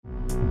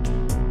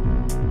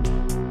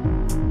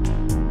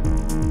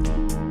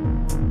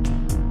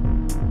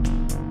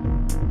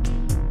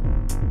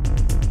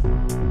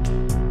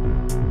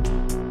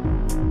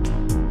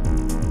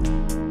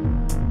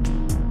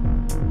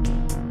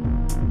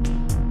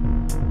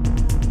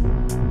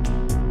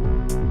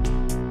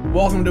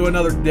Welcome to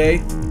another day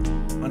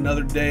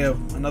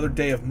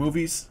of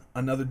movies,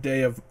 another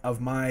day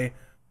of my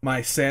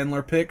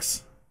Sandler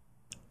picks.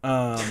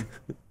 I'm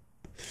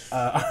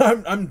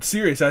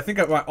serious. I think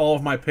all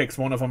of my picks,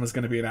 one of them is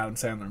going to be an Adam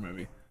Sandler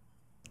movie.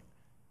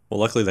 Well,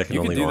 luckily that can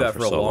only go on for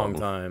a so long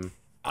long. time.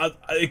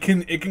 It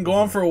can go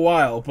on for a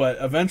while, but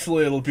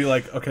eventually it'll be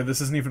like, okay,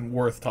 this isn't even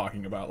worth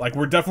talking about. Like,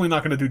 we're definitely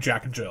not going to do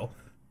Jack and Jill.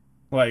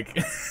 Like,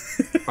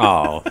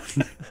 Oh,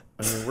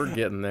 I mean, we're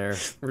getting there.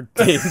 We're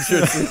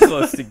dangerously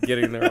close to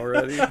getting there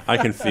already. I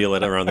can feel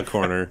it around the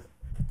corner.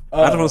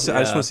 I just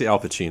want to see Al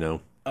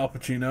Pacino. Al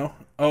Pacino.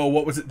 Oh,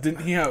 what was it?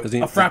 Didn't he have Does he,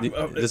 a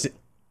frap? does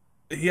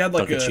He had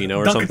like Dunkachino a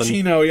or something?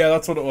 Dunkachino, yeah,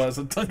 that's what it was.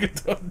 A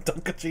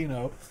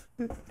Dunkachino.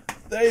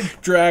 They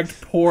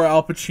dragged poor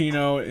Al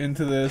Pacino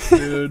into this,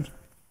 dude.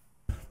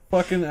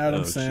 Fucking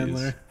Adam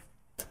Sandler.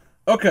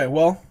 Okay,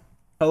 well,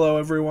 hello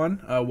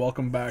everyone.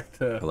 Welcome back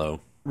to Hello.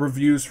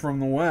 Reviews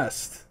from the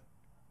West.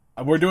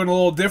 We're doing a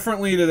little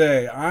differently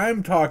today.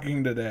 I'm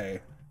talking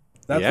today.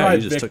 That's Yeah,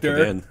 right, you just took Victor.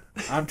 command.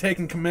 I'm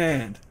taking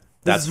command.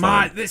 That's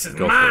fine. This is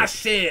Go my for it.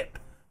 ship.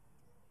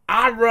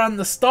 I run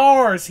the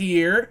stars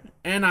here,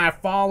 and I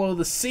follow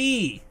the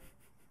sea.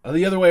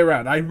 The other way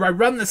around. I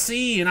run the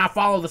sea, and I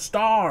follow the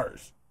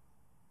stars.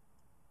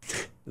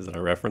 Is that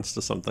a reference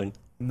to something?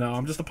 No,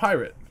 I'm just a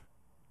pirate.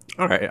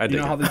 All right, I You dig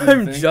know how it. they do the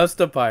I'm thing?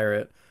 just a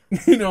pirate.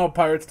 You know how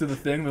pirates do the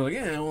thing? They're like,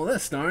 yeah, well,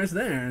 this star is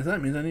there. So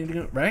that means I need to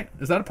go, right?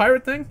 Is that a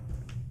pirate thing?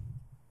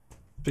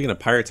 Speaking of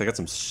pirates, I got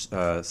some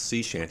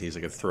sea shanties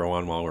I could throw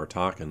on while we're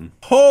talking.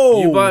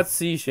 Oh! You bought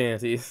sea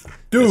shanties.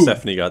 Dude,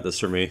 Stephanie got this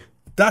for me.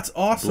 that's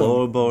awesome.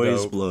 Blow,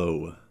 boys, Dope.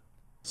 blow.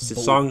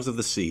 Songs of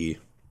the Sea.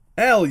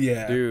 Hell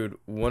yeah. Dude,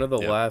 one of the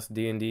Yeah. last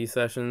D&D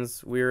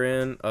sessions we were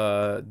in,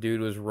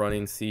 dude was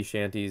running sea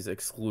shanties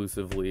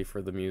exclusively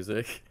for the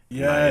music.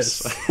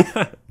 Yes.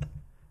 Nice.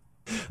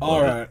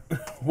 All right.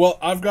 Well,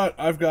 I'm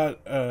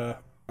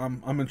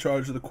in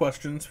charge of the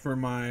questions for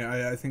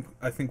my. I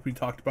think we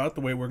talked about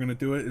the way we're gonna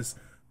do it is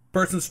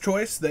person's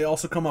choice. They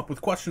also come up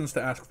with questions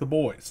to ask the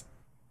boys.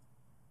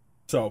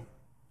 So,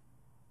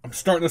 I'm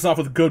starting this off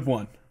with a good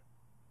one.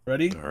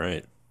 Ready? All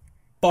right.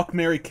 Fuck,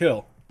 marry,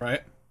 kill.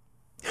 Right?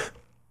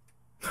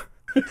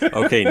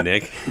 Okay,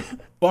 Nick.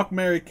 Fuck,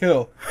 marry,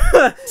 kill.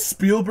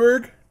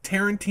 Spielberg,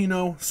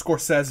 Tarantino,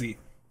 Scorsese.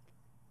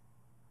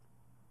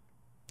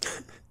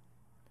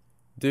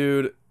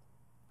 Dude,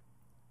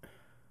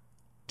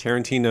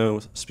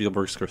 Tarantino,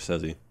 Spielberg,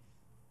 Scorsese.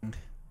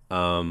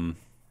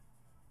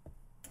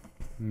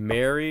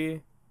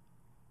 Mary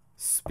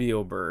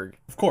Spielberg.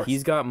 Of course.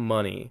 He's got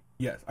money.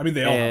 Yes. I mean,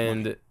 they all have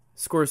money. And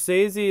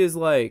Scorsese is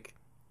like,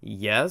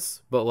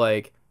 yes, but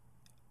like,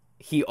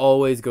 he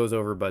always goes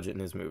over budget in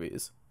his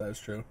movies. That is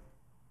true. That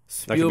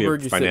could be Spielberg,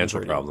 a you're sitting financial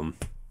pretty. problem.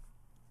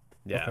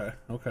 Yeah.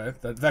 Okay.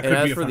 That could And be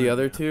as a for the fun-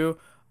 other two,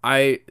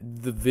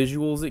 the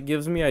visuals it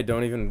gives me, I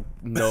don't even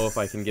know if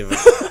I can give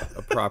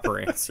a proper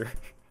answer.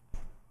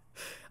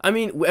 I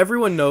mean,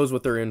 everyone knows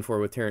what they're in for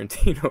with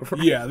Tarantino,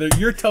 right? Yeah,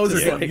 your toes are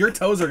Yeah.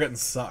 getting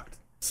sucked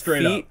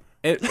straight Feet up.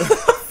 and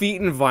feet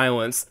and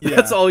violence. Yeah.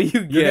 That's all you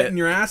You're get. getting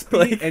your ass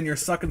beat and you're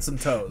sucking some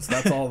toes.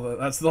 That's all.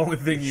 That's the only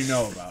thing you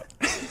know about.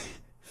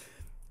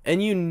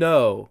 And you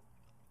know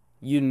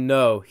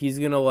he's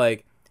gonna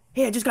like,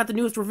 hey, I just got the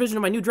newest revision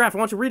of my new draft. I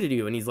want you to read it to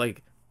you. And he's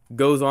like,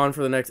 goes on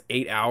for the next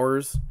 8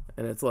 hours,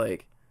 and it's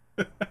like,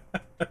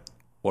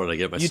 What did I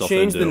get you myself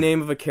changed into? the name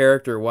of a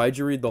character. Why'd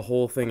you read the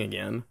whole thing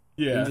again?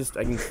 Yeah.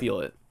 I can feel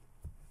it.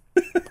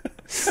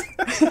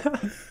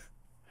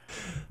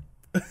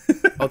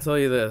 I'll tell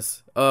you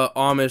this.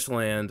 Amish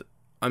land,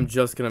 I'm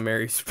just gonna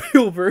marry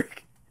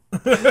Spielberg.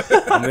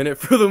 I'm in it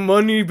for the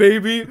money,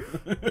 baby.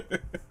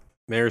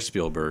 Mayor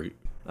Spielberg.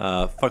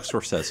 Fuck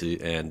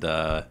Scorsese and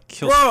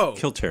kill Bro!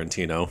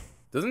 Tarantino.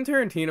 Doesn't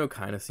Tarantino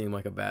kind of seem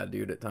like a bad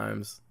dude at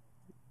times?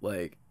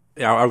 Like,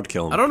 Yeah, I would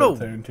kill him. I don't know.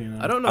 Tarantino.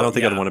 I don't know. I don't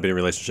think I'd yeah. want to be in a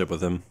relationship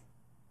with him.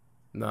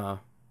 Nah.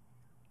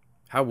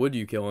 How would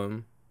you kill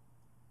him?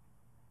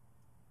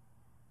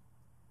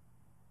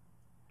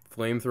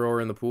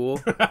 Flamethrower in the pool?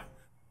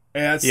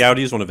 That Yeah, I would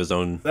use one of his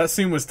own that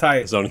scene was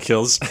tight.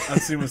 kills.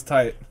 That scene was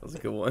tight. was a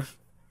good one.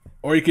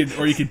 Or you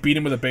could beat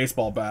him with a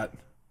baseball bat.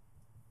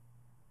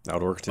 That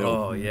would work too.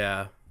 Oh,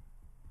 yeah.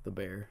 The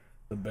bear.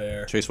 The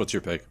bear. Chase, what's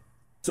your pick?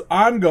 So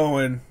I'm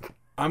going.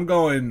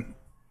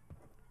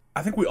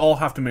 I think we all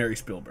have to marry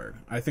Spielberg.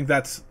 I think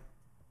that's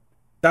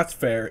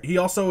fair. He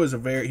also is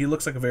he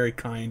looks like a very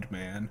kind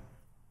man.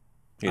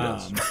 He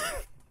does.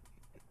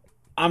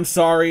 I'm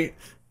sorry.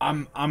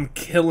 I'm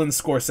killing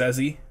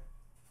Scorsese.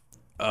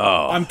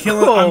 Oh, I'm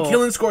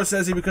killing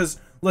Scorsese because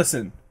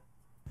listen,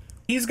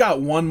 he's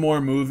got one more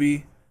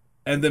movie,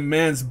 and the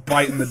man's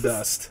biting the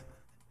dust.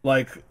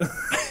 Like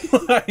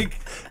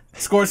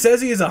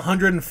Scorsese is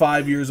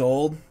 105 years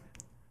old,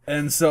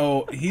 and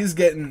so he's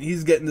getting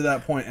to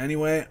that point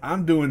anyway.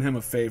 I'm doing him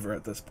a favor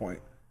at this point,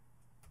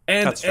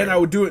 and That's fair. I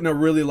would do it in a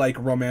really like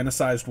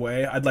romanticized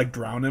way. I'd like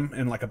drown him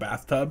in like a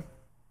bathtub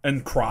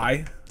and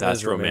cry.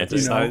 that's That's romantic.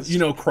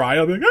 romanticized. Cry.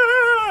 I'm like,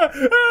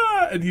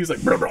 ah, and he's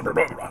like, blah, blah, blah,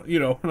 blah, blah,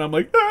 and I'm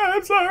like,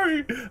 I'm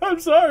sorry,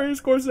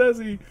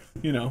 Scorsese,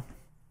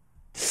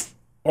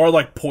 Or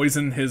like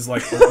poison his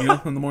like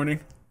oatmeal in the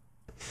morning.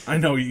 I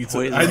know he eats it.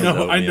 Poison I his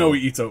know oatmeal.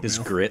 he eats oatmeal. His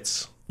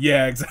grits.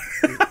 Yeah,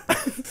 exactly.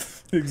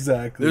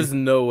 Exactly. There's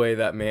no way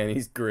that man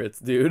eats grits,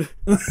 dude.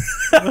 He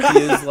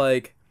is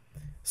like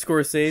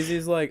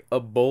Scorsese's like a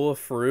bowl of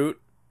fruit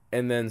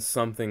and then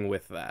something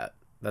with that.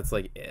 That's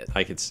like it.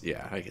 I could see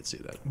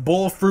that.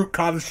 bowl of fruit,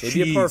 cottage Maybe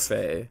cheese. a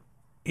parfait.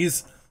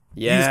 He's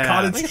Yeah.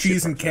 cottage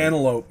cheese and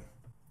cantaloupe.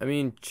 I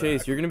mean,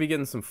 Chase, you're gonna be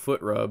getting some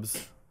foot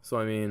rubs. So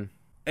I mean,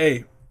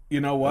 Hey, you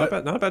know what?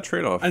 Not a bad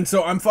trade-off. And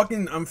so I'm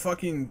fucking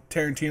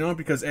Tarantino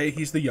because A,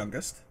 he's the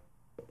youngest.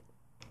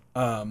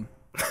 I'm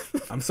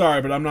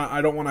sorry, but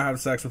I don't want to have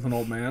sex with an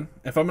old man.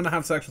 If I'm gonna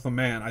have sex with a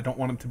man, I don't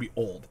want him to be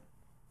old.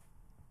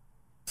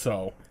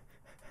 So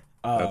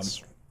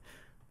That's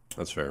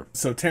fair.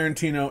 so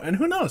Tarantino, and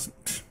who knows?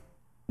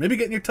 Maybe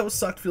getting your toes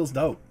sucked feels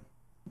dope.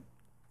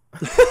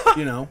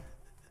 You know?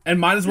 And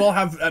might as well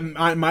have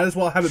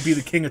it be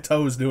the king of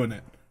toes doing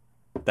it.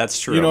 That's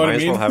true. You know what Might I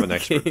as well mean? have an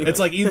expert. It's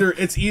like either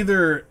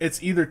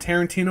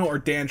Tarantino or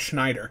Dan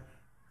Schneider.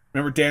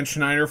 Remember Dan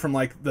Schneider from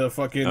like the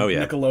fucking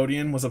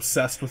Nickelodeon was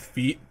obsessed with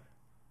feet?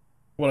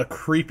 What a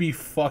creepy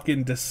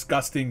fucking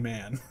disgusting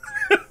man.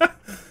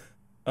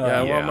 I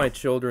yeah. want my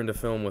children to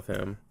film with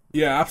him.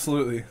 Yeah,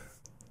 absolutely.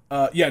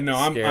 I'm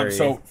Scary.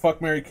 so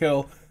fuck, marry,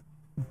 kill.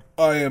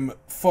 I am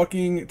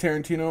fucking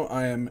Tarantino.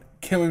 I am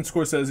killing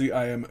Scorsese.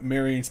 I am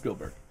marrying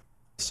Spielberg.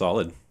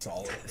 Solid.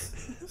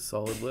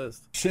 Solid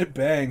list. Shit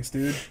bangs,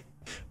 dude.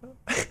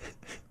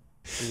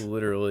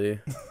 Literally.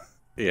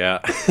 Yeah.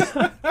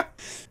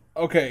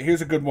 Okay,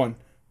 here's a good one.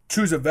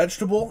 Choose a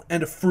vegetable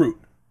and a fruit.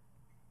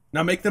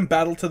 Now make them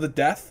battle to the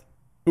death.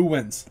 Who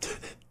wins?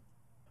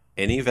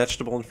 Any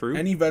vegetable and fruit?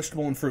 Any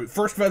vegetable and fruit.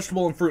 First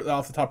vegetable and fruit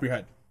off the top of your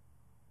head.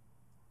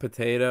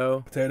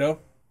 Potato Potato.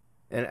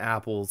 and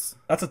apples.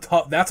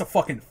 That's a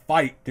fucking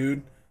fight,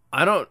 dude.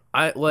 I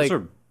like Those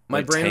are, my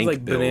like, brain is tank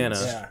like builds. banana.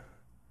 Yeah.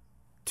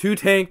 2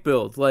 tank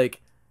builds.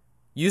 Like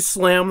you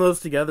slam those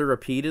together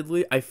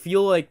repeatedly, I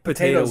feel like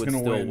potato Potato's would gonna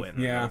still win. win.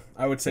 Yeah,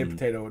 I would say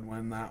potato would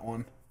win that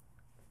one.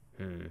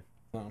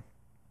 So,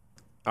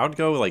 I would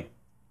go like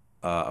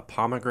a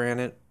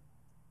pomegranate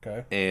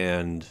okay.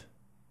 and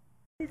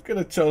He could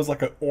have chose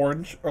like an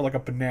orange or like a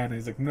banana.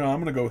 He's like, no, I'm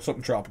gonna go with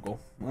something tropical.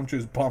 I'm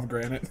choosing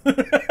pomegranate.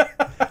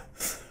 I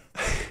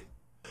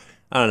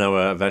don't know,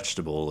 a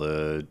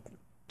vegetable,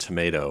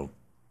 tomato.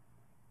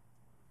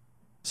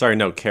 Sorry,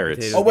 no, carrots.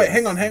 Potato. Oh wait,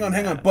 hang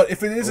on. But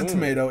if it is a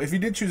tomato, if you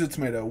did choose a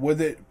tomato,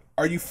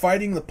 are you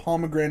fighting the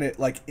pomegranate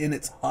like in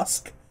its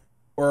husk,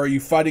 or are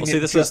you fighting Well, see,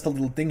 it this just is- the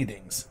little dingy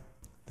dings?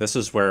 This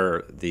is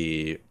where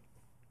the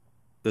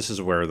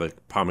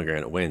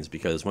pomegranate wins,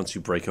 because once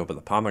you break open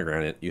the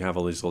pomegranate, you have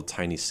all these little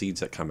tiny seeds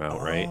that come out,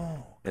 right?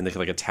 And they can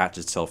like attach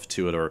itself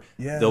to it, or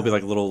Yeah. there'll be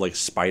like little like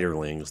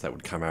spiderlings that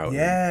would come out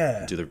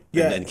and do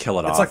and kill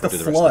it It's off like the and do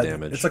the rest flood. of the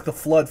damage. It's like the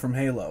flood from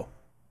Halo.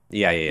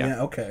 yeah.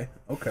 Yeah. Okay.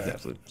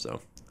 Exactly.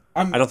 So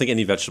I'm- I don't think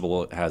any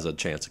vegetable has a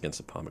chance against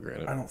a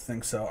pomegranate. I don't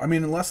think so. I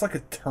mean, unless like a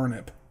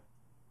turnip.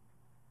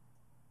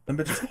 Them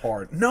bitches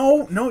hard.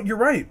 No, you're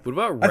right. What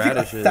about I think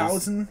radishes?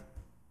 1,000.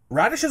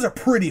 Radishes are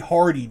pretty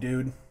hardy,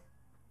 dude.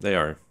 They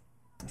are.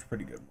 That's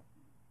pretty good.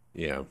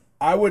 Yeah.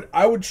 I would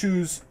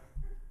choose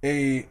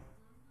I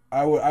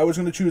was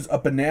going to choose a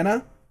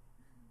banana,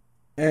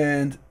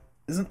 and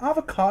is an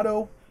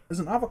avocado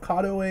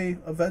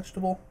a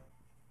vegetable?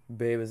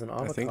 Babe, is an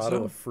think avocado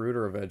so. a fruit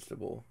or a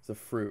vegetable? It's a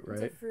fruit,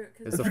 right? It's a fruit.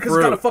 'Cause It's a Because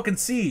it's got a fruit. fucking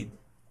seed.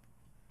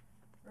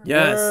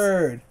 Yes.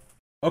 Word.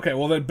 Okay,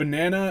 well then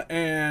banana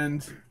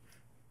and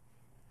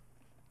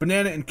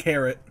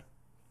carrot.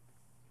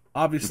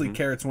 Obviously,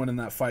 carrots win in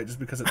that fight just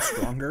because it's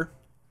stronger.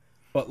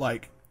 But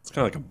like, It's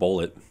kind of like a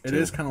bullet. it too.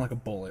 is kind of like a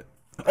bullet.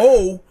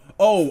 Oh,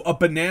 a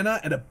banana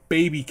and a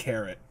baby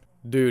carrot.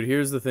 Dude,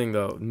 here's the thing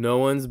though. No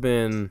one's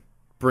been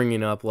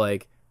bringing up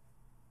like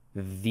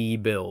the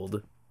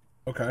build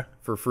Okay.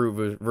 for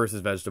fruit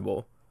versus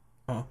vegetable.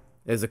 Huh.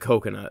 Is a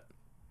coconut.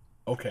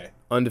 Okay.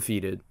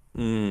 Undefeated.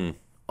 Mm.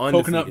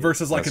 Coconut Undefeated.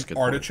 versus like That's a an good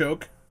point.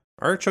 artichoke.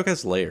 Artichoke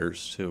has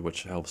layers too,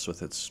 which helps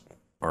with its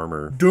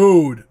armor.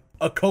 Dude,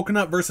 a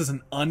coconut versus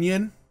an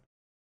onion?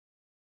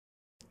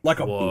 Like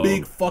a Whoa.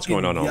 big What's fucking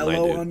going on all night,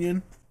 yellow dude?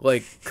 onion?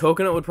 Like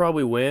coconut would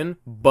probably win,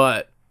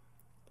 but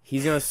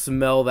he's gonna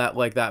smell that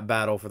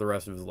battle for the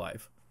rest of his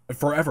life.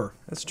 Forever.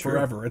 That's true.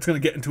 Forever. It's gonna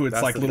get into its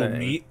That's like the little thing.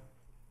 meat.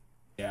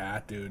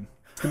 Yeah, dude.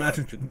 Just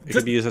imagine It just,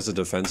 could be used as a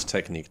defense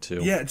technique too.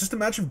 yeah, just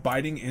imagine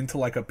biting into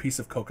like a piece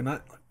of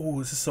coconut. Like, oh,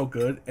 this is so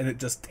good, and it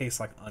just tastes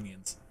like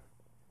onions.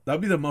 That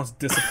would be the most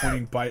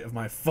disappointing bite of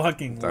my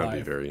fucking That would life.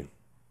 be very.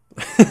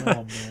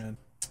 Oh man.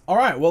 All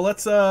right, well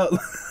let's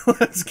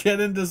let's get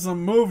into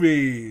some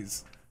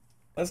movies.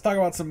 Let's talk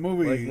about some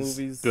movies. Like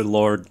movies. Good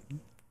lord.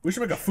 We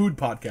should make a food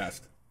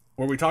podcast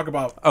where we talk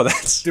about Oh,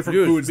 that's different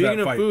Dude, foods speaking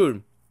that of fight.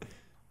 food.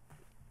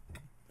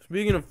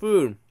 Speaking of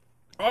food,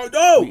 Oh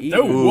no! We eat.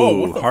 No, whoa!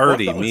 What ooh, the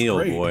hearty fuck? That looks meal,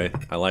 great. boy.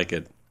 I like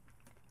it.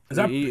 Is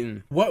that we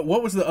eating. what?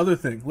 What was the other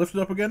thing? Lift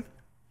it up again.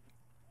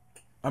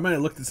 I might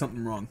have looked at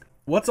something wrong.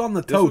 What's on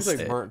the This looks toast?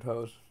 like burnt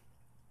toast.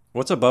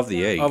 What's above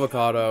the egg?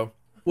 Avocado.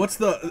 What's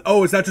the?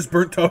 Oh, is that just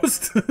burnt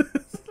toast?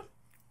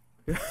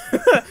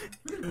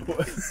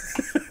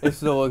 It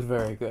still looks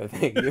very good.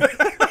 Thank you.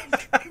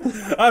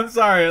 I'm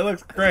sorry, it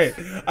looks great.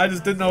 I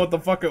just didn't know what the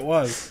fuck it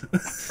was.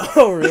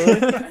 Oh,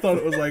 really? I thought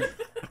it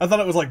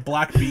was like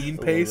black bean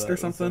paste or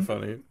something. So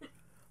funny.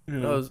 You That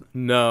know. was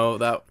no.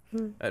 That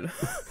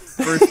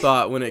first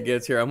thought when it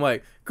gets here, I'm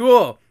like,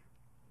 cool.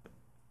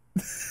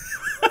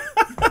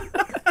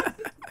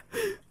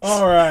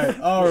 All right.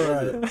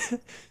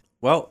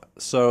 Well,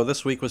 so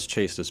this week was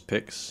Chase's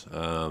picks.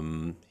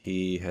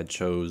 He had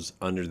chose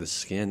Under the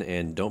Skin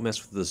and Don't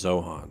Mess with the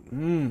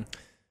Zohan.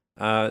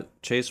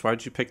 Chase, why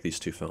did you pick these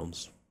two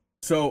films?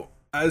 So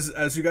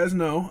as you guys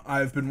know,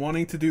 I've been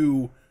wanting to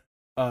do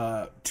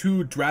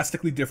two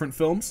drastically different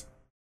films,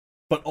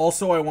 but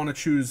also I want to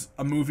choose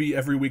a movie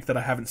every week that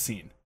I haven't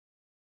seen.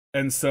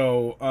 And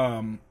so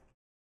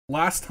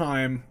last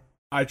time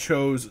I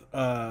chose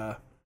Eyes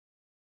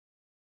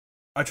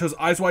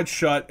Wide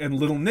Shut and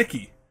Little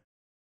Nicky.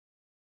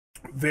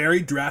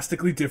 Very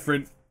drastically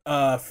different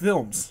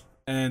films.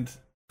 And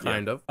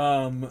Kind of.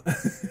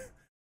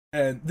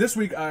 and this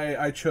week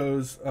I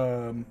chose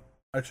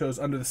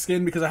Under the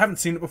Skin because I haven't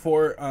seen it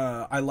before.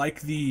 I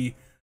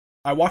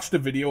watched a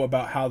video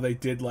about how they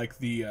did like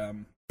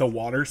the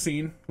water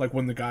scene, like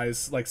when the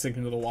guy's like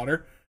sinking to the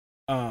water.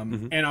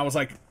 And I was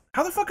like,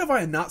 how the fuck have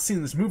I not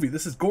seen this movie?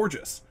 This is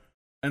gorgeous.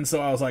 And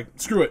so I was like,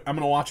 screw it, I'm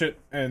gonna watch it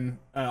and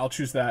I'll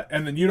choose that.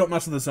 And then You Don't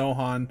Mess with the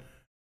Zohan.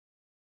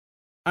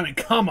 I mean,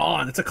 come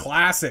on, it's a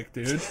classic,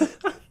 dude.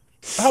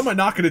 How am I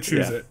not gonna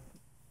choose it?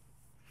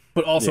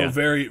 But also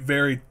very,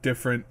 very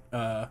different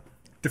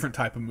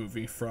type of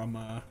movie from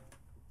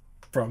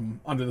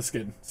Under the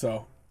Skin.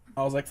 So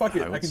I was like, fuck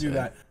it, I can do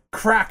that.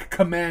 Crack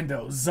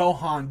Commando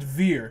Zohan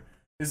Dvir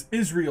is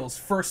Israel's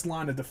first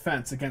line of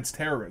defense against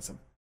terrorism.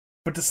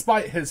 But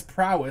despite his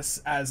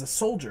prowess as a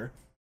soldier,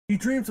 he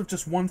dreams of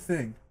just one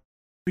thing: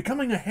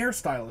 becoming a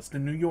hairstylist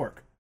in New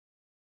York.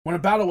 When a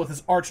battle with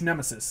his arch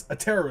nemesis, a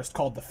terrorist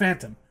called the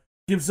Phantom,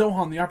 gives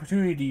Zohan the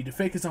opportunity to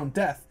fake his own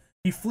death,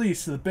 he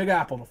flees to the Big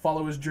Apple to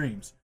follow his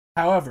dreams.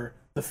 However,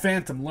 the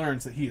Phantom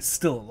learns that he is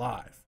still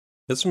alive.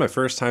 This is my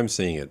first time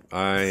seeing it.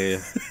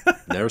 I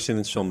never seen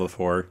this film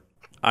before.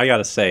 I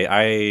gotta say,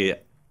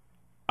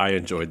 I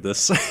enjoyed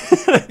this.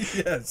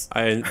 Yes.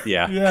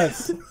 Yeah.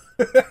 Yes.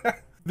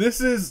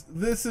 This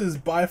is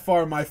by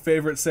far my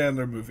favorite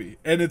Sandler movie,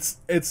 and it's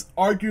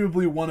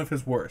arguably one of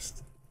his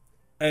worst.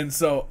 And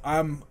so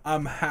I'm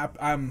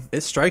happy.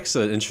 It strikes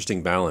an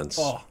interesting balance.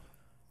 Oh,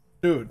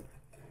 dude.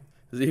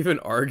 Is it even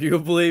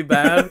arguably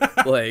bad?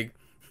 Like,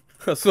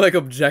 it's like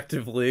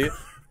objectively.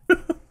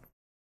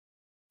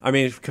 I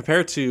mean,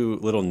 compared to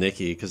Little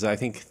Nicky, because I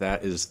think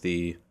that is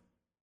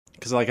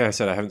because like I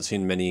said, I haven't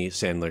seen many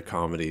Sandler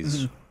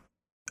comedies.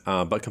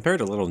 But compared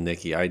to Little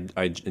Nicky, I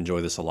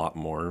enjoy this a lot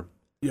more.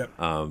 Yep.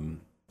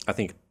 I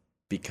think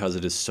because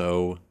it is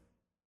so,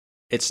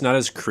 it's not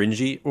as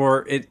cringy,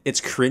 or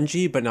it's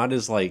cringy, but not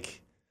as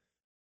like,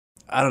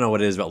 I don't know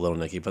what it is about Little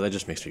Nicky, but that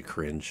just makes me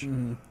cringe.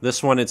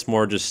 This one, it's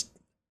more just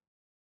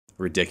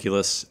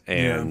ridiculous,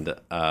 and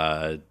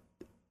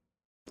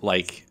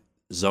like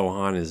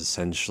Zohan is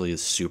essentially a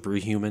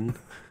superhuman.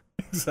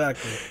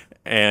 Exactly.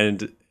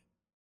 And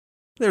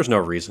there's no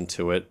reason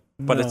to it,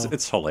 but No.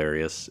 it's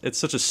hilarious. It's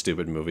such a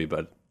stupid movie,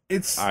 but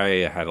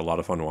I had a lot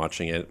of fun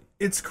watching it.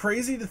 It's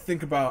crazy to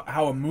think about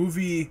how a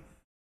movie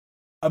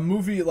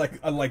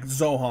like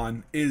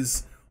Zohan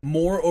is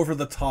more over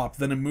the top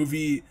than a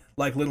movie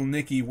like Little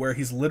Nicky, where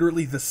he's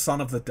literally the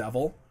son of the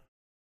devil,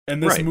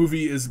 and this Right.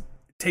 movie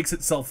takes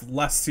itself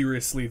less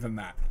seriously than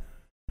that.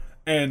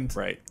 And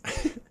Right.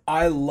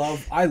 I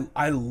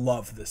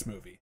love this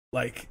movie.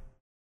 Like,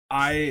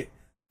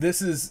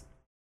 this is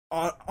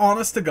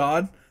honest to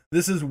God,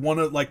 this is one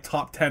of like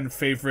top 10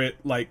 favorite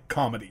like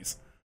comedies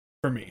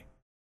for me.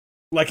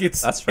 Like,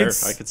 That's fair.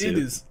 I could see it. It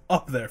is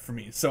up there for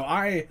me. So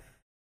I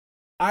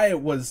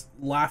was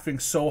laughing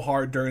so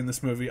hard during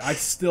this movie. I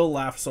still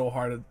laugh so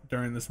hard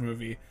during this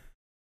movie.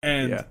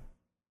 And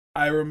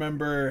I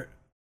remember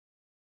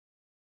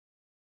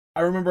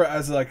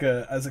as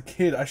a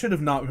kid, I should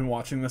have not been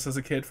watching this as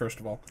a kid, first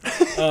of all.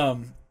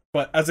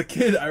 But as a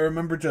kid, I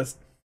remember there's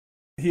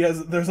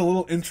a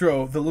little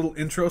intro, the little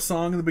intro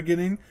song in the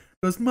beginning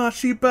goes,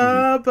 Mashi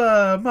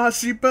Baba,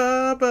 Mashi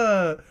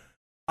Baba.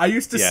 I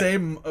used to say,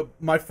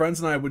 my friends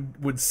and I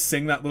would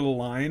sing that little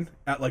line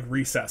at like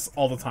recess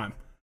all the time.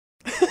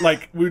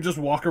 Like, we would just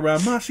walk around,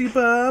 Mashi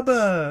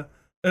Baba.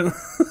 And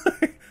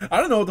I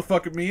don't know what the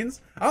fuck it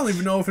means. I don't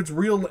even know if it's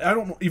real. I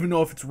don't even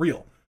know if it's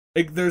real.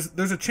 Like, there's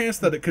a chance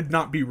that it could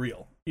not be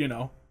real, you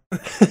know?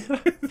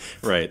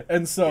 Right.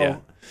 And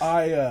so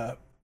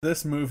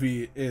this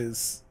movie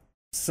is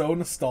so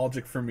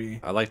nostalgic for me.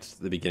 I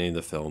liked the beginning of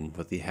the film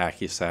with the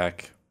hacky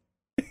sack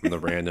and the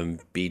random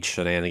beach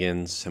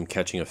shenanigans, him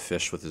catching a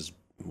fish with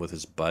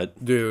his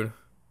butt. Dude.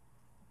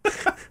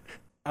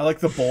 I like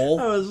the bowl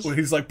where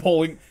he's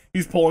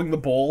pulling the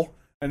bowl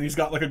and he's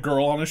got like a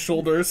girl on his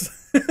shoulders.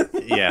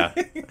 Yeah.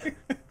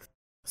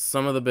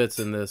 Some of the bits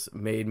in this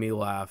made me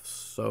laugh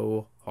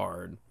so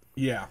hard.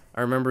 Yeah.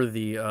 I remember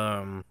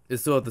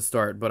it's still at the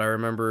start, but I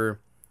remember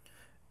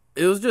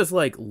it was just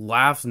like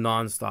laughs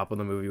nonstop when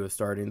the movie was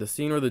starting. The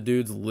scene where the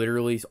dude's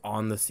literally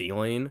on the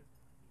ceiling.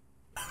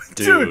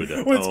 Dude,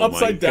 when it's oh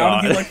upside my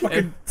down, he God. like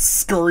fucking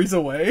scurries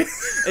away.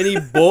 And he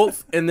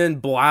bolts and then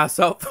blasts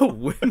out the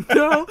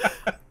window.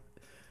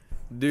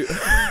 Dude.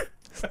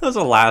 That was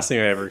the last thing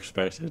I ever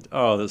expected.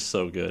 Oh, that's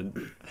so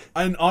good.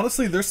 And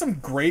honestly, there's some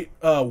great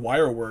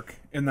wire work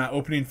in that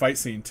opening fight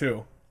scene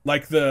too.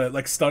 Like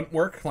the stunt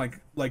work, like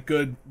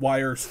good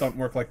wire stunt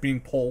work, like being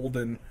pulled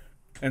and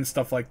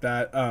stuff like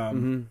that.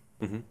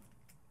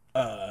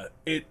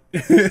 It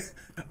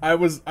I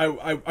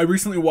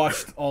recently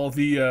watched all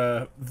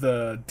the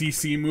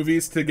DC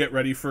movies to get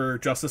ready for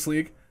Justice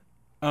League.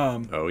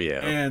 Oh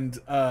yeah. And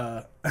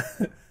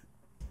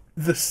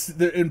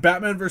in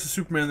Batman versus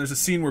Superman, there's a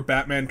scene where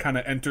Batman kind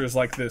of enters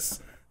like this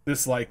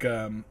like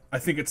I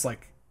think it's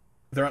like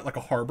they're at like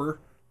a harbor,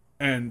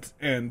 and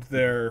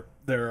they're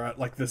at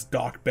like this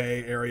dock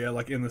bay area,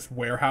 like in this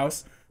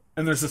warehouse,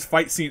 and there's this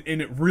fight scene,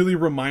 and it really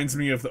reminds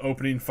me of the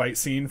opening fight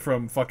scene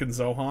from fucking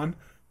Zohan.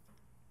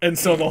 And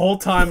so the whole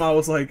time I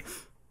was like,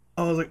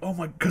 oh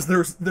my, because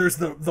there's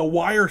the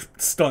wire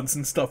stunts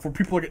and stuff where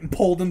people are getting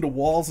pulled into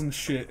walls and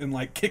shit and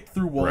like kicked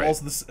through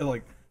walls. Right. This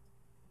like,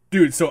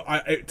 dude. So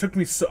it took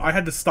me I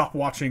had to stop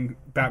watching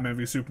Batman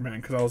v Superman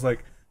because I was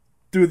like,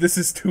 dude, this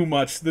is too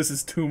much. This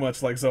is too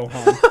much like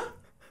Zohan.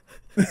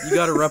 You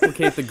gotta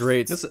replicate the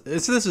greats.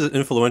 This is an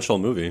influential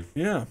movie.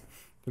 Yeah.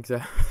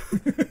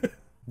 Exactly.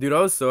 Dude,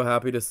 I was so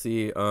happy to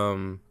see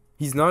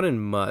he's not in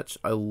much.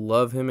 I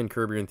love him in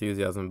Curb Your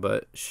Enthusiasm,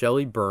 but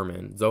Shelley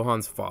Berman,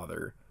 Zohan's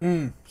father,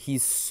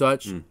 he's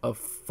such a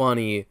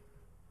funny,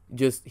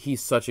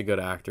 he's such a good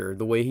actor.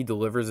 The way he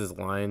delivers his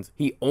lines,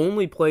 he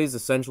only plays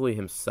essentially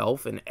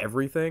himself in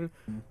everything,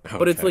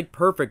 but it's like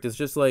perfect. It's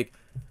just like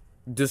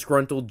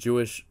disgruntled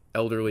Jewish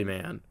elderly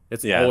man.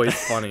 It's always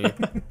funny.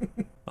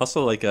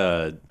 Also, like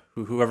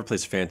whoever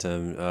plays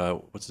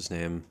Phantom, what's his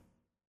name?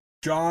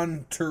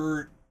 John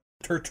Turturro.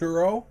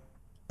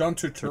 John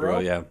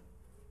Turturro. Yeah.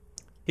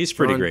 He's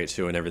pretty John great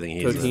too in everything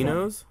he's in.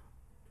 Totino's?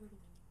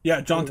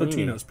 Yeah, John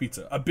Totino's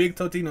Pizza. A big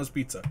Totino's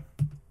Pizza.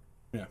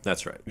 Yeah.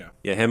 That's right. Yeah.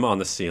 Yeah, him on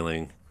the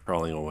ceiling,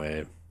 crawling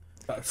away.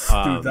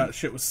 Dude, that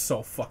shit was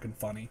so fucking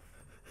funny.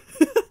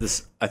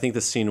 I think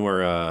the scene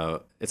where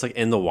it's like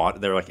in the water.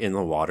 They're like in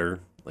the water,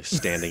 like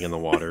standing in the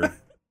water.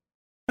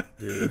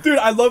 Dude,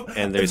 I love.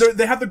 And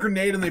they have the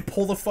grenade and they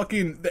pull the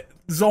fucking.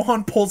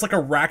 Zohan pulls like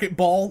a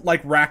racquetball,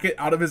 like racket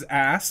out of his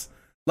ass,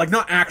 like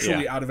not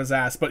actually out of his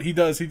ass, but he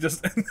does. He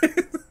just.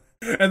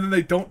 And then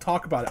they don't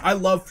talk about it. I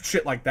love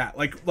shit like that.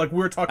 Like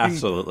we're talking.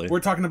 Absolutely. We're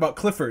talking about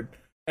Clifford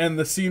and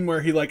the scene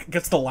where he like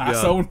gets the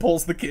lasso and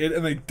pulls the kid,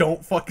 and they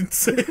don't fucking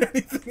say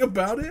anything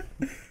about it.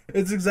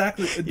 It's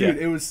exactly, dude.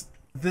 It was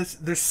this.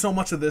 There's so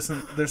much of this,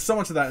 and there's so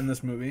much of that in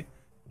this movie,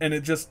 and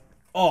it just,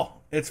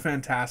 it's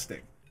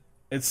fantastic.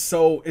 It's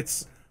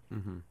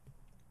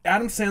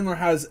Adam Sandler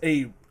has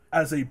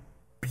a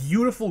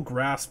beautiful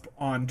grasp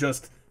on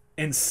just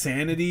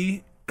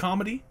insanity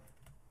comedy,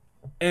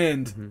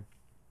 and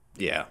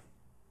yeah.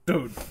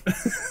 dude.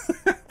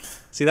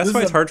 See, that's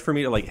why it's hard for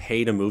me to like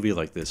hate a movie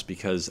like this,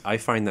 because I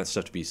find that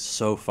stuff to be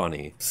so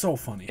funny. So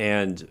funny.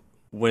 And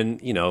when,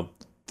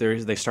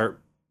 they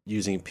start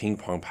using ping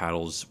pong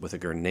paddles with a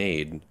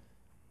grenade,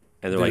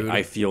 and they're like,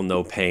 I feel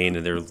no pain,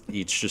 and they're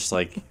each just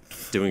like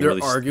doing They're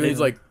really arguing. He's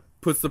like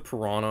puts the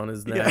piranha on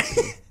his neck.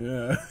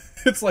 Yeah.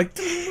 It's like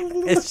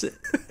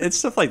it's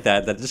stuff like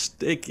that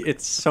just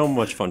it's so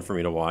much fun for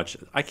me to watch.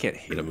 I can't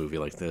hate a movie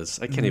like this.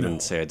 I can't even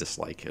say I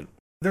dislike it.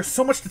 There's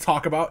so much to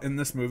talk about in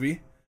this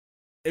movie,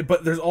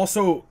 but there's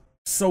also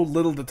so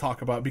little to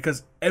talk about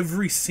because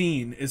every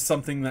scene is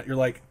something that you're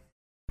like,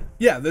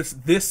 yeah,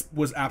 this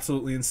was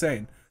absolutely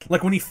insane.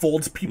 Like when he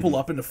folds people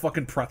up into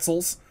fucking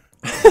pretzels.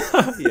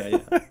 Yeah.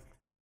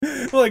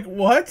 Like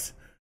what?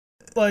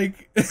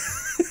 Like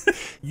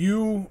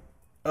you,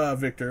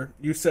 Victor,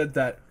 you said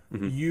that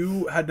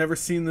you had never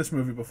seen this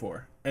movie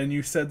before, and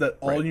you said that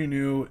all you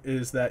knew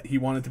is that he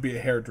wanted to be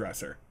a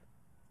hairdresser.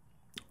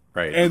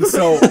 Right. And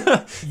so,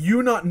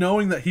 you not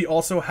knowing that he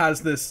also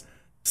has this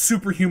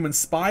superhuman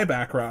spy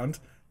background,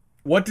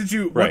 what did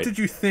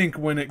you think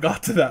when it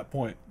got to that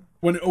point?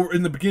 Or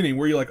in the beginning,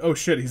 where you're like, oh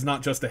shit, he's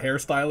not just a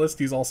hairstylist,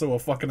 he's also a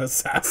fucking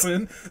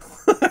assassin.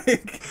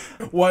 Like,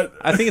 what?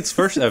 I think it's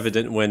first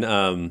evident when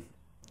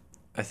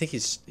I think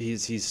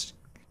he's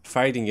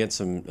fighting against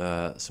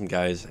some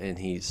guys, and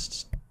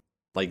he's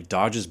like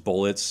dodges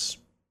bullets,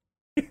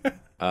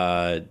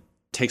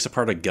 takes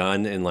apart a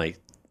gun in like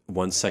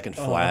 1 second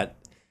flat.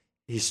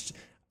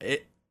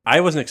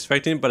 I wasn't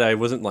expecting it, but I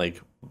wasn't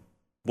like,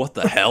 what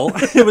the hell?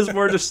 It was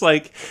more just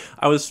like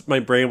my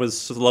brain was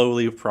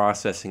slowly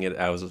processing it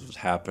as it was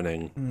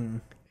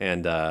happening,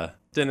 and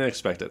didn't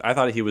expect it. I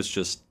thought he was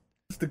just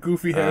the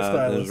goofy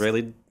hairstylist, an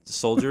Israeli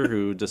soldier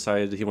who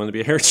decided he wanted to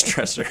be a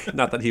hairdresser,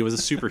 not that he was a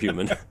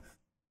superhuman.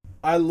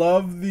 I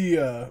love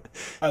the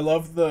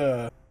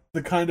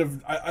kind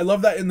of I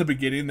love that in the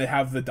beginning they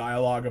have the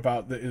dialogue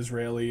about the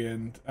Israeli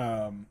and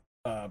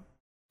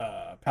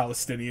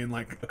Palestinian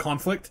like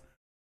conflict,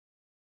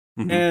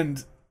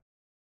 and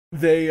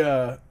they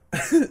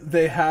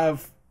they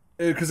have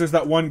because there's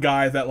that one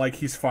guy that like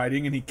he's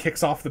fighting and he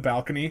kicks off the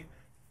balcony,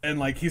 and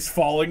like he's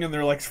falling and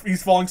they're like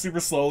he's falling super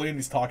slowly and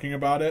he's talking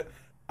about it.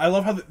 I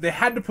love how they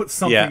had to put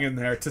something in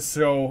there to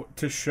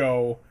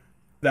show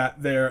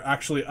that they're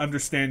actually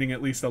understanding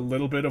at least a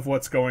little bit of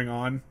what's going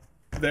on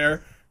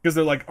there. Because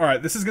they're like, all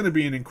right, this is going to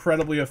be an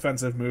incredibly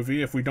offensive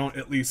movie if we don't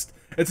at least...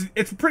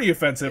 It's pretty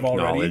offensive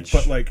already,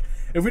 but like,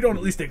 if we don't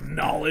at least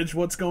acknowledge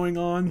what's going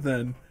on,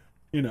 then,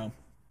 you know.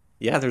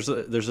 Yeah, there's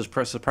this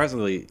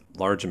surprisingly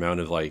large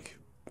amount of like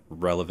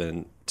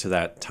relevant to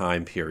that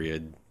time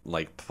period,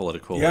 like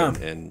political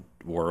and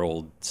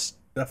world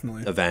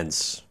definitely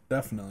events.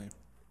 Definitely.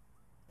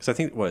 Because I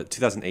think,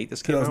 2008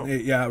 this came out?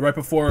 2008, yeah, right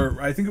before...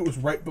 I think it was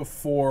right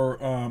before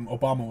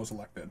Obama was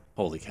elected.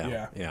 Holy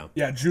cow.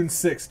 Yeah, June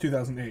 6,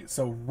 2008.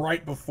 So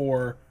right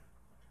before...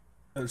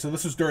 So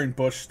this was during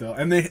Bush still.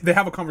 And they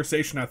have a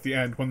conversation at the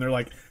end when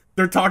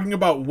they're talking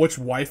about which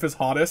wife is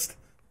hottest.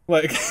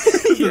 Like,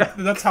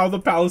 that's how the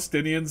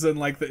Palestinians and,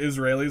 like, the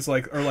Israelis,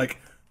 like, are like...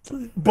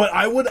 But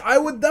I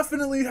would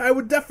definitely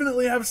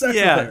have sex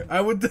with her.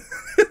 I would...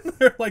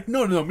 They're like,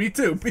 no, me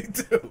too.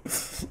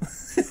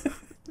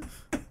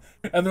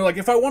 And they're like,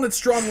 if I wanted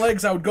strong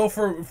legs, I would go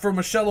for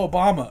Michelle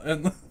Obama.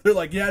 And they're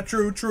like, yeah,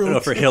 true.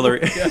 For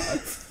Hillary. Yeah.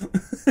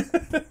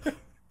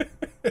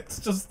 It's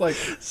just like,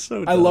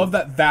 so I love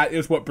that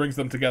is what brings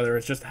them together.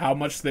 It's just how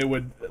much they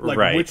would,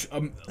 like, which,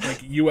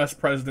 like, U.S.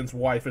 president's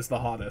wife is the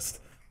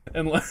hottest.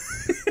 And, like...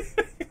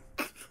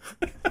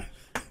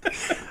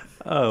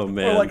 Oh,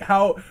 man. Or, like,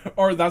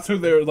 or that's who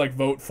they're, like,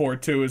 vote for,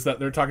 too, is that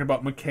they're talking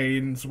about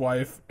McCain's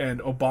wife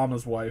and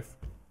Obama's wife.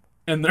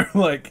 And they're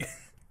like...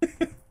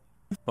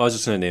 Well, I was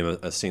just going to name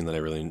a scene that I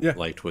really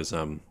liked was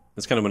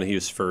it's kind of when he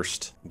was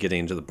first getting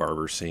into the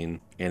barber scene,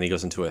 and he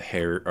goes into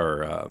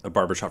a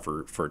barber shop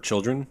for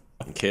children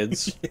and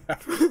kids.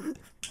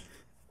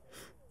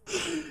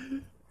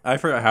 I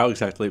forgot how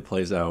exactly it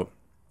plays out.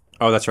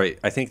 Oh, that's right.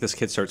 I think this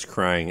kid starts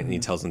crying, and he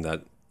tells him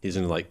that he's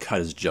going to like cut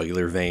his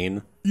jugular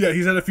vein. Yeah,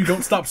 he said if you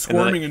don't stop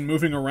squirming and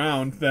moving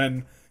around,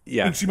 then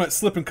she might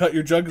slip and cut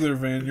your jugular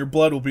vein. Your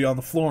blood will be on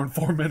the floor in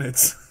 4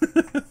 minutes.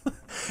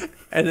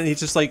 And then he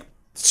just like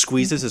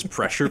squeezes his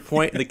pressure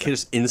point, and the kid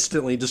just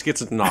instantly just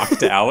gets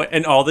knocked out,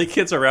 and all the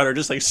kids around are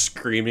just like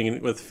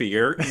screaming with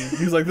fear.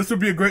 He's like, this would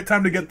be a great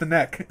time to get the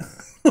neck.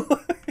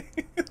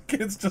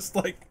 Kid's just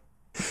like,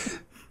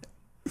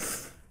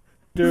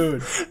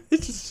 dude,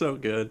 it's just so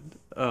good.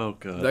 Oh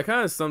god, that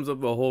kind of sums up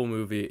the whole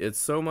movie. It's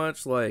so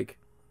much like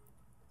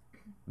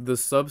the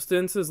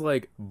substance is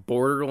like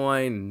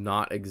borderline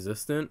not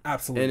existent.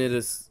 Absolutely. And it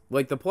is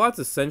like the plot's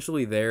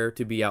essentially there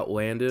to be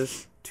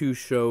outlandish to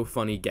show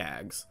funny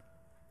gags.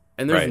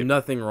 And there's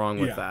nothing wrong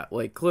with that.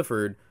 Like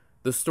Clifford,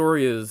 the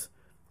story is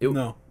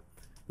the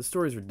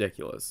story's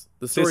ridiculous.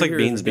 The story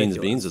it's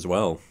like beans as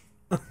well.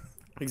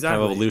 Exactly.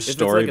 Kind of a loose if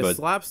story, it's like but a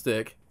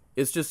slapstick,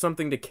 it's just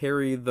something to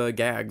carry the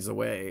gags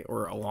away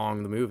or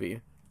along the movie.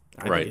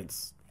 I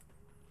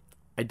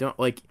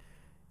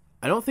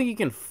don't think you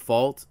can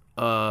fault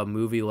a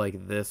movie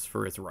like this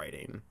for its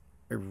writing.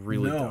 I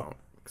really don't.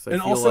 Because I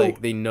feel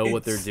like they know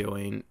what they're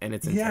doing and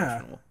it's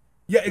intentional.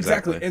 Yeah,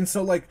 exactly. And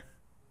so like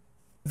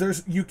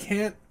you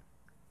can't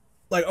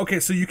like, okay,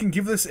 so you can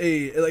give this like,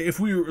 if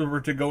we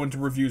were to go into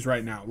reviews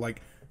right now,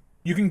 like,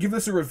 you can give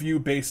this a review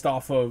based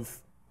off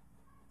of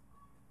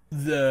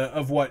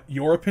what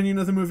your opinion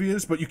of the movie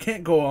is, but you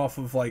can't go off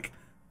of, like,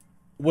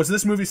 was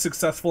this movie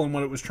successful in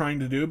what it was trying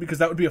to do? Because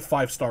that would be a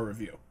 5-star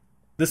review.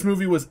 This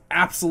movie was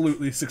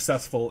absolutely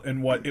successful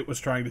in what it was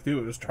trying to do.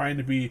 It was trying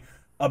to be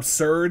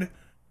absurd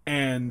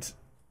and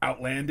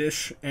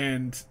outlandish,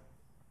 and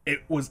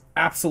it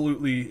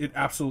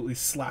absolutely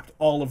slapped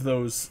all of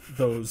those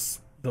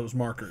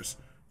markers.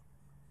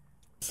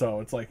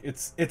 So it's like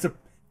it's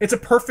a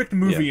perfect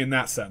movie in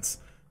that sense,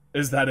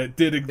 is that it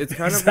did it's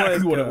kind exactly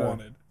of like, what it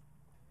wanted.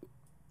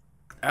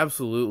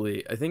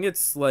 Absolutely. I think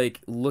it's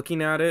like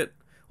looking at it,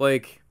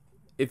 like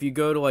if you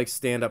go to like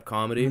stand-up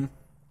comedy,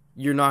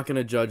 you're not going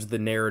to judge the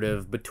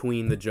narrative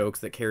between the jokes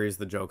that carries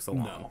the jokes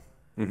along.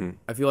 No.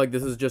 I feel like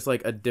this is just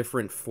like a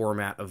different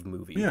format of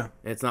movie. Yeah.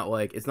 It's not a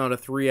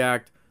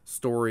 3-act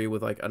story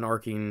with like an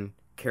arcing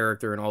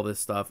character and all this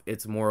stuff.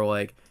 It's more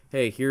like,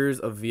 hey, here's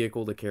a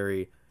vehicle to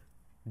carry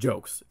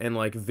jokes and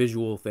like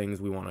visual things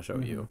we want to show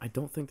you. I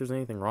don't think there's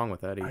anything wrong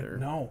with that either.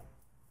 No.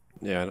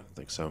 Yeah, I don't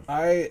think so.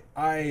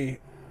 I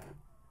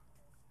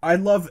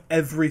love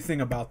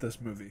everything about this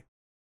movie.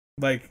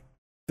 Like,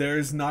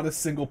 there's not a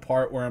single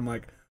part where I'm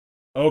like,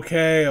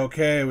 okay,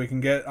 we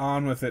can get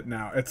on with it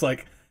now. It's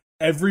like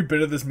every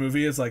bit of this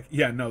movie is like,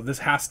 yeah, no, this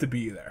has to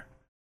be there.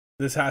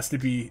 This has to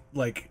be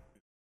like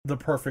the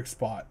perfect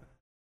spot.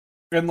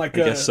 And like,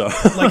 I guess so.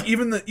 Like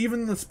even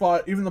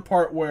the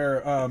part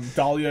where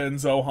Dahlia and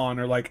Zohan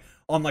are like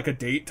on like a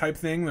date type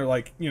thing. They're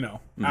like, you know,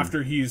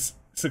 after he's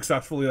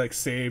successfully like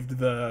saved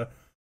the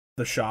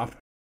shop,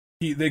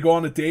 they go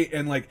on a date,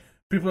 and like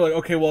people are like,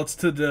 okay, well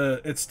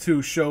it's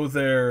to show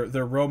their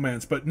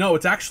romance, but no,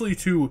 it's actually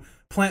to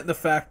plant the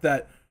fact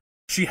that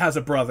she has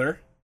a brother,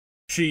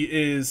 she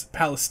is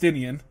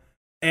Palestinian,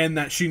 and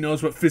that she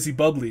knows what fizzy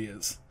bubbly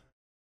is,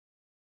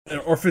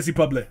 or fizzy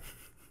bubbly.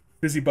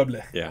 Busy Bubble.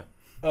 Yeah.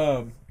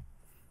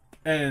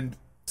 And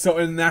so,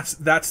 and that's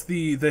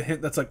the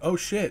hint that's like, oh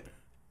shit,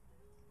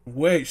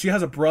 wait, she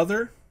has a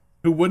brother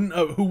who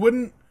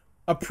wouldn't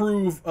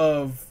approve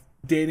of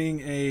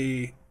dating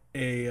a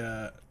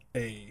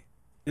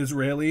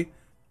Israeli,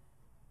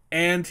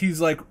 and he's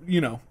like,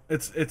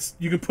 it's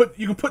you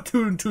can put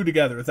two and two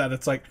together, that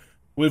it's like,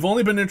 we've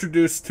only been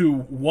introduced to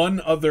one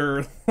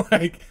other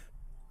like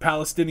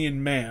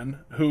Palestinian man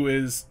who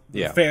is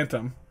the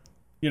Phantom,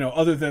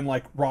 other than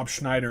like Rob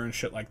Schneider and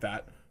shit like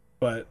that.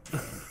 But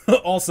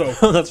also,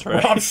 that's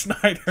right. Rob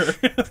Schneider.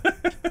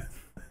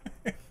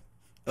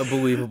 A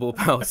believable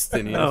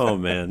Palestinian. Oh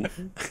man.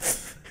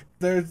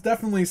 There's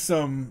definitely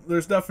some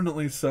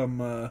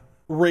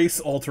race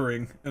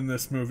altering in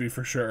this movie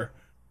for sure.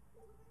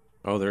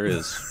 Oh, there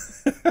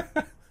is.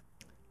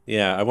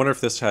 Yeah, I wonder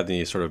if this had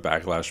any sort of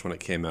backlash when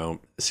it came out.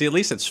 See, at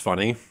least it's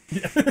funny.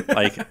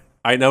 Like,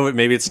 I know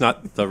maybe it's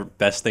not the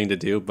best thing to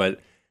do, but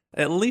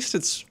at least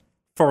it's,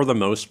 for the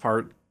most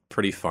part,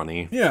 pretty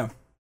funny. Yeah.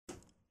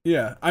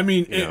 Yeah, I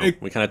mean,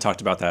 we kind of talked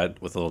about that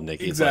with Little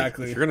Nicky.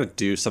 Exactly. Like, if you're gonna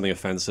do something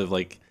offensive,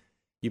 like,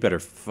 you better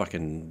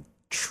fucking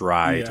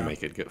try to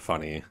make it get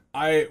funny.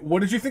 What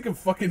did you think of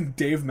fucking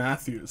Dave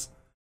Matthews?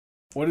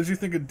 What did you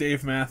think of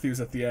Dave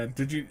Matthews at the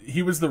end?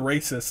 He was the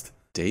racist.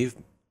 Dave?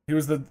 He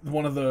was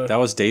one of the... That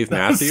was Dave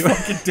Matthews? Was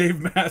fucking Dave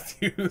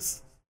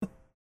Matthews.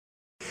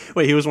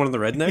 Wait, he was one of the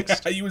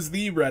rednecks? Yeah, he was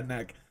the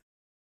redneck.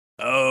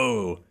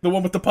 Oh. The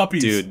one with the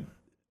puppies. Dude.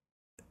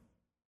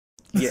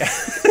 Yeah.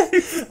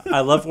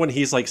 I love when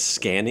he's like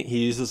scanning.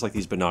 He uses like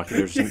these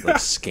binoculars to like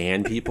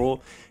scan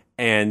people.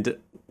 And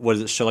what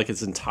does it show? Like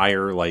his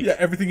entire like... Yeah,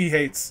 everything he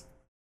hates.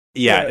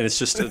 Yeah, and it's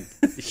just a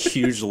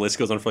huge list,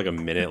 goes on for like a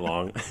minute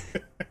long.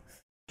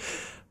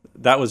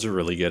 That was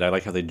really good. I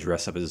like how they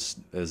dress up as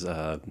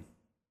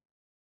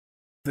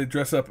they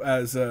dress up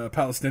as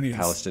Palestinians.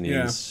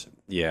 Palestinians.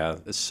 Yeah.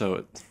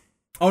 So.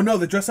 Oh no,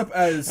 they dress up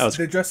as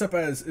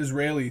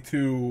Israeli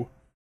to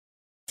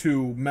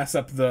mess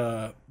up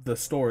the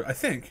story, I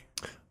think.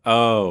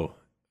 Oh,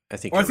 I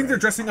think. Or I think they're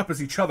dressing up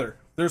as each other.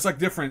 There's like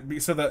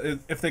different, so that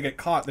if they get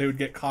caught, they would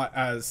get caught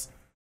as,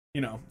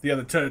 the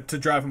other to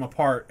drive them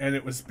apart. And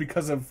it was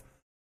because of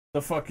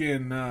the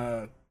fucking.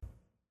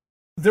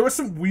 There was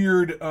some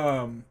weird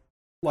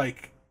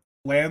like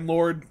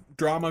landlord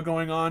drama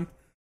going on.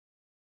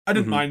 I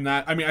didn't mind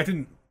that. I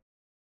mean,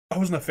 I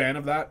wasn't a fan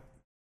of that.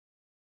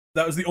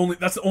 That's the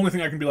only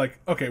thing I can be like,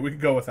 okay, we could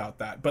go without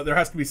that. But there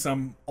has to be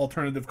some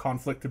alternative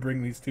conflict to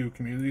bring these two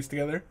communities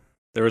together.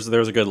 There was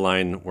a good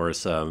line where I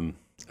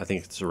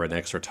think it's the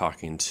rednecks are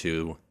talking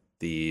to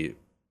the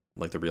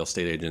real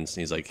estate agents,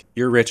 and he's like,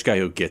 "You're a rich guy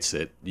who gets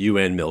it. You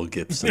and Mel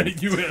Gibson." Yeah,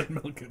 you and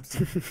Mel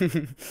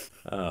Gibson.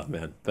 Oh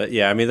man, but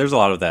yeah, I mean, there's a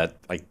lot of that,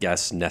 I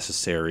guess,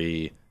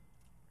 necessary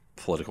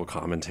political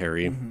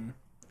commentary.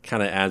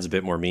 Kind of adds a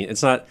bit more meat.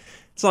 It's not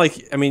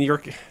like, I mean,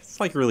 it's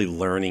like really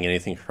learning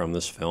anything from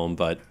this film,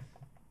 but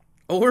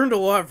I learned a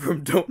lot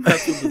from Don't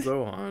Mess with the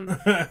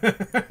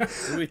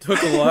Zohan. We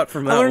took a lot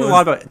from that. I learned a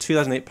lot about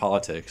 2008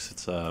 politics.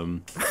 It's there's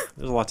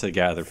a lot to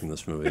gather from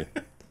this movie.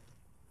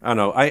 I don't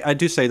know. I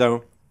do say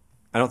though,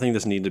 I don't think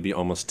this needed to be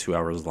almost 2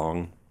 hours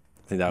long.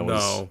 I think that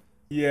was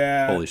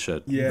holy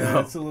shit. Yeah,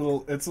 it's a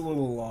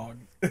little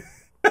long.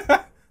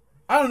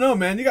 I don't know,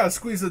 man. You gotta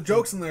squeeze the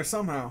jokes in there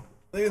somehow.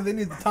 They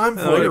need the time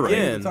for it.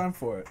 They need the time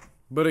for it.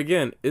 But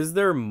again, is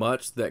there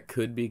much that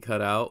could be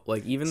cut out?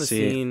 Like even the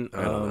scene.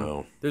 I don't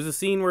know. There's a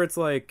scene where it's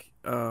like,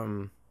 I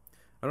don't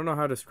know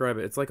how to describe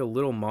it. It's like a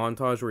little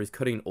montage where he's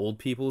cutting old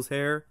people's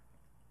hair.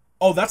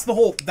 Oh, that's the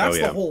whole. That's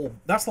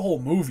the whole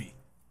movie.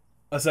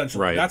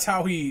 Essentially, right. That's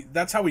how he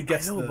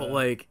gets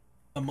the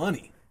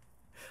money.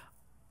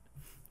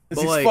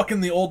 He's fucking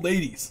the old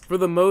ladies. For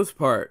the most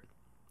part,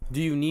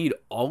 do you need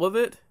all of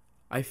it?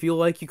 I feel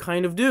like you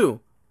kind of do.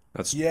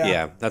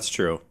 That's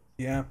true.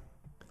 Yeah.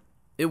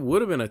 It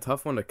would have been a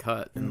tough one to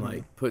cut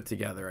and put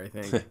together, I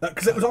think.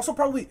 Because it was also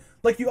probably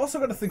you also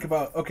got to think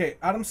about, okay,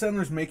 Adam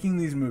Sandler's making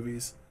these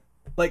movies.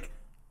 That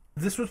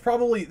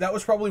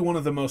was probably one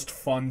of the most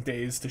fun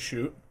days to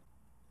shoot.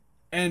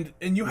 And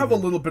you have a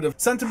little bit of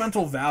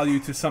sentimental value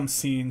to some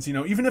scenes,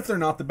 even if they're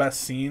not the best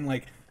scene,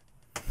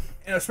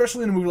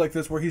 especially in a movie like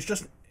this where he's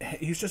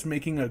just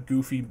making a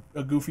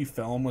goofy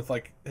film with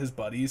his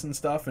buddies and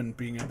stuff and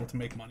being able to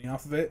make money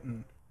off of it,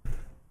 and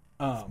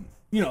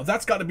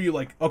that's got to be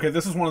okay,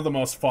 this is one of the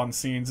most fun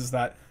scenes, is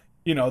that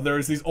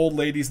there's these old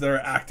ladies that are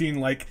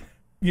acting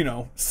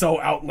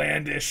so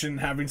outlandish and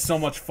having so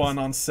much fun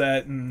on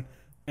set, and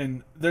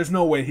there's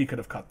no way he could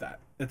have cut that.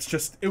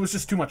 It was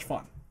just too much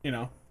fun,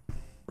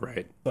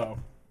 Right. So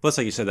plus,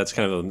 like you said, that's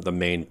kind of the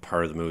main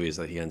part of the movie, is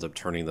that he ends up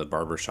turning the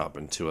barbershop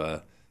into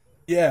a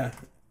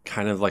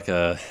kind of like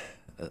a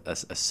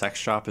sex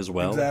shop as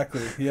well.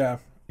 Exactly. Yeah.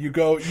 You're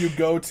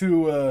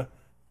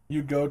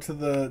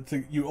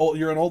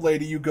an old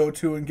lady, you go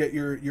to and get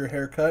your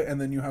hair cut,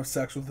 and then you have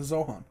sex with the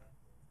Zohan.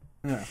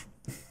 Yeah.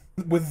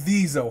 With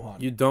the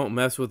Zohan. You don't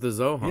mess with the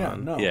Zohan. Yeah,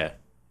 no. Yeah.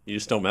 You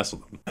just don't mess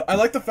with them. I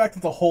like the fact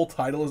that the whole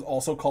title is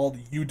also called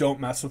You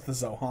Don't Mess with the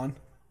Zohan.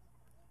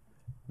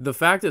 The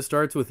fact it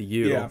starts with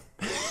you. Yeah.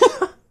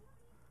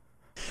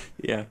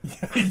 Yeah.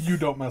 You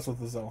don't mess with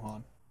the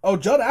Zohan. Oh,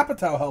 Judd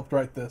Apatow helped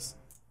write this.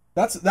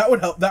 That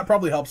would help. That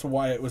probably helps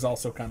why it was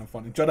also kind of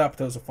funny. Judd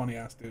Apatow's a funny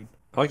ass dude.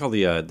 I like all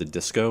the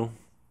disco.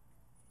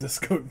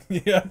 Disco,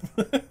 yeah.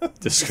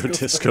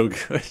 Disco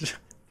good.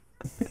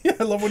 Yeah,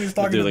 I love when he's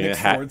talking to like Nick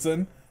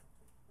Swardson.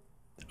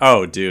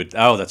 Oh, dude.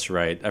 Oh, that's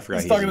right. I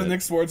forgot He's talking to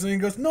Nick Swardson, and he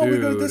goes, "No, we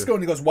go to disco."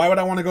 And he goes, "Why would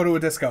I want to go to a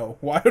disco?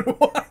 Why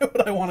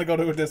would I want to go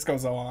to a disco,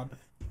 Zohan?"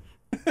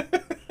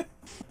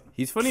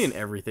 He's funny in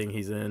everything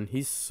he's in.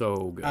 He's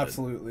so good.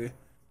 Absolutely.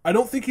 I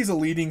don't think he's a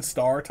leading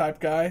star type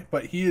guy,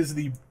 but he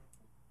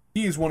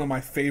is one of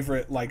my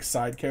favorite like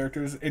side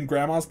characters in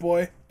Grandma's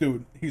Boy.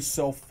 Dude, he's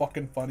so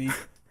fucking funny.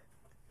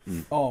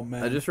 Oh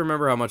man. I just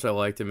remember how much I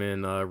liked him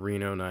in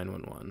Reno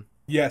 911.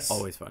 Yes.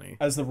 Always funny.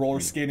 As the roller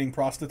skating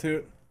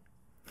prostitute.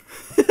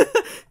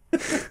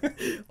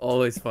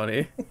 Always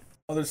funny.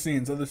 Other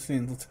scenes.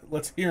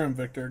 Let's hear him,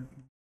 Victor.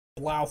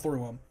 Plow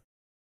through him.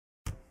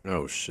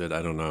 Oh shit,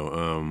 I don't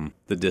know.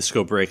 The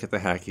disco break at the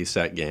hacky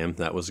sack game,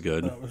 that was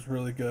good. That was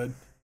really good.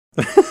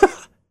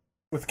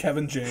 With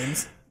Kevin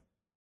James.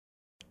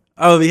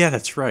 Oh yeah,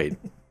 that's right.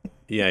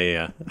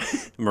 Yeah.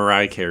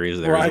 Mariah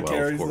Carey's there as well,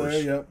 Carey's of course.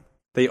 there, yep.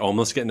 They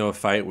almost get into a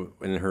fight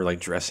in her like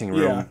dressing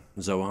room. Yeah.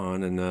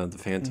 Zohan and the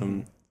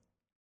Phantom.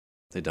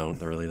 They don't.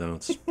 They really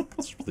don't.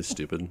 It's really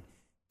stupid.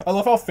 I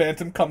love how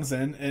Phantom comes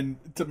in and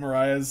to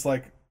Mariah's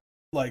like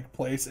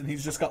place, and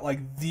he's just got like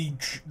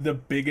the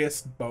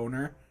biggest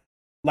boner.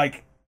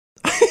 Like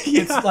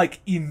Yeah. it's like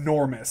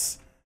enormous.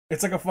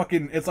 It's like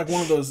it's like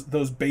one of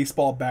those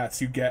baseball bats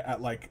you get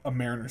at like a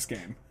Mariners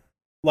game.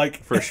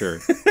 Like For sure.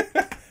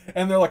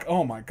 And they're like,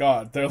 "Oh my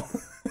god." They're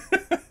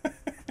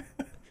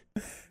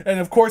and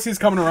of course he's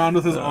coming around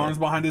with his arms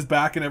behind his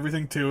back and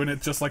everything too, and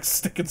it's just like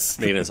sticking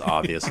straight. Making it as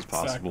obvious as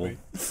possible.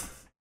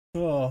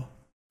 Oh.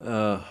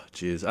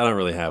 Jeez. I don't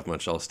really have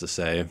much else to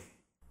say.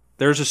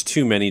 There's just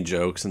too many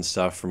jokes and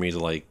stuff for me to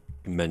like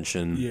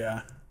mention.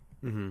 Yeah.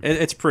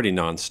 It's pretty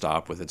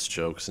nonstop with its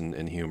jokes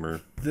and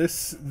humor.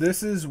 This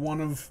is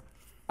one of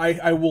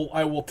I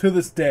will to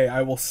this day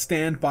I will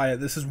stand by it.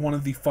 This is one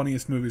of the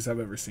funniest movies I've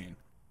ever seen.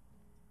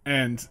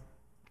 And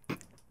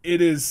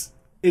it is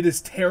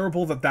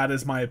terrible that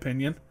is my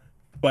opinion,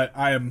 but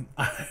I am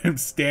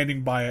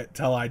standing by it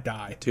till I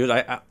die. Dude,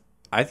 I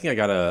think I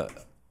gotta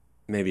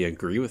maybe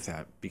agree with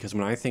that, because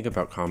when I think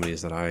about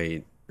comedies that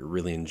I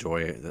really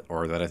enjoy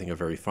or that I think are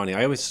very funny,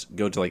 I always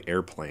go to like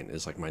Airplane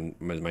is like my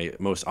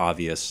most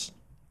obvious.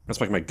 That's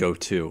like my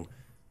go-to.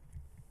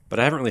 But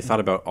I haven't really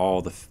thought about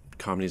all the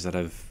comedies that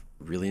I've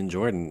really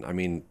enjoyed, and I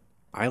mean,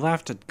 I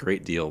laughed a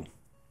great deal.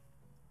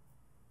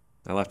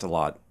 I laughed a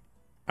lot.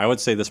 I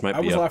would say this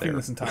might be up there.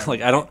 This entire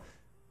like I don't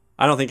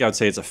think I would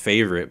say it's a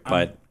favorite,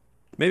 but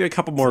maybe a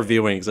couple more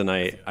viewings and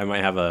I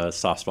might have a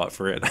soft spot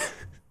for it.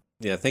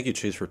 Yeah, thank you,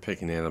 Chase, for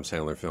picking Adam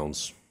Sandler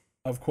films.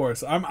 Of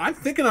course. I'm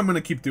thinking I'm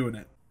gonna keep doing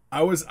it.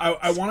 I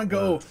wanna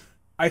go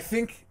I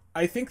think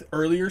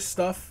earlier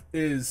stuff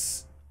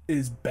is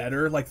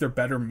better, like they're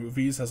better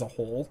movies as a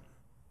whole.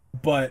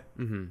 But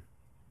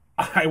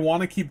I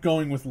wanna keep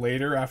going with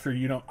later after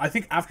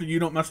after You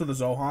Don't Mess with the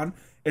Zohan,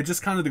 it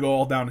just kinda to go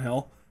all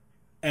downhill.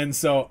 And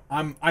so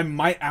I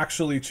might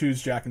actually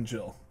choose Jack and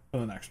Jill for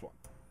the next one.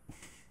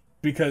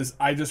 Because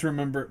I just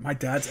remember my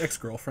dad's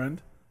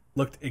ex-girlfriend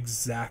looked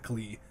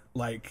exactly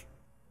like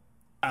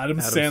Adam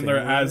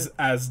Sandler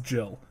as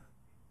Jill.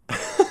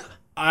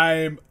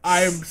 I'm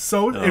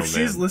so if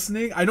she's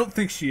listening, I don't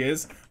think she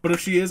is, but if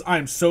she is, I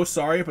am so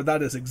sorry, but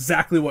that is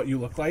exactly what you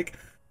look like.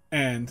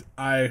 And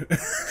I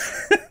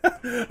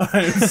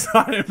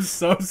am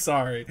so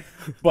sorry.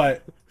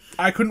 But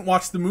I couldn't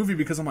watch the movie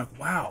because I'm like,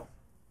 wow,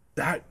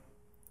 that.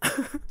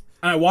 And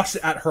I watched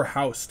it at her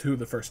house too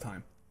the first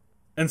time,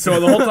 and so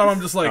the whole time I'm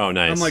just like, oh,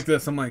 nice. I'm like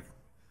this. I'm like,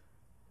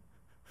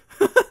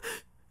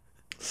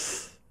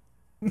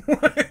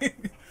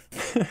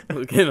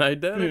 looking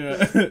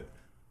identical.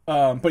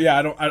 Yeah. But yeah,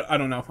 I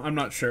don't know. I'm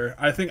not sure.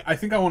 I think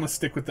I want to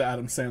stick with the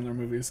Adam Sandler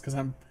movies because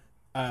I'm.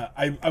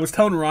 I was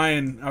telling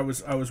Ryan, I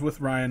was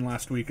with Ryan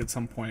last week at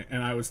some point,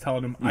 and I was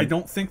telling him I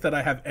don't think that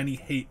I have any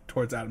hate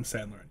towards Adam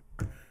Sandler.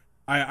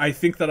 I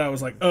think that I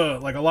was like a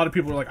lot of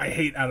people are like, I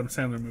hate Adam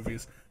Sandler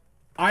movies.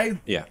 I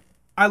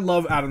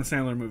love Adam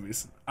Sandler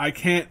movies.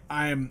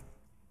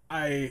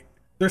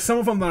 There's some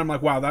of them that I'm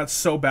like, wow, that's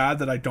so bad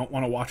that I don't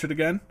want to watch it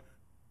again.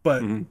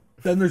 But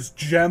then there's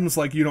gems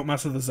like You Don't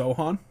Mess with the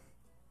Zohan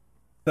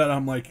that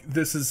I'm like,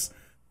 this is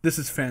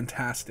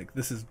fantastic.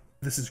 This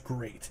is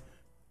great.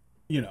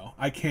 You know,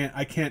 I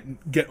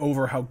can't get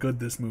over how good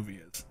this movie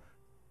is.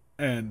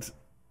 And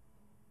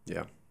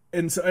yeah.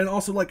 And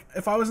also, like,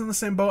 if I was in the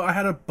same boat, I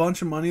had a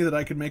bunch of money that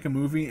I could make a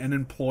movie and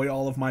employ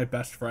all of my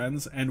best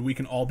friends, and we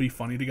can all be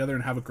funny together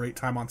and have a great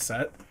time on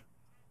set.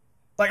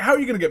 Like, how are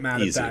you going to get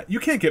mad at that? You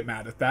can't get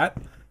mad at that.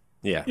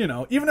 Yeah. You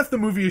know, even if the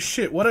movie is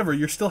shit, whatever,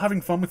 you're still having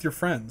fun with your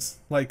friends.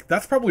 Like,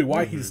 that's probably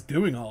why he's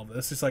doing all of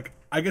this. It's like,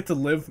 I get to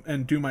live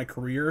and do my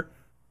career,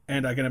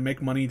 and I get to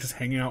make money just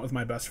hanging out with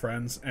my best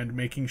friends and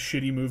making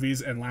shitty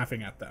movies and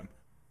laughing at them.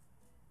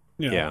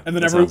 You know? Yeah, and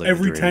then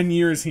every 10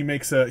 years he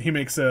makes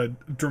a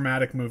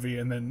dramatic movie,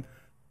 and then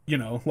you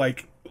know,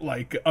 like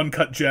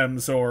Uncut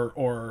Gems or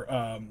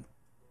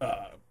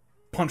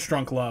Punch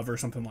Drunk Love or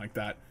something like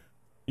that.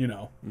 You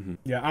know,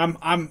 yeah,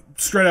 I'm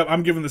straight up.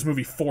 I'm giving this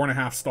movie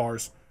 4.5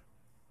 stars.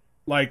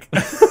 Like,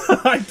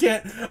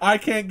 I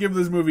can't give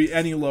this movie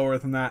any lower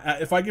than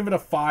that. If I give it a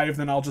 5,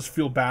 then I'll just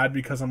feel bad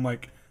because I'm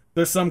like,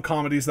 there's some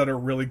comedies that are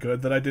really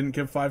good that I didn't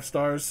give 5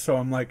 stars. So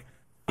I'm like,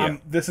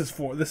 this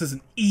is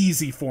an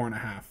easy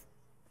 4.5,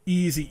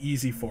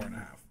 easy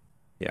 4.5.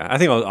 Yeah, I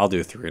think I'll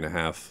do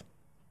 3.5.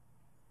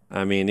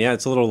 I mean, yeah,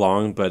 it's a little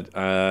long, but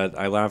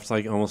I laughed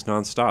like almost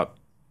nonstop,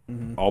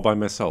 all by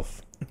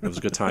myself. It was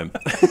a good time.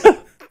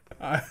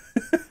 I'm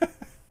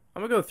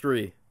gonna go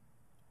 3.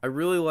 I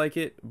really like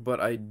it, but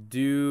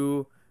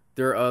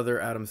there are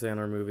other Adam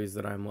Sandler movies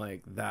that I'm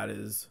like, that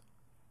is,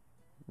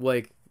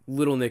 like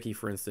Little Nicky,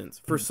 for instance.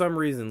 For some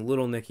reason,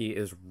 Little Nicky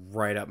is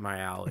right up my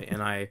alley,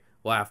 and I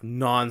laugh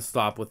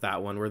nonstop with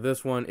that one. Where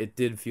this one, it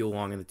did feel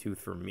long in the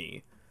tooth for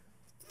me.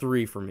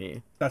 3 for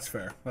me. That's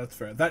fair.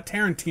 That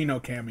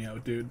Tarantino cameo,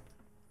 dude.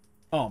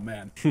 Oh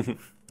man,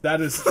 that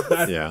is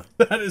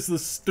the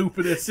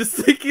stupidest. Just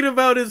thinking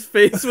about his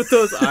face with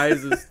those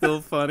eyes is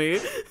still funny.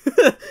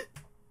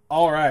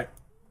 All right,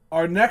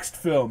 our next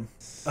film,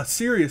 a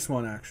serious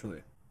one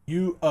actually.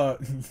 You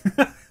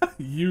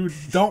you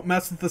don't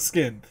mess with the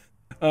skin.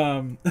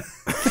 No,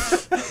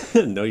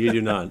 you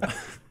do not.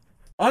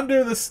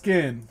 Under the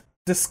Skin,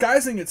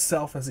 disguising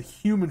itself as a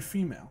human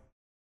female,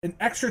 an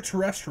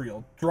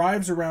extraterrestrial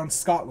drives around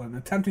Scotland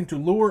attempting to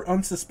lure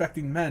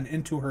unsuspecting men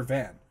into her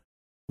van.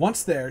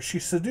 Once there, she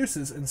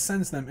seduces and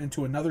sends them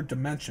into another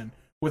dimension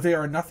where they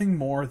are nothing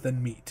more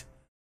than meat.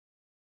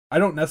 I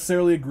don't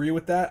necessarily agree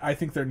with that. I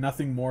think they're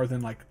nothing more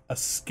than like a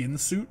skin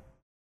suit.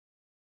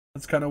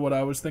 That's kind of what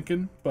I was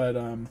thinking, but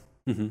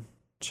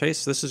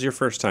Chase, this is your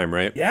first time,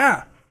 right?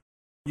 Yeah,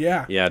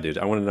 Yeah, dude.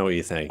 I want to know what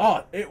you think.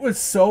 Oh, it was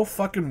so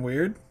fucking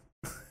weird.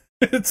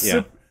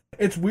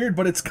 It's weird,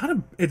 but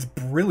it's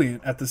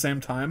brilliant at the same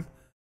time.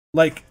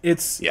 Like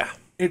it's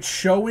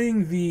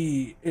showing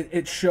the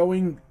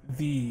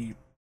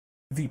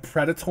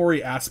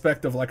predatory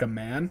aspect of like a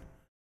man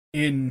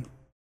in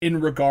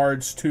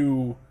regards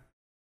to,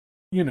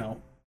 you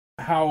know,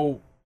 how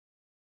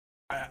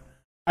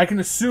I can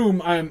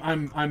assume I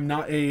am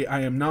not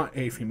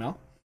a female,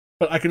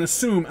 but I can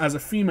assume as a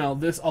female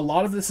a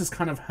lot of this is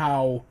kind of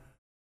how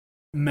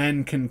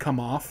men can come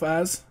off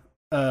as,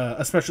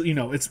 especially, you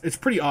know, it's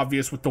pretty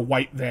obvious with the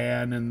white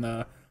van and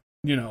the,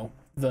 you know,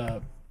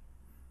 the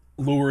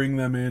luring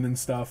them in and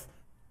stuff,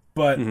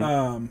 but you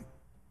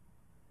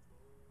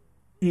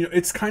know,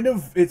 it's kind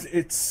of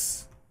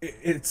it's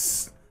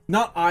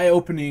not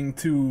eye-opening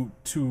to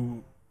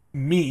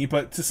me,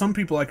 but to some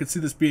people I could see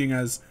this being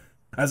as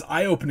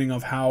eye-opening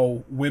of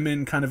how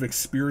women kind of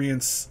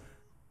experience,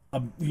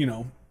 you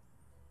know,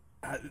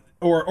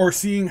 or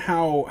seeing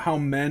how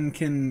men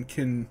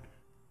can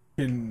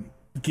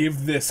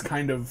give this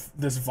kind of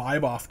this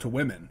vibe off to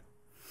women,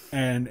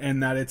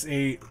 and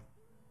that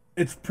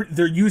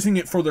they're using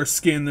it for their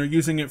skin, they're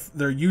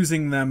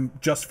using them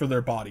just for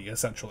their body,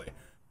 essentially,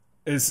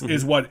 is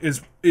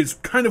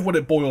kind of what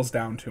it boils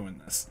down to in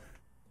this.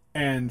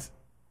 And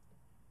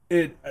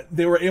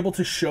they were able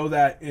to show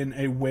that in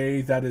a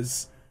way that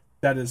is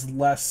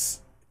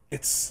less,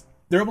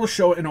 they're able to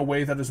show it in a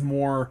way that is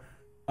more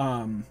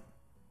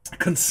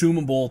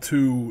consumable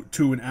to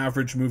an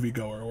average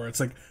moviegoer, where it's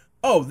like,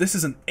 oh, this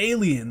is an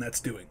alien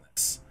that's doing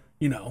this,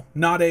 you know,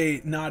 not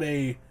a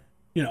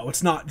you know,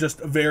 it's not just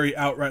a very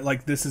outright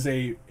like this is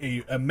a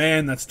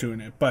man that's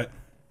doing it. But,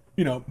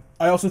 you know,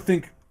 I also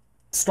think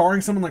starring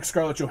someone like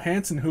Scarlett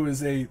Johansson, who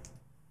is a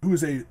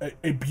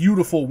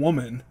beautiful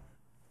woman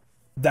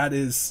that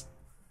is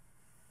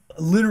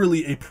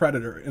literally a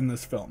predator in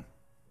this film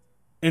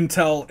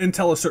until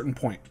a certain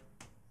point,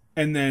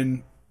 and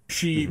then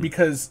she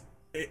because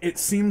it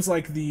seems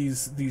like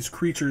these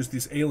creatures,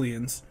 these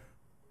aliens,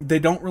 they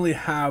don't really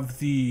have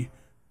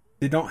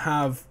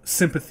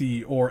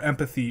sympathy or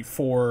empathy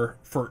for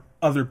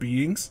other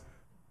beings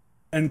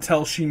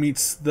until she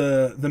meets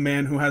the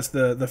man who has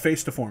the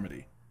face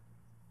deformity.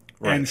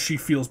 Right. And she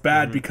feels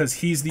bad because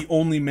he's the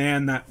only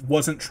man that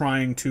wasn't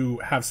trying to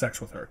have sex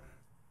with her.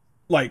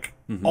 Like,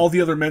 all the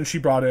other men she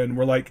brought in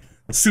were like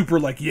super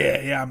like,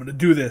 yeah, I'm gonna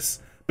do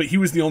this. But he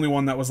was the only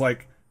one that was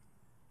like,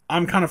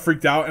 I'm kind of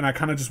freaked out and I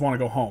kind of just want to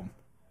go home.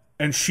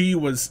 And she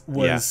was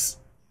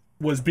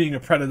being a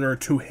predator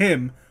to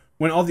him,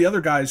 when all the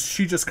other guys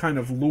she just kind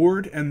of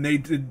lured, and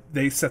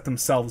they set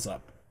themselves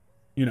up,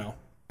 you know.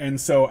 And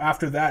so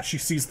after that, she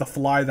sees the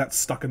fly that's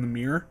stuck in the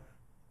mirror,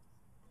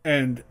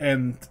 and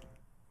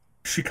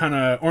she kind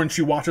of, or and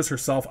she watches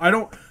herself.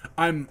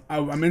 I'm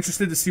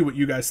interested to see what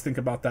you guys think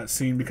about that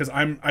scene, because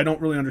I don't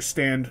really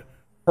understand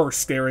her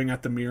staring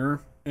at the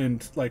mirror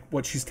and like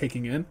what she's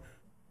taking in.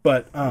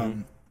 But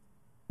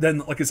then,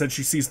 like I said,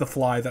 she sees the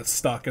fly that's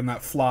stuck, and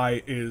that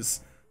fly is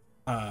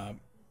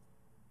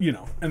you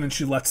know, and then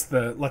she lets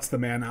the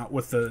man out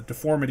with the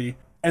deformity,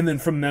 and then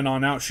from then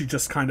on out, she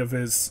just kind of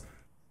is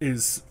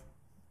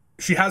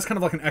she has kind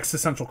of like an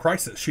existential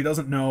crisis. She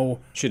doesn't know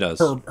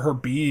her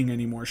being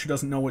anymore. She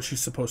doesn't know what she's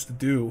supposed to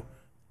do,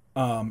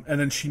 And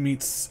then she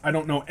meets, I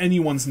don't know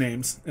anyone's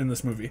names in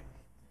this movie,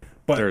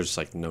 but There's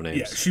like no names.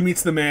 yeah, she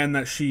meets the man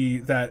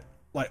that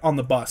like on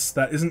the bus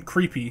that isn't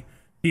creepy.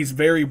 He's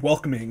very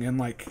welcoming and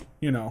like,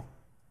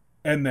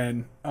 and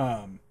then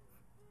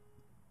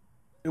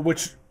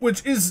which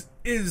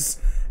is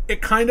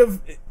it kind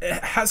of it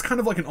has kind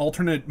of like an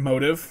alternate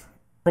motive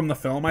from the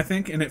film, I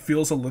think, and it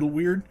feels a little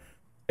weird.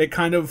 It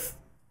kind of,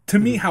 to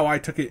me, how I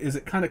took it is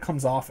it kind of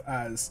comes off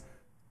as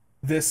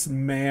this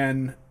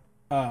man,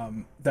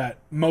 that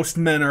most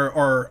men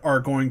are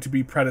going to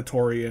be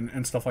predatory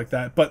and stuff like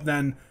that, but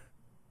then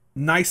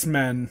nice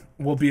men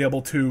will be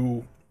able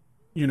to,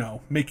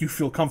 make you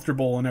feel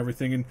comfortable and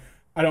everything.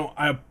 And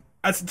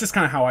that's just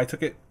kind of how I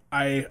took it.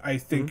 I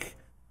think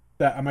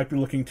that I might be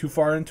looking too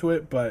far into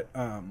it, but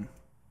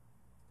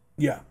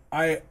yeah,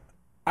 I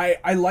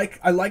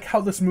like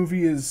how this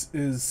movie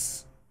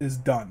is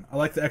done. I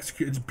like the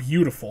execute. It's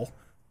beautiful.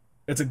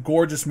 It's a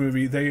gorgeous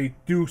movie. They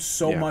do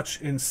so much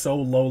in so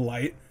low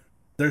light.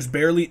 There's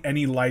barely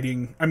any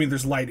lighting. I mean,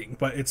 there's lighting,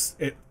 but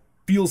it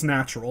feels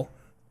natural.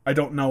 I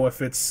don't know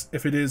if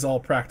it is all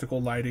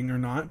practical lighting or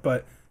not,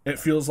 but it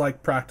feels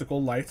like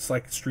practical lights,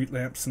 like street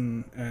lamps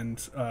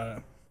and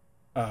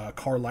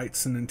car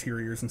lights and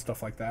interiors and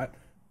stuff like that.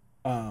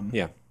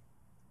 Yeah.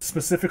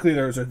 Specifically,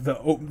 there's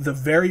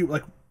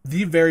the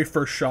very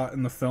first shot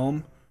in the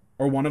film,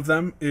 or one of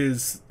them,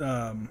 is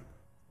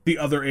the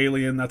other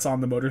alien that's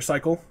on the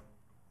motorcycle.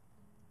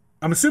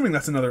 I'm assuming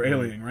that's another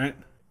alien, right?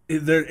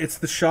 It's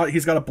the shot.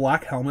 He's got a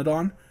black helmet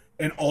on,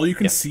 and all you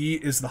can see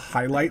is the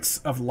highlights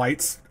of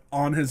lights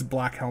on his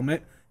black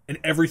helmet, and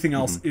everything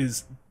else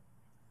is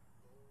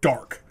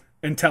dark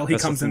until he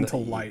comes into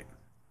light.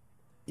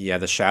 Yeah,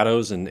 the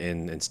shadows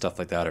and stuff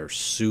like that are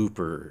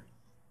super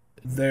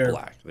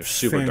black. They're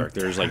super dark.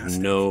 There's like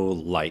no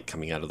light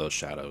coming out of those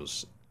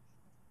shadows.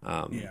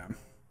 Yeah.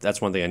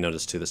 That's one thing I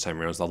noticed too this time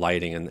around, is the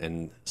lighting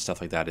and stuff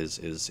like that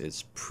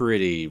is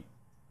pretty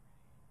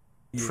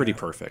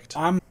perfect.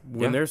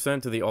 When they're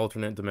sent to the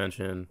alternate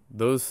dimension,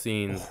 those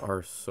scenes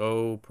are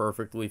so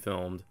perfectly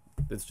filmed.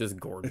 It's just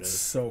gorgeous. It's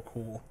so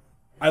cool.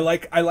 I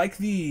like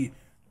the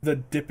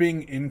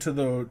dipping into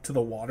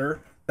the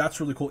water. That's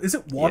really cool. Is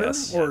it water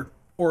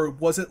or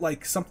was it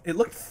like it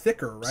looked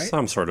thicker, right?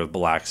 Some sort of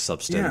black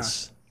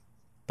substance. Yeah.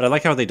 But I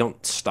like how they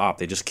don't stop.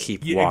 They just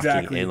keep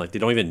walking in, like they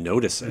don't even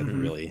notice it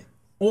really.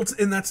 Well,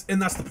 and that's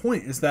the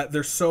point, is that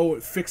they're so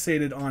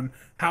fixated on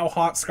how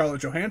hot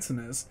Scarlett Johansson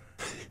is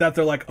that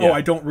they're like,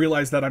 I don't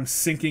realize that I'm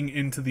sinking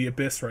into the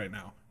abyss right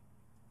now.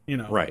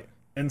 Right.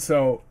 And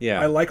so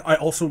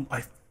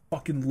I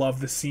fucking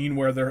love the scene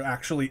where they're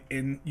actually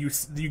in, you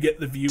get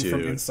the view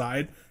from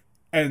inside,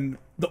 and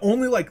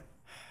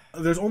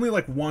there's only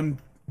one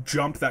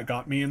jump that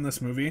got me in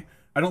this movie.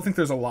 I don't think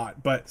there's a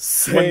lot, but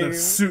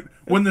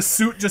when the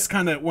suit just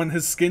kind of, when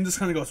his skin just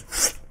kind of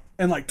goes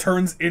and like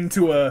turns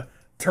into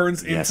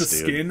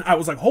skin, I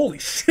was like, holy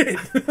shit.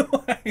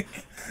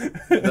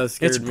 That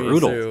scared it's me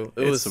brutal. Too.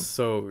 It was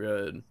so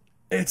good.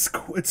 It's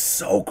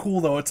so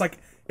cool though. It's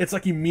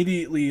like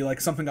immediately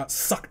like something got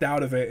sucked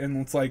out of it, and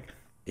it's like,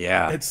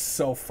 it's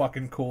so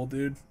fucking cool,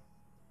 dude.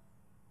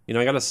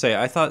 I gotta say,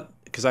 I thought,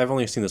 because I've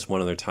only seen this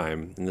one other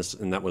time, and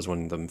that was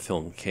when the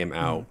film came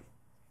out.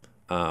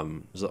 That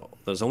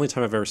was the only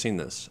time I've ever seen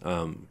this.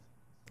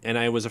 And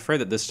I was afraid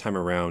that this time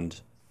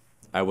around,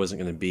 I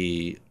wasn't going to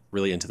be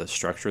really into the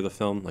structure of the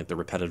film, like the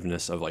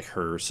repetitiveness of like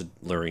her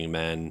luring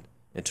men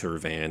into her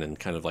van and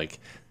kind of like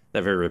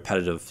that very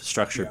repetitive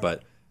structure.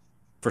 But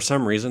for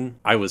some reason,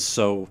 I was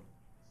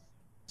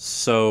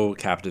so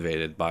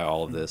captivated by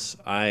all of this.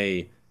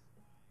 I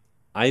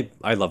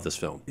love this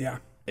film. Yeah.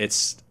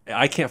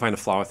 I can't find a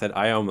flaw with it.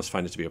 I almost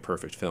find it to be a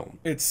perfect film.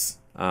 It's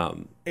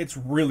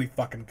really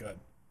fucking good.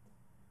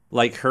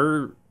 Like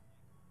her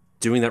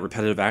doing that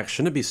repetitive act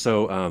shouldn't be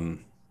so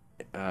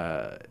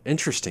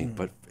interesting,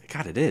 but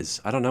God, it is.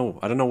 I don't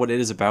know what it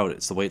is about it.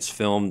 It's the way it's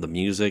filmed, the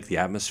music, the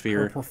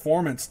atmosphere. Her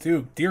performance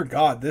too. Dear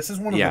God, this is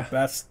one of the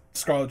best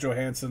Scarlett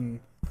Johansson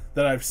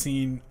that I've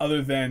seen,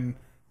 other than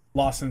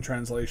Lost in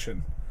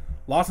Translation.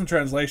 Lost in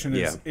Translation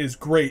is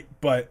great,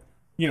 but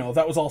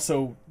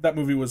that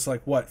movie was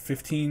like what,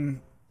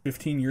 15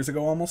 years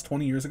ago almost,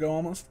 20 years ago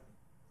almost.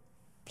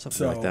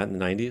 Something like that in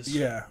the 90s.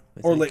 Yeah.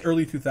 Or late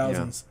early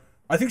 2000s.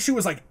 I think she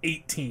was like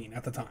 18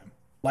 at the time.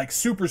 Like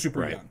super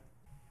young.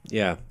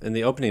 Yeah, and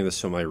the opening of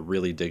this film I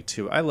really dig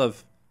too. What I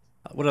love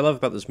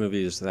about this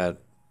movie is that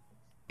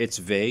it's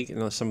vague,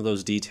 some of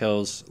those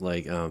details,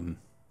 like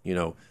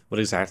what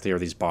exactly are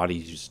these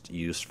bodies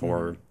used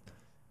for?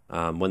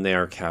 When they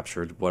are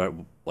captured, what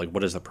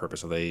is the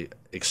purpose? Are they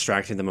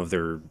extracting them of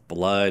their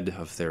blood,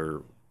 of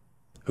their,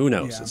 who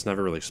knows? It's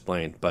never really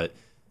explained, but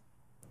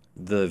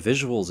the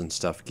visuals and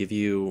stuff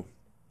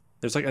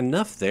there's like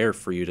enough there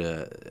for you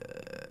to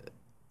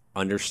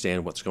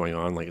understand what's going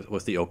on, like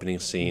with the opening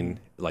scene,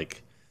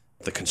 like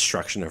the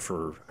construction of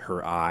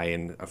her eye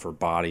and of her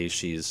body.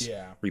 She's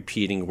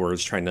repeating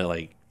words, trying to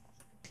like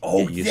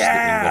get used to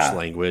the English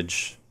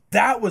language.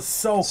 That was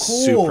so cool.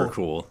 Super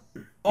cool.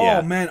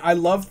 Oh man, I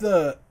love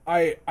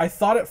I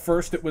thought at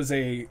first it was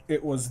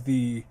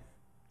the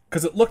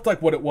because it looked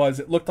like what it was.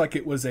 It looked like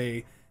it was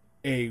a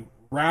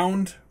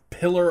round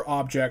pillar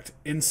object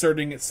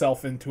inserting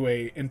itself into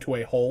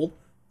a hole,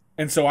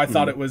 and so I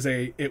thought it was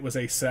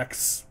a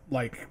sex,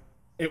 like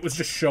it was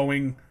just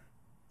showing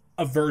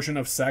a version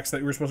of sex that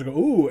you were supposed to go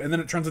ooh, and then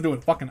it turns into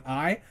a fucking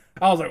eye.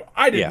 I was like,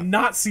 I did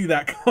not see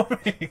that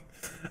coming.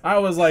 I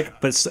was like,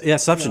 but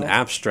it's such an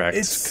abstract,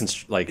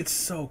 it's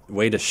so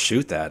way to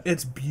shoot that.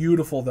 It's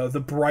beautiful though.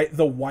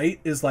 The white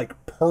is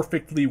like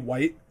perfectly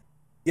white.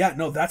 Yeah,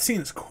 no, that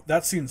scene's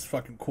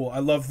fucking cool. I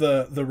love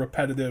the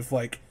repetitive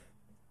like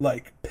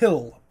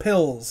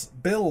pills,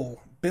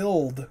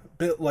 build,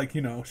 like,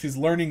 you know, she's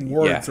learning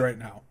words right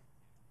now.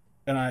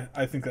 And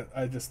I think that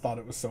I just thought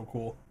it was so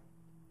cool.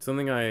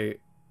 Something I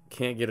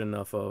can't get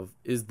enough of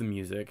is the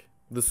music.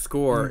 The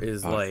score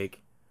is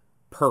like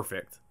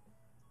perfect.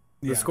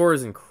 The score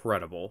is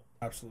incredible.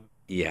 Absolutely.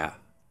 Yeah.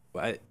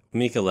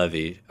 Mika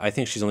Levy, I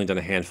think she's only done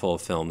a handful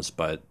of films,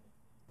 but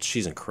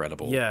she's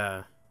incredible.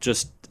 Yeah.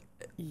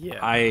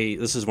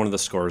 This is one of the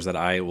scores that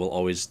I will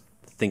always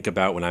think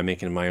about when I'm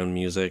making my own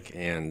music,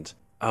 and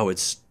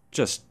it's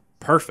just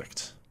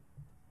perfect.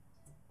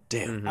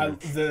 Damn.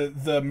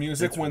 The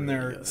music when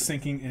they're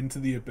sinking into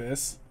the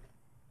abyss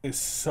is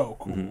so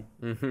cool.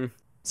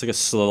 It's like a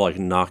slow, like,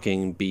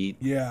 knocking beat.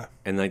 Yeah.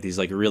 And like these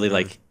like really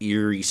like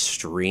eerie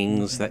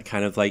strings that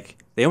kind of like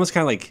they almost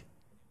kind of like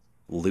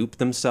loop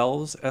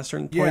themselves at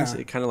certain points.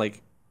 It kind of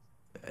like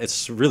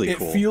it's really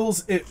cool.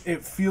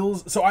 It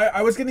feels so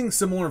I was getting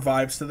similar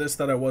vibes to this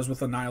that I was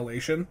with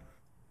Annihilation.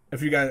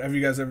 Did you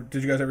guys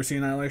ever see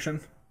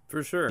Annihilation?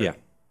 For sure. Yeah.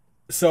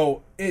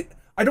 So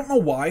I don't know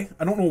why.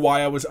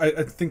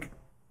 I think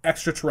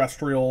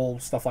extraterrestrial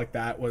stuff like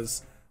that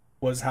was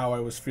how I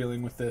was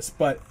feeling with this,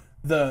 but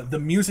the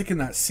music in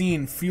that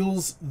scene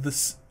feels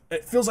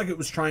like it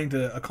was trying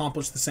to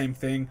accomplish the same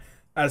thing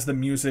as the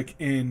music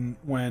in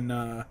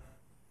when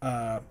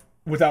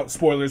without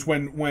spoilers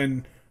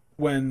when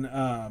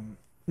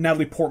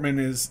Natalie Portman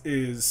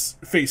is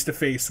face to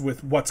face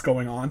with what's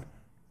going on,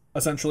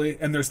 essentially,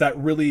 and there's that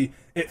really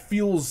it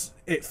feels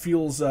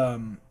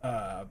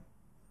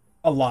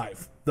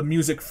alive. The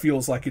music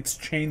feels like it's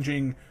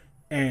changing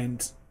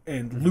and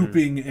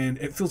looping, and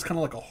it feels kind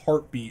of like a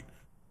heartbeat,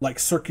 like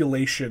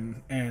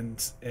circulation,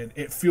 and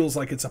it feels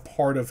like it's a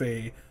part of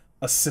a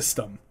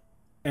system,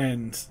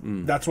 and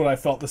that's what I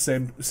felt the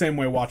same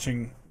way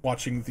watching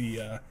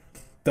the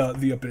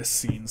abyss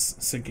scenes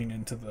sinking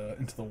into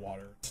the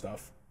water and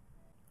stuff.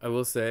 I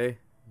will say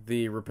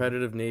the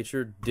repetitive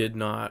nature did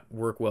not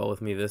work well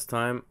with me this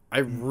time. I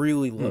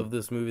really loved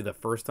this movie the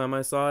first time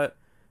I saw it.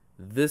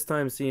 This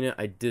time seeing it,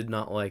 I did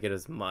not like it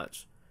as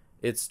much.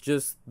 It's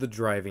just the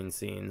driving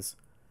scenes.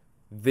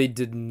 They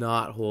did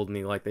not hold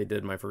me like they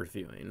did my first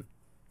viewing.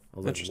 I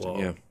was like, whoa,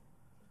 yeah.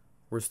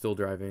 We're still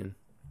driving.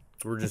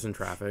 We're just in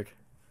traffic.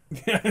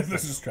 Yeah,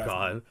 this is traffic.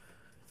 God.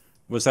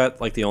 Was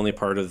that like the only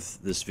part of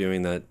this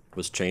viewing that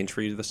was changed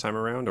for you this time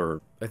around,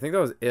 or? I think that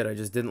was it. I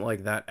just didn't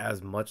like that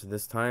as much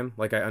this time.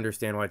 Like, I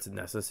understand why it's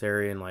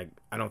necessary, and like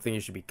I don't think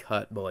it should be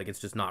cut, but like it's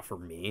just not for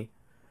me.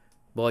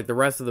 But like the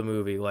rest of the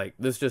movie, like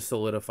this just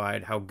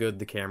solidified how good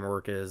the camera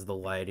work is, the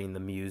lighting, the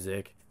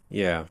music.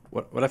 Yeah.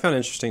 What I found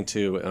interesting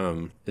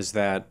too is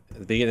that at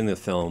the beginning of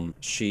the film,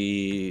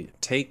 she's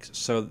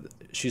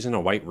in a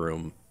white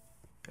room,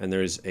 and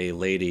there's a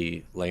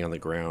lady laying on the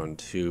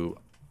ground who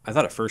I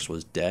thought at first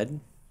was dead,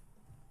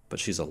 but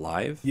she's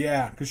alive.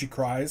 Yeah, because she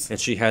cries. And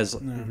she has,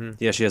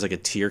 she has like a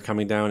tear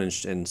coming down,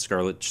 and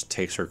Scarlett just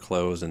takes her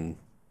clothes and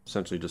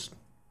essentially just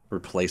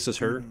replaces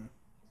her.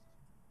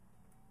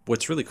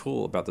 What's really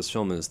cool about this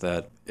film is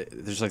that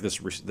there's like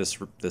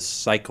this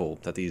cycle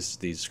that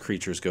these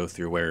creatures go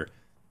through, where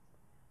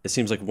it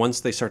seems like once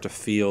they start to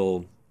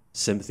feel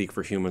sympathy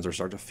for humans or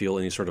start to feel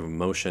any sort of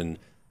emotion,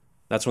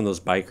 that's when those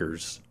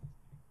bikers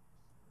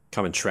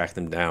come and track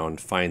them down,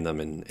 find them,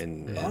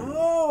 and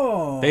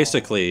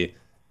basically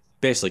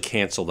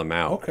cancel them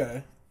out.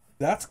 Okay,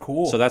 that's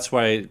cool. So that's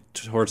why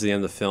towards the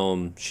end of the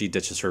film, she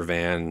ditches her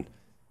van.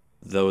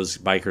 Those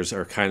bikers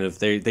are kind of,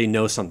 they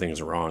know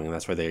something's wrong, and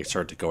that's why they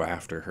start to go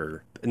after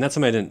her. And that's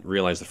something I didn't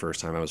realize the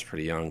first time. I was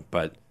pretty young,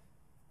 but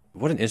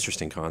what an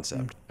interesting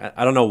concept.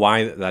 I don't know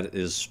why that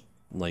is,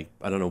 like,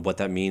 I don't know what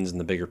that means in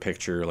the bigger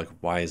picture. Like,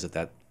 why is it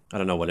that, I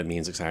don't know what it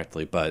means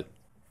exactly, but.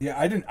 Yeah,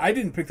 I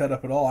didn't pick that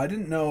up at all. I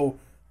didn't know,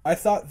 I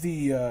thought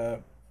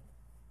the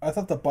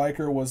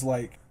biker was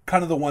like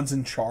kind of the ones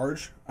in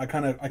charge. I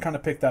kind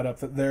of picked that up,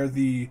 that they're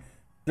the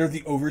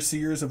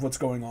overseers of what's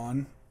going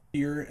on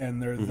here,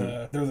 and they're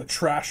the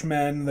trash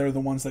men. They're the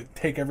ones that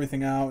take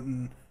everything out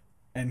and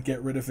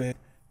get rid of it.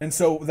 And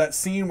so that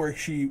scene where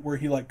he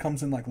like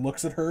comes and like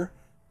looks at her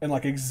and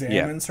like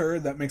examines her,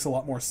 that makes a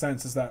lot more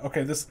sense. Is that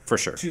okay? This for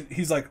sure.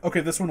 He's like, okay,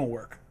 this one will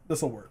work.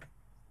 This will work.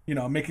 You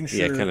know, making sure.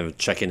 Yeah, kind of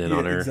checking in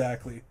on her.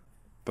 Exactly.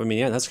 But I mean,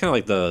 yeah, that's kind of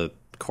like the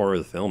core of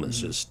the film. Is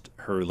just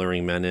her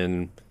luring men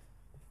in,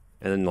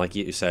 and then like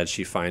you said,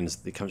 she comes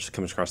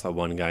across that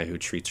one guy who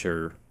treats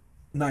her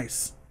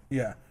nice.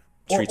 Yeah.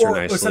 Treats her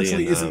nicely,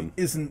 essentially and,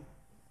 isn't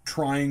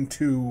trying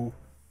to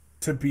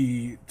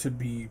be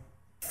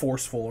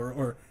forceful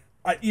or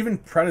even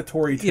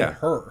predatory to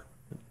her.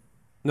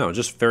 No,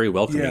 just very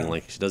welcoming. Yeah.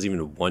 Like she doesn't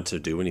even want to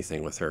do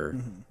anything with her.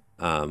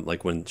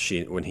 Like when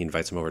he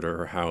invites him over to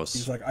her house,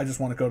 He's like, I just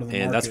want to go to the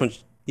and market. that's when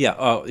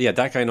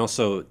that guy, and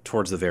also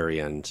towards the very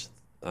end,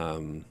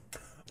 that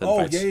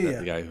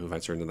the guy who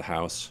invites her into the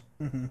house,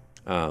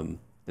 and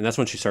that's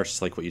when she starts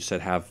to, like what you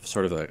said, have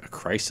sort of a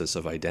crisis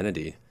of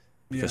identity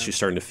because she's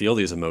starting to feel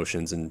these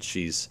emotions, and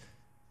she's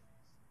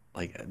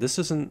like, this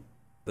isn't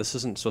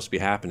supposed to be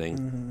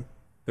happening.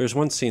 There's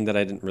one scene that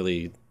I didn't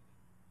really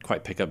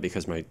quite pick up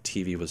because my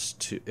TV was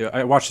too.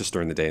 I watched this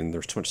during the day, and there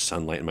was too much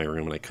sunlight in my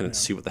room, and I couldn't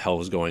see what the hell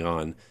was going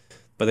on.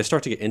 But they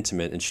start to get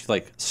intimate, and she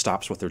like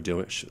stops what they're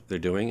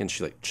doing, and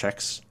she like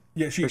checks.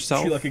 Yeah, she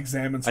herself. she like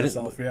examines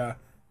herself. Yeah,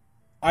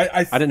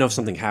 I didn't know if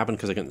something happened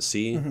because I couldn't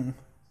see.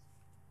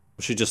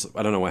 She just,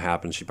 I don't know what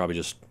happened. She probably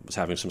just was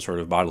having some sort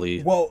of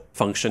bodily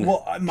function.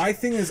 Well, my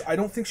thing is, I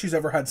don't think she's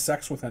ever had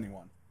sex with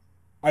anyone.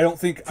 I don't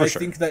think. I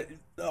think that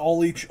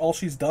all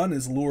she's done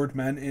is lured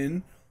men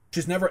in.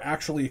 She's never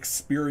actually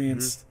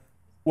experienced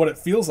what it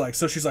feels like.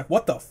 So she's like,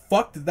 "What the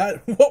fuck did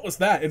that? What was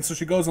that?" And so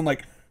she goes and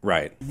like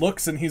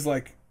looks, and he's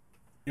like,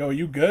 "Yo, are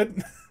you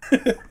good?"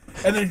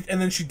 and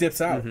then she dips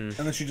out, and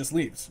then she just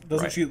leaves.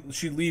 Doesn't she?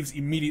 She leaves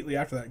immediately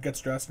after that.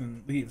 Gets dressed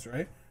and leaves.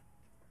 Right?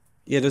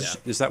 Yeah.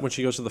 Is that when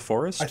she goes to the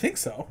forest? I think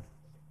so.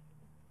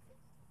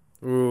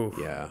 Ooh.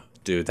 Yeah,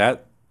 dude.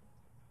 That.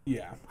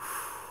 Yeah.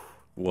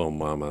 Whoa,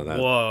 mama. That.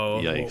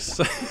 Whoa. Yikes.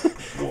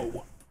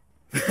 Whoa.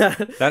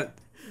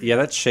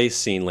 That chase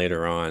scene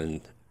later on,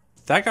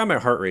 that got my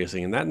heart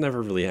racing, and that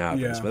never really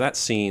happens. Yeah. But that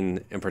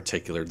scene in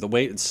particular, the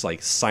way it's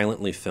like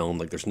silently filmed,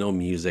 like there's no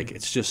music,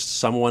 it's just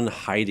someone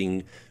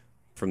hiding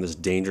from this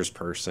dangerous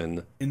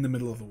person In the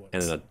middle of the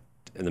woods. and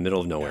in the middle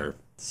of nowhere.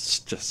 It's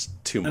just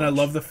too much. And I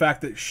love the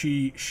fact that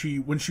she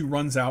when she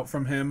runs out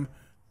from him,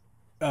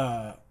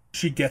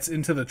 she gets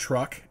into the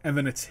truck, and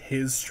then it's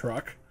his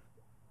truck,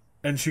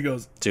 and she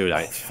goes, dude.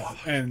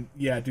 and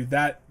yeah, dude,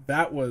 that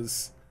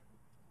was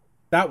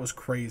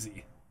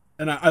crazy.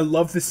 And I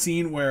love the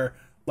scene where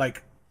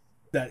like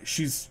that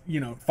she's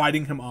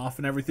fighting him off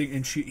and everything,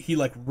 and he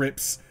like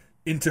rips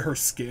into her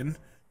skin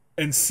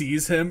and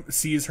sees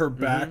her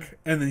back,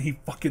 and then he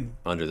fucking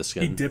under the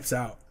skin. he dips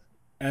out,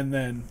 and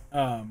then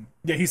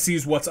he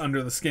sees what's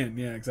under the skin.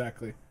 Yeah,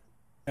 exactly.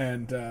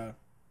 And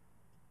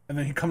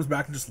then he comes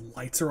back and just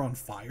lights her on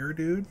fire,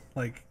 dude.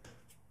 Like,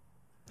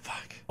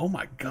 Fuck. oh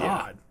my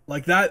god. Yeah.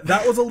 Like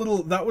that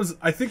was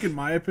I think, in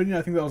my opinion,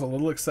 I think that was a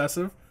little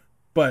excessive,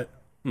 but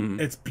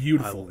it's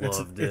beautiful.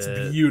 It's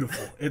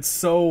beautiful. It's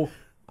so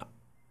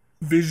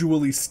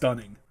visually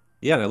stunning.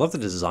 Yeah, and I love the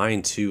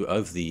design too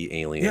of the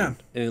alien. Yeah.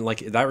 And like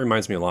that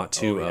reminds me a lot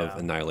too of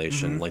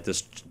Annihilation. Like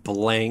this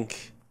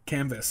blank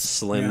canvas.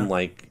 Slim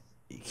like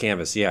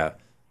canvas, yeah.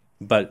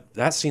 But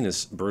that scene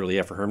is brutal,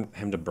 yeah, for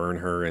him to burn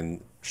her,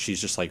 and she's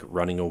just like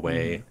running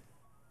away.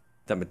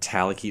 That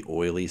metallic-y,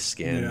 oily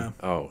skin. Yeah.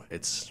 Oh,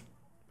 it's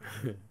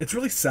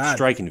really sad.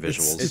 Striking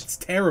visuals. It's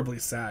terribly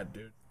sad,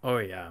 dude. Oh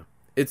yeah.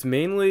 It's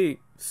mainly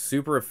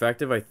super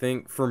effective. I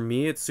think for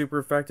me it's super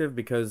effective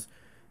because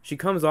she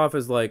comes off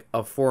as like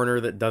a foreigner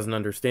that doesn't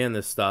understand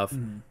this stuff,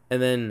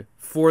 and then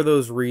for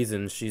those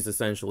reasons she's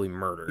essentially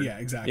murdered. Yeah,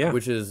 exactly. Yeah.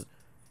 Which is,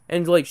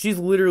 and like she's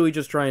literally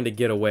just trying to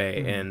get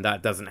away, and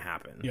that doesn't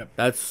happen. Yep.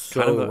 That's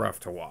so Kind of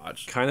rough to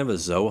watch. kind of a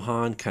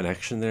Zohan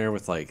connection there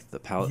with like the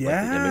like the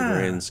Yeah.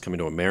 immigrants coming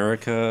to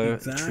America,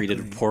 Exactly.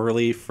 treated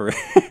poorly for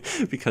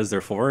because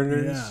they're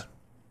foreigners. Yeah.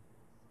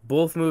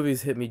 Both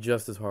movies hit me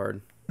just as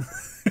hard.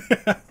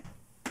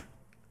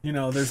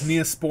 There's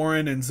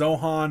Neosporin and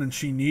Zohan, and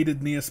she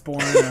needed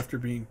Neosporin after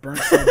being burnt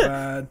so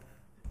bad.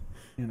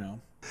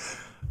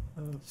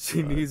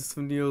 She needs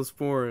some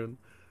Neosporin.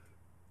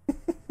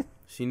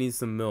 She needs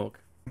some milk.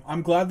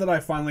 I'm glad that I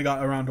finally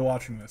got around to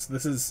watching this.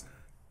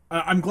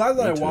 I'm glad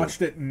that I too.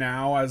 watched it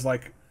now, as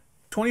like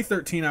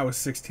 2013 I was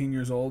 16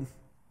 years old,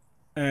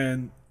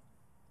 and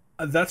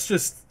that's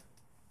just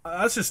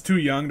too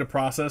young to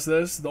process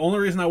this. The only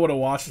reason I would have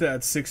watched it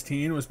at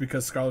 16 was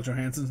because Scarlett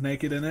Johansson's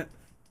naked in it,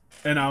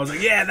 and I was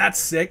like, yeah, that's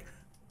sick.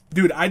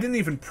 Dude, I didn't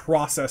even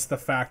process the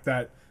fact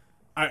that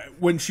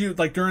when she,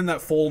 like, during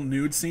that full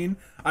nude scene,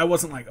 I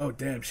wasn't like, oh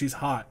damn, she's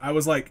hot. I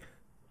was like,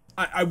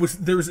 I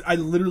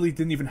literally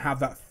didn't even have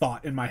that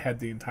thought in my head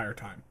the entire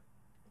time.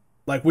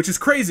 Like, which is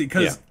crazy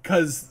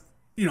because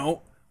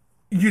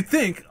you'd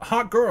think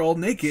hot girl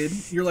naked,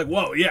 you're like,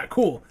 whoa, yeah,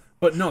 cool.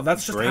 But no,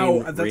 that's just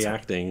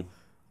reacting.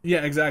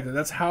 Yeah, exactly.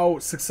 That's how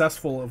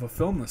successful of a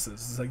film this is.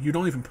 It's like you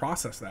don't even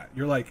process that.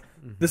 You're like,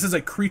 this is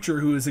a creature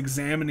who is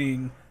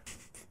examining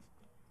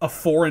a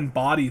foreign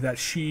body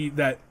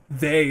that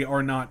they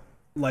are not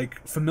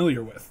like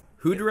familiar with.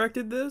 Who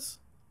directed this?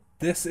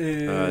 This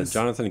is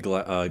Jonathan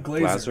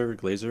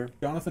Glazer.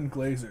 Jonathan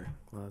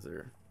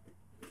Glazer.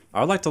 I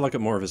would like to look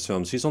at more of his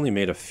films. He's only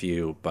made a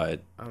few,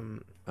 but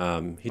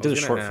he did a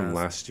short film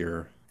last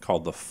year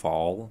called The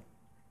Fall,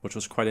 which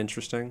was quite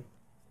interesting.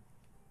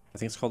 I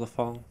think it's called The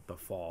Fall. The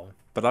Fall.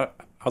 But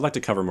I'd like to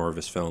cover more of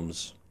his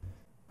films.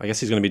 I guess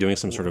he's going to be doing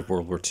some sort of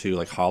World War II,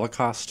 like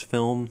Holocaust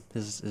film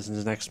is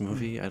his next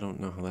movie. I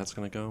don't know how that's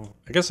going to go.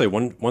 I guess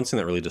one scene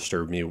that really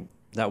disturbed me,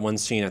 that one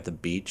scene at the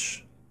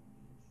beach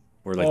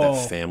where like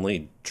that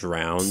family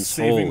drowns.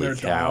 saving Holy their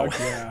cow! dog.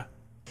 Yeah,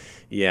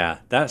 Yeah,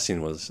 that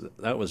scene was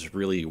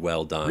really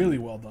well done. really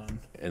well done.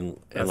 and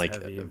That's like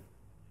heavy.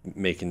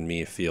 making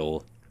me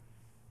feel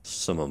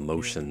some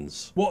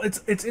emotions. Well,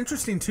 it's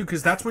interesting too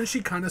because that's when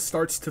she kind of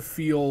starts to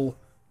feel.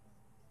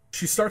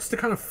 She starts to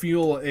kind of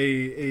feel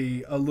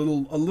a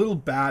little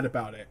bad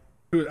about it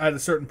at a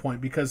certain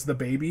point because the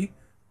baby,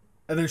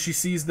 and then she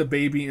sees the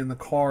baby in the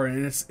car,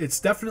 and it's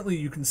definitely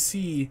you can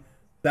see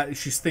that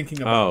she's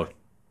thinking about Oh, it.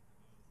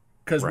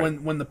 Because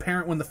right. when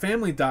the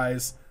family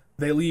dies,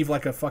 they leave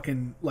like a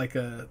fucking like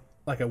a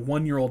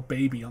 1-year-old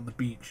baby on the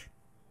beach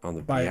on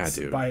the by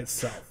dude. by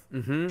itself,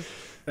 Mm-hmm.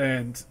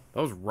 and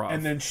That was rough.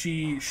 and then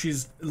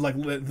she's like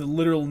the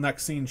literal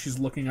next scene she's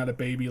looking at a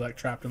baby like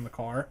trapped in the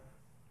car,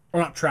 or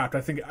not trapped.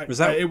 I think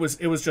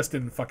it was just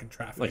in fucking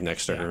traffic, like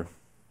next to Yeah.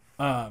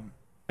 her.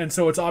 And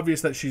so it's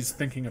obvious that she's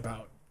thinking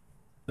about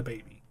the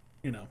baby,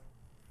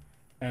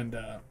 and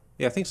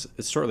Yeah, I think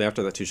it's shortly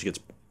after that too. She gets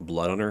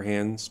blood on her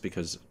hands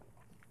because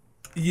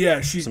yeah,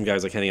 she's some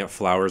guy's like handing out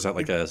flowers at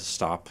like a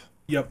stop.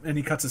 yep, and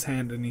he cuts his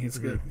hand and he's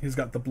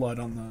got the blood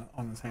on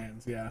his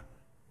hands. Yeah,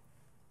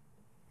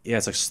 Yeah,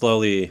 it's like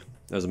slowly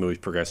as the movie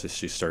progresses,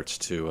 she starts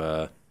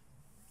to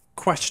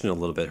question a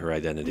little bit her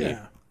identity,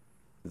 yeah,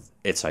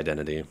 its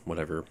identity,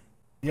 whatever.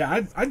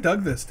 yeah. I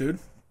dug this, dude.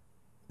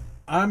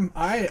 I'm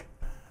a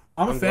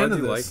fan glad of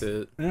you this. liked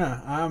it.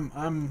 Yeah,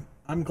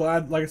 I'm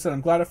glad. Like I said,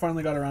 I'm glad I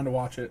finally got around to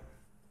watch it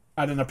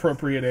at an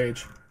appropriate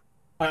age.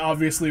 I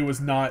obviously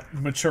was not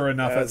mature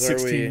enough As at are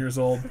 16 we. years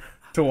old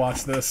to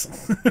watch this.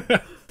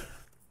 That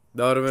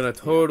would have been a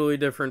totally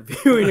different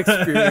viewing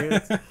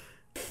experience.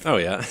 Oh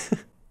yeah,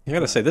 I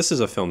gotta say this is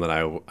a film that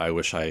I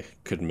wish I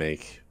could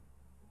make.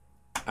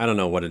 I don't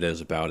know what it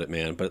is about it,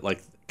 man, but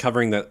like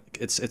covering that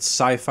it's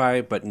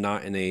sci-fi, but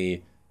not in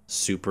a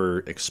super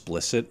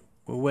explicit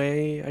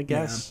way, I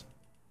guess.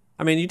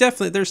 I mean, you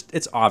definitely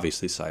it's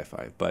obviously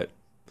sci-fi, but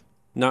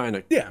not in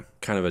a Yeah,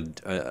 kind of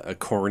a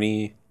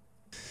corny,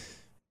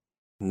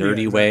 nerdy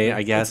exactly. way,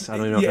 I guess. I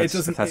don't even know yeah, if it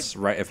doesn't- that's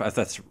right. If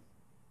that's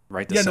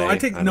right to yeah. say. No,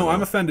 don't know.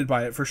 I'm offended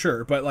by it for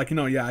sure. But like,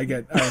 yeah, I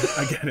get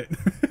it.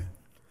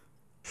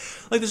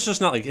 Like, there's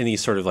just not like any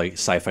sort of like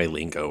sci-fi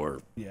lingo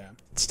or Yeah,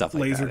 stuff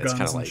like laser that. It's guns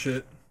kind of and like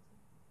shit.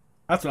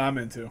 That's what I'm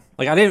into.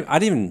 like I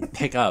didn't even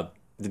pick up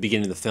the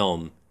beginning of the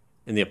film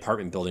in the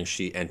apartment building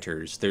she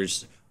enters.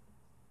 There's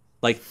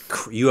like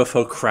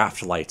UFO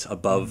craft lights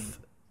above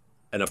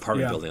an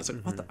apartment Yeah. building. It's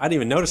like, what the? I didn't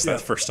even notice that Yeah.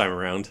 the first time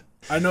around.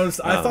 I noticed.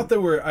 I thought they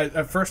were.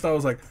 At first, I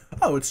was like,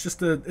 "Oh, it's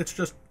just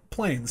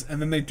planes,"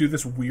 and then they do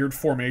this weird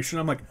formation.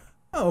 I'm like,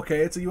 "Oh,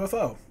 okay, it's a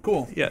UFO.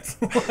 Cool." Yes.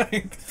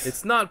 Like,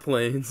 It's not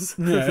planes.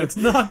 yeah, it's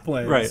not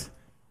planes. Right.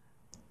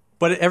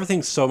 But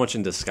everything's so much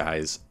in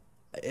disguise.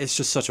 It's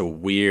just such a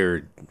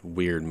weird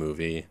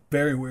movie.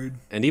 Very weird.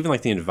 And even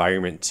like the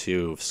environment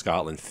too of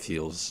Scotland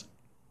feels.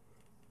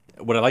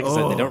 What I like is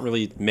that they don't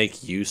really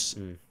make use.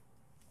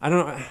 I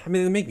don't know. I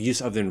mean, they make use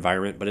of the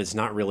environment, but it's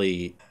not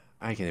really.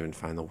 I can't even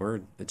find the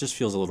word. It just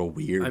feels a little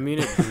weird. I mean,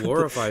 it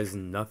glorifies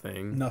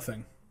nothing.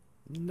 Nothing.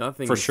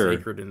 Nothing For is sure.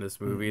 sacred in this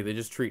movie. They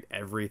just treat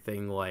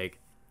everything like,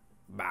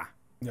 bah.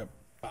 Yep.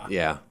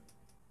 Yeah.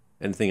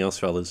 Anything else,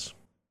 fellas?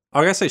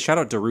 Oh, I gotta say, shout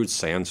out Darude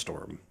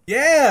Sandstorm.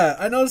 Yeah,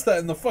 I noticed that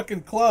in the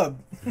fucking club.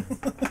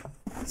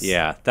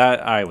 Yeah,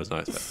 that I was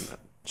not expecting that.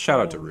 Shout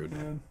out Darude.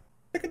 Man.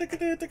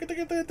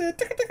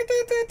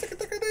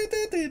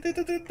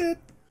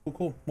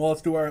 Cool. Well,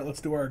 let's do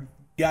our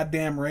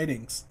goddamn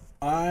ratings.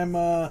 I'm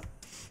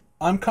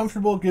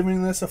comfortable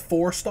giving this a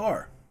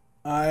 4-star.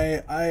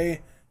 I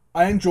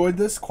enjoyed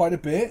this quite a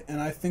bit, and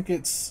I think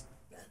it's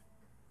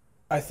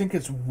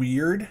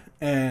weird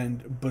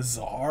and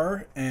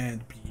bizarre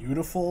and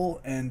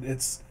beautiful, and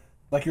it's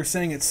like you're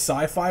saying, it's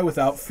sci-fi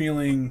without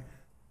feeling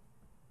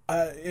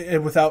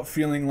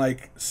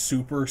like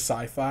super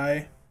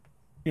sci-fi.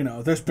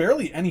 There's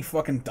barely any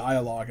fucking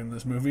dialogue in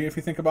this movie if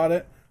you think about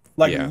it.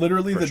 Like, Yeah,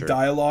 literally for the sure.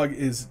 dialogue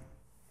is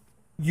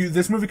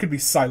this movie could be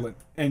silent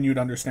and you'd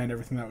understand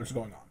everything that was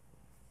going on.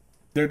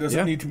 There doesn't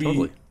Yeah, need to be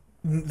totally.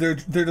 there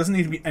doesn't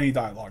need to be any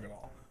dialogue at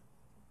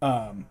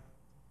all.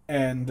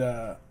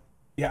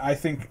 Yeah, I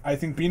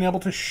think being able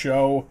to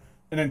show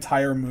an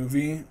entire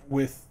movie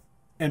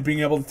and being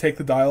able to take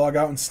the dialogue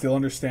out and still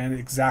understand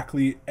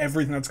exactly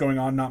everything that's going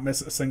on, not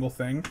miss a single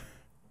thing,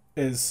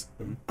 is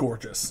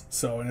gorgeous.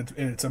 So and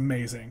it's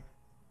amazing.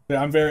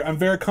 Yeah, I'm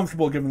very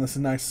comfortable giving this a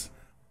nice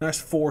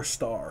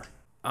 4-star.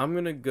 I'm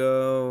gonna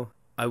go.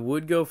 I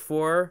would go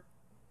 4.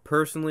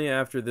 Personally,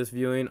 after this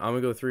viewing, I'm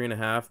gonna go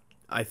 3.5.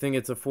 I think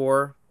it's a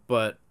 4,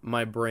 but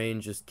my brain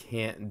just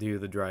can't do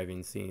the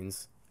driving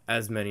scenes,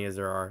 as many as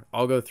there are.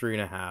 I'll go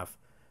 3.5,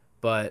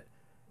 but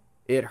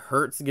it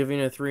hurts giving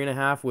it a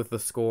 3.5 with the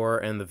score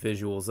and the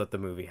visuals that the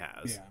movie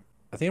has. Yeah.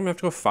 I think I'm gonna have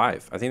to go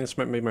 5. I think this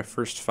might be my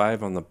first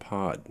 5 on the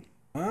pod.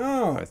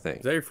 Oh. I think.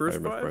 Is that your first I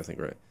remember, 5? I think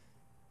right.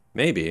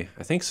 Maybe.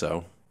 I think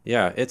so.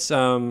 Yeah. It's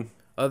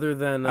Other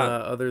than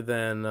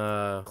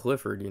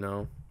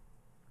Clifford,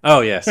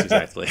 Oh yes,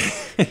 exactly.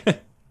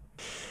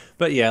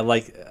 But yeah,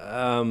 like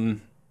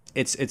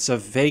it's a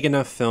vague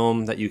enough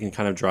film that you can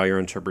kind of draw your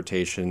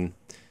interpretation.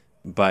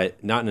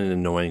 but not in an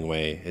annoying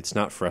way. It's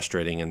not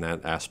frustrating in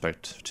that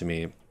aspect to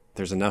me.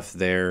 There's enough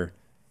there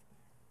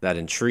that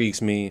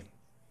intrigues me.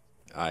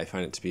 I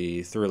find it to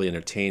be thoroughly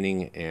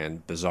entertaining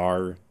and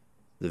bizarre.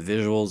 The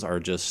visuals are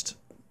just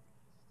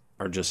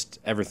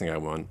everything I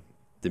want.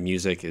 The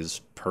music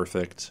is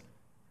perfect.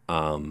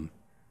 Yeah,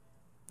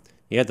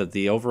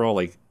 the overall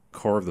like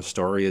core of the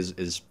story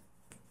is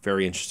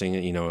very interesting.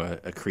 You know,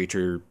 a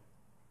creature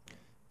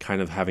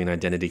kind of having an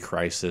identity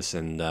crisis,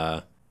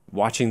 and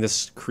watching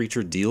this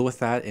creature deal with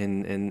that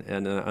in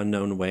an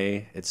unknown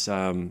way. It's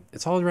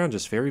all around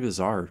just very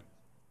bizarre.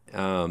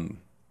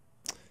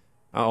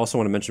 I also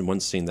want to mention one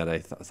scene that I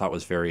thought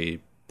was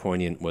very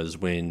poignant was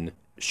when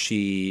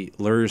she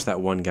lures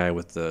that one guy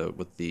with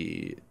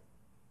the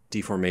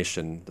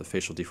deformation, the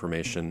facial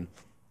deformation,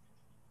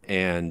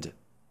 and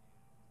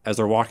as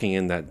they're walking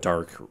in that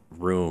dark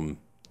room,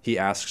 he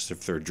asks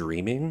if they're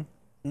dreaming,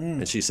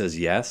 and she says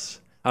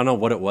yes. I don't know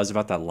what it was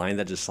about that line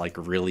that just like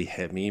really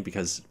hit me,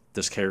 because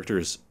this character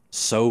is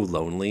so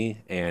lonely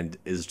and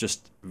is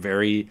just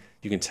very,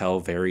 you can tell,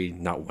 very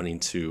not wanting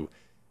to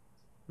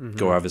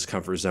go out of his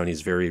comfort zone.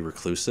 He's very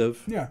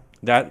reclusive. Yeah.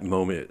 That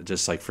moment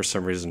just like for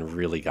some reason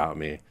really got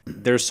me.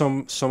 There's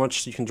so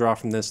much you can draw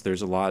from this.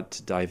 There's a lot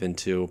to dive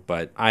into,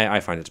 but I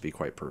find it to be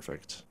quite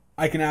perfect.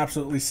 I can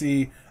absolutely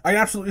see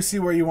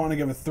where you want to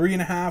give a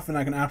 3.5, and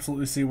I can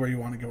absolutely see where you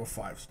want to give a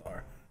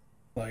 5-star.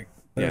 Like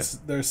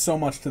there's so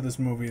much to this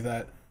movie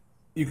that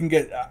you can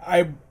get.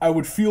 I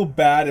would feel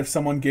bad if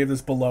someone gave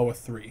this below a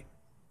 3.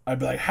 I'd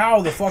be like,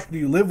 how the fuck do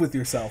you live with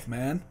yourself,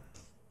 man?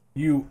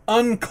 You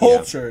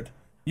uncultured. Yeah.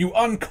 You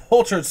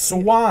uncultured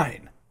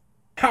swine!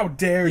 How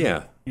dare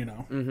you? You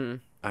know. Mm-hmm.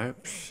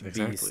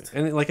 Exactly. Beast.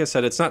 And like I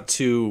said, it's not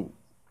too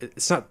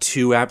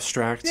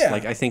abstract. Yeah.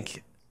 Like I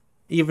think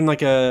even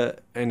like an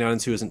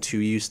audience who isn't too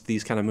used to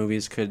these kind of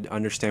movies could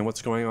understand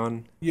what's going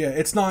on. Yeah,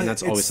 it's not. And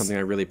that's always something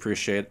I really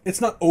appreciate. It's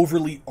not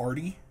overly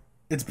arty.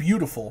 It's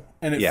beautiful,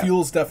 and it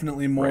feels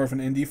definitely more of an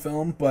indie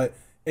film, but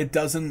it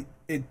doesn't.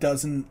 It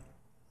can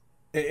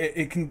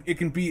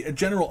be a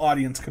general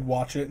audience could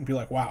watch it and be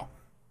like, wow.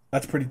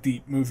 That's a pretty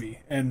deep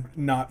movie, and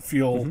not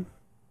feel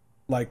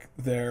like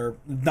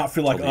us,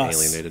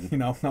 alienated. You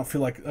know, not feel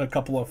like a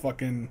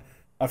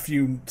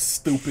few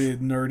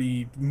stupid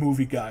nerdy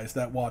movie guys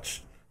that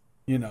watch,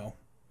 you know,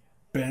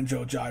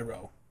 Banjo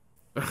Gyro.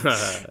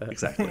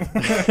 Exactly.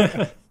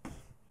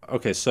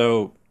 Okay,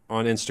 so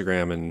on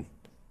Instagram and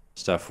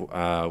stuff,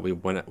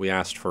 we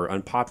asked for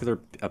unpopular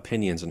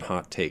opinions and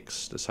hot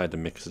takes. Decided to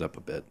mix it up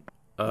a bit.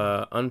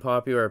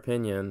 Unpopular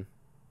opinion: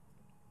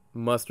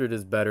 mustard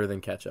is better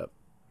than ketchup.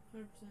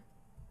 100%.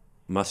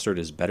 Mustard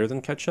is better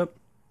than ketchup?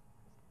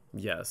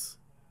 Yes.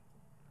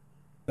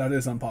 That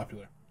is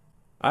unpopular.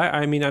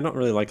 I mean, I don't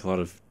really like a lot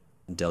of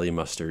deli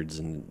mustards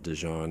and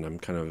Dijon. I'm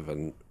kind of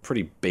a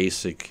pretty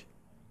basic,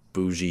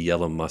 bougie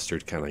yellow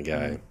mustard kind of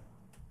guy.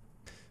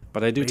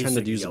 But I do tend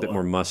to use a bit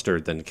more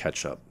mustard than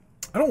ketchup.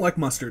 I don't like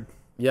mustard.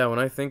 Yeah, when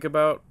I think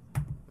about...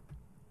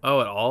 Oh,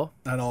 at all?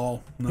 At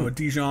all. No,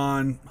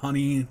 Dijon,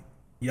 honey,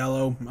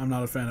 yellow. I'm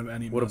not a fan of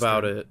any What mustard.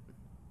 about it?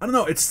 I don't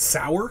know. It's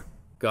sour.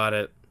 Got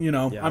it. You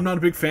know, I'm not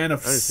a big fan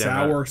of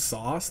sour that.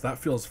 sauce. That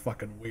feels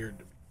fucking weird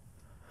to me.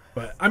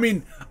 But, I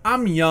mean,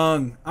 I'm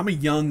young. I'm a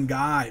young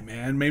guy,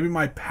 man. Maybe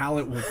my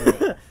palate will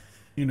grow.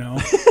 You know?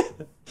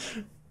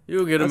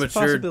 You'll get a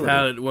matured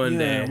palate one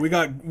day. We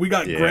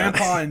got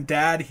Grandpa and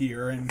Dad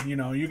here, and you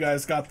know, you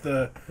guys got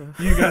the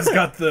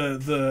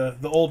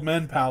old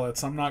men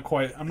palates. I'm not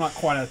quite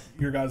at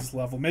your guys'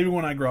 level. Maybe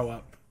when I grow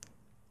up.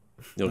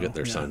 You'll get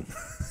there, son.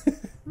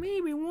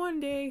 Maybe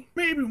one day.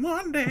 Maybe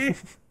one day.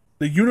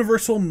 The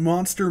Universal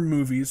monster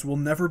movies will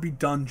never be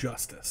done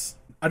justice.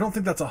 I don't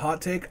think that's a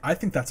hot take. I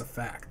think that's a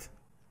fact.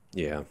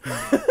 Yeah.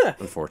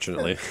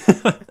 Unfortunately.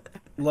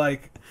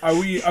 Like, are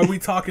we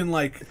talking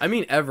like... I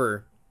mean,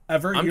 ever.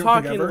 Ever? I'm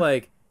talking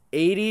like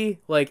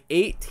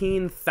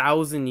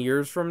 18,000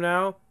 years from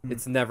now,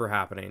 it's never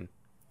happening.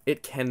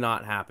 It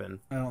cannot happen.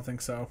 I don't think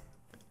so.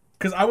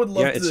 Because I would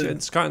love to...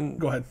 it's gotten...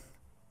 Go ahead.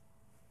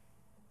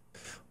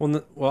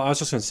 Well, I was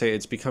just going to say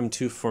it's become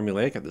too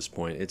formulaic at this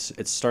point. It's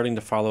starting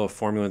to follow a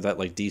formula that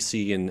like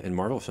DC and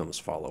Marvel films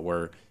follow,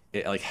 where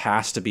it like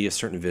has to be a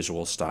certain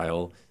visual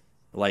style.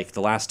 Like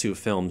the last two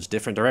films,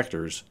 different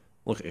directors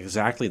look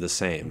exactly the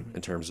same in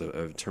terms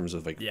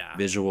of like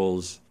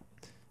visuals,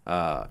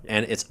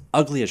 and it's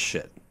ugly as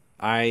shit.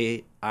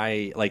 I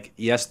like,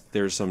 yes,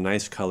 there's some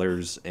nice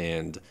colors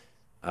and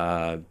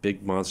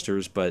big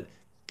monsters, but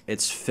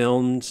it's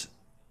filmed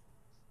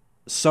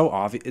so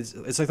obvious.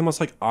 It's like the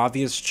most like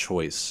obvious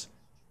choice,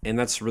 and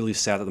that's really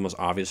sad that the most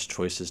obvious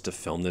choice is to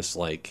film this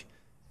like,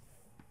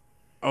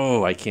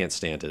 oh, I can't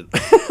stand it.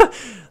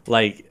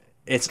 Like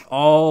it's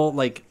all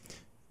like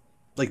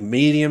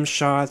medium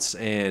shots,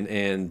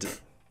 and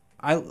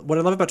what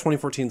I love about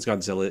 2014's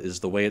Godzilla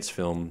is the way it's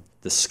filmed,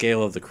 the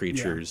scale of the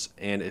creatures,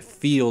 and it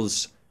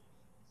feels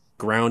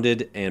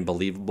grounded and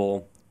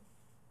believable.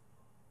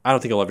 I don't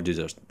think it'll ever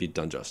be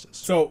done justice.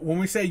 So when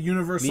we say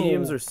Universal,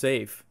 mediums are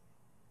safe.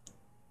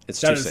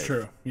 That is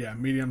true. Yeah,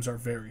 mediums are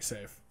very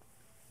safe.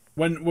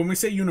 When we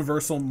say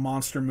Universal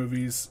monster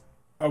movies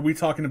are we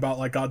talking about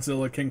like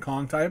Godzilla, King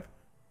Kong type,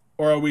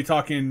 or are we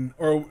talking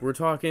We're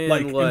talking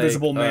like like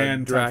Invisible Man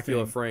type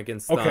Dracula, thing?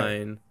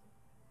 Frankenstein.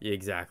 Yeah,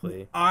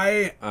 exactly.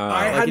 I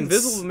Like hadn't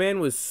Invisible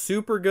Man was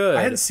super good.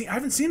 I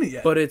haven't seen it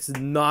yet. but it's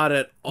not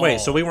at all. Wait,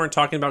 so we weren't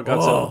talking about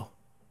Godzilla? Oh.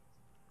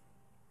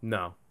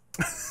 No.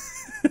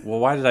 Well,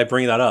 why did I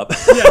bring that up?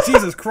 Yeah,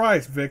 Jesus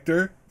Christ,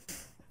 Victor.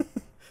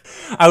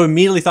 I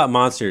immediately thought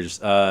monsters.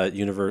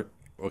 Universe.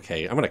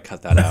 Okay, I'm gonna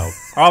cut that out.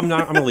 Or I'm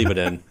not. I'm gonna leave it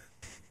in.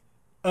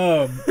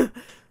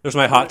 There's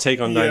my hot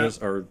take on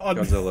or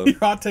Godzilla. Your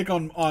hot take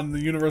on the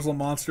Universal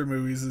monster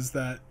movies is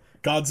that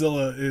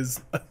Godzilla is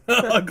an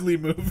ugly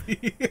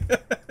movie.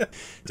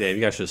 Damn,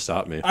 you guys should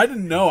stop me. I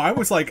didn't know. I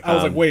was like,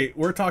 wait,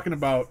 we're talking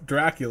about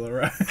Dracula,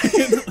 right?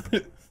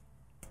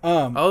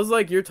 I was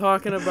like, you're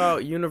talking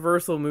about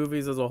Universal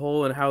movies as a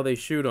whole and how they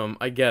shoot them.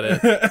 I get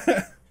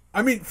it.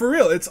 I mean, for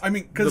real, because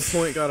The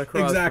point got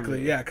across. exactly,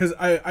 for me. yeah. Because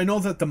I know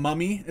that the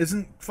Mummy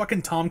isn't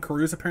fucking Tom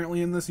Cruise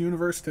apparently in this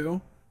universe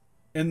too,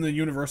 in the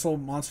Universal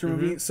monster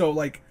movie. So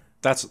like,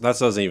 That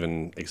doesn't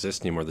even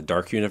exist anymore. The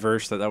Dark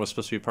Universe that was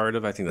supposed to be part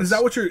of. I think that's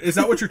is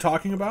that what you're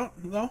talking about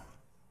though?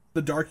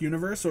 The Dark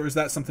Universe, or is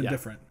that something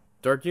different?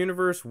 Dark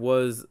Universe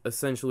was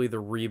essentially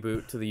the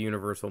reboot to the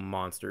Universal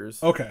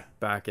monsters. Okay.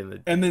 Back in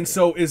the And then,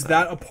 so is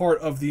that a part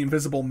of the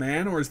Invisible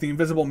Man, or is the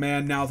Invisible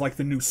Man now like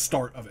the new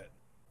start of it?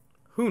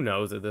 Who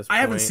knows at this point?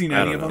 I haven't seen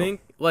any of I them.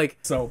 think like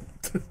So,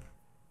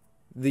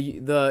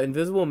 the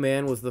Invisible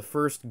Man was the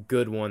first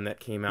good one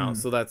that came out,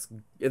 so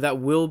that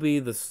will be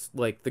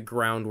the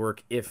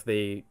groundwork if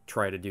they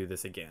try to do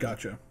this again.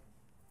 gotcha.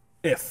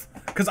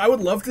 Because I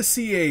would love to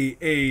see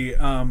a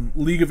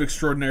League of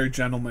Extraordinary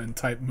Gentlemen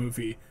type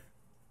movie.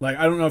 Like,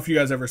 I don't know if you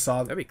guys ever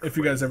saw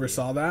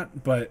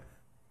that, but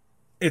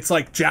it's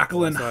like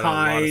Jekyll and So I had a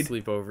lot of Hyde.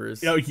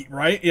 sleepovers. Yeah,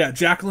 right? Yeah,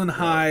 Jekyll and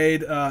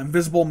Hyde,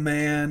 Invisible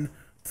Man,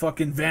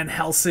 fucking Van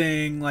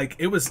Helsing. Like,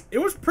 it was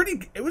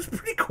pretty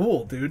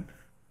cool, dude.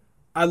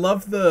 I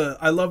love the.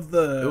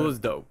 It was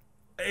dope.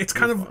 It's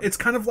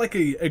kind of like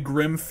a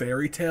grim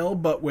fairy tale,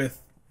 but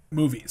with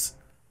movies,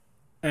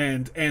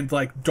 and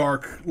like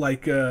dark,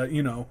 like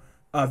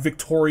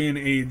Victorian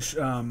age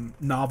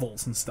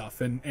novels and stuff,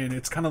 and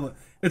it's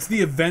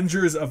the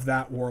Avengers of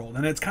that world,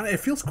 and it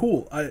feels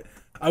cool.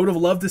 I would have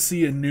loved to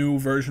see a new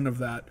version of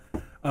that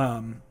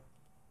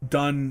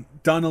done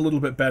a little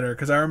bit better,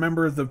 because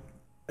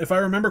if I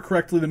remember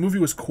correctly, the movie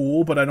was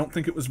cool, but I don't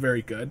think it was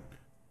very good.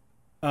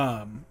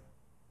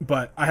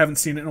 But I haven't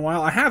seen it in a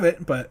while. I have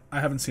it, but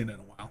I haven't seen it in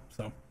a while.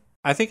 So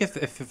I think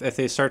if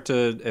they start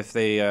to if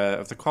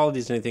the quality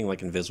is anything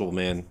like Invisible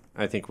Man,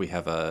 I think we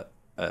have a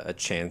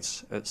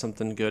chance at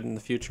something good in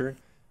the future.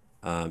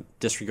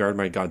 Disregard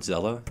my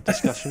Godzilla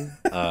discussion.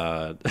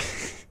 I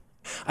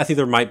think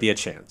there might be a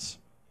chance,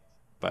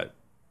 but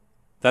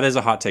that is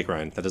a hot take,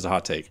 Ryan. That is a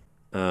hot take.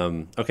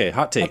 Okay,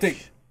 hot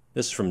take.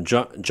 This is from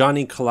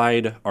Johnny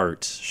Clyde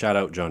Art. Shout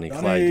out Johnny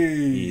Clyde.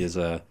 He's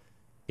a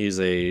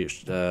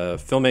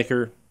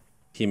filmmaker.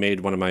 He made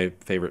one of my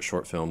favorite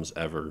short films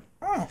ever.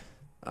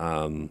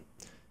 Oh.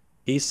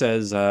 He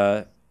says,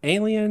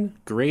 Alien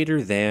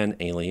greater than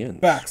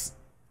Aliens. Facts.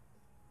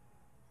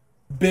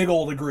 Big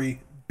old agree.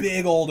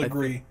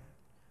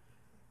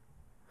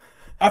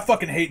 I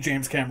fucking hate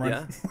James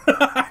Cameron. Yeah.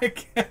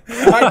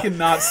 I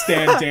cannot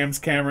stand James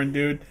Cameron,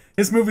 dude.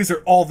 His movies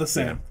are all the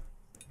same.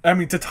 Yeah. I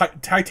mean,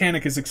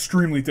 Titanic is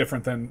extremely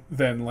different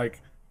than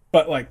like,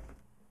 but like.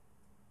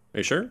 Are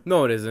you sure?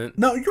 No, it isn't.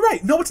 No, you're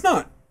right. No, it's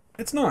not.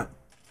 It's not.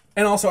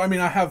 And also, I mean,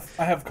 I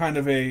have kind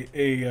of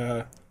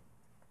a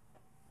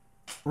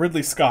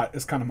Ridley Scott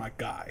is kind of my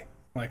guy.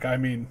 Like, I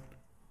mean,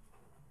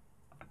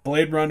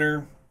 Blade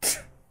Runner,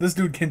 this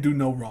dude can do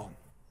no wrong.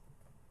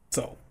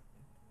 So,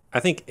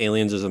 I think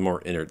Aliens is a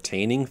more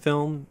entertaining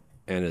film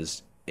and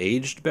is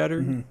aged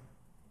better. Mm-hmm.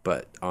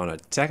 But on a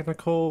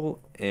technical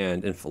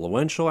and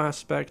influential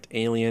aspect,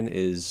 Alien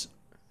is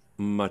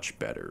much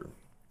better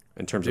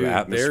in terms of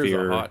atmosphere.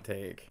 There's a hot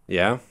take.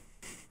 Yeah?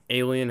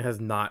 Alien has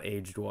not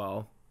aged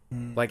well,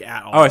 like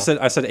at all. Oh, I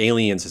said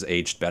Aliens has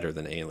aged better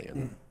than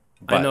Alien.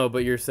 But I know,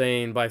 but you're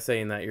saying by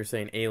saying that you're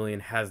saying Alien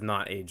has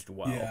not aged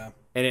well. Yeah.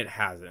 And it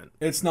hasn't.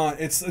 It's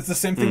not. It's the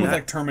same thing with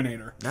like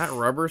Terminator. That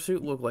rubber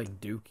suit looked like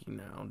Dookie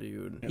now,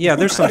 dude. Yeah,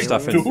 there's some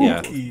stuff in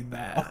Dookie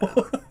now.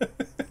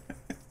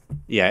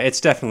 Yeah,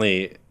 it's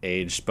definitely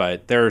aged,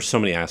 but there are so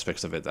many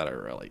aspects of it that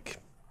are like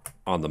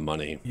on the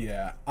money.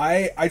 Yeah,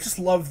 I just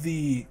love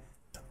the.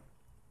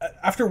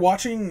 After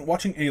watching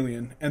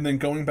Alien and then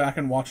going back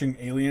and watching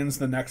Aliens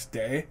the next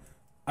day,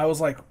 I was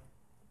like,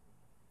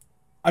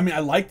 I mean, I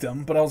liked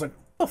them, but I was like,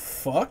 what the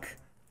fuck?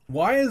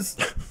 Why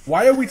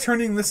are we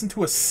turning this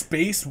into a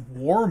space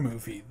war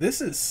movie? This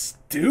is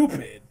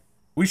stupid.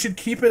 We should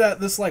keep it at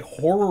this like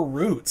horror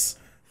roots.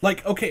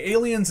 Like, okay,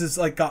 Aliens is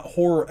like got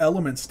horror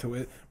elements to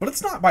it, but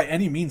it's not by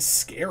any means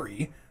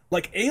scary.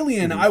 Like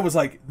Alien, I was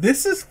like,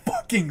 this is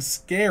fucking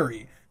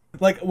scary.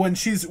 Like when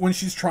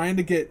she's trying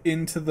to get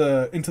into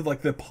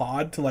the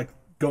pod to like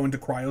go into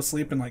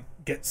cryosleep and like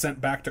get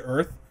sent back to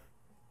Earth,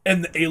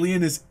 and the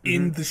alien is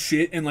in the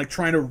shit and like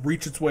trying to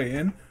reach its way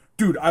in.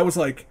 Dude, I was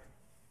like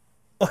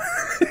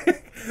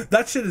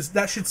That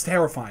shit's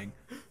terrifying.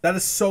 That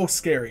is so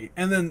scary.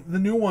 And then the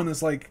new one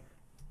is like,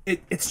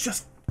 it's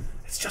just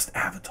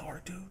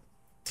Avatar, dude.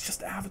 It's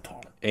just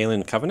Avatar.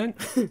 Alien Covenant?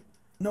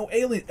 No,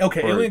 Alien.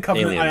 Okay, Or Alien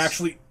Covenant.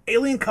 Aliens.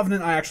 Alien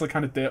Covenant. I actually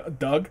kind of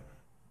dug,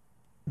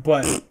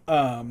 but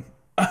I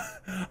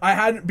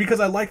had because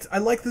I like the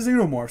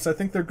Xenomorphs. I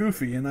think they're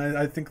goofy, and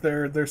I think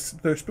they're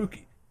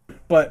spooky.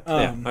 But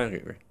Yeah, I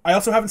agree. I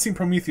also haven't seen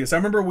Prometheus. I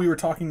remember we were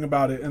talking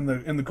about it in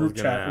the group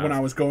chat when I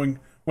was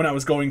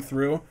going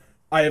through.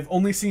 I have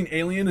only seen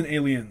Alien and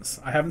Aliens.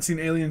 I haven't seen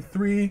Alien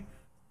 3,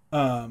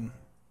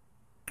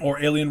 or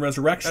Alien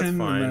Resurrection. That's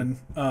fine. And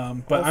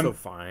then, but Also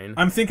fine.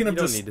 I'm thinking of You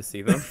don't just need to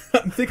see them.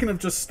 I'm thinking of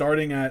just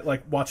starting at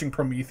like watching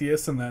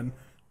Prometheus and then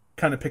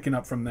kind of picking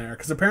up from there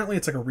because apparently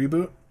it's like a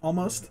reboot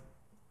almost.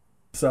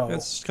 So,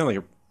 It's kind of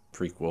like a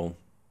prequel.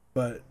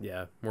 but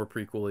Yeah, more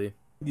prequely.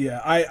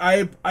 yeah,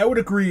 I would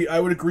agree. I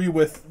would agree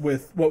with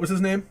what was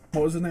his name?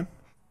 What was his name?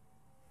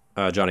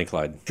 Johnny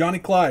Clyde. Johnny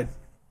Clyde.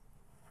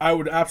 I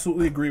would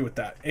absolutely agree with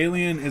that.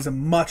 Alien is a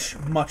much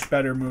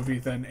better movie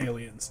than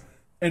Aliens,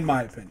 in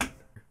my opinion.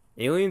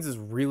 Aliens is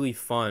really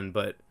fun,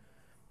 but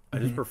I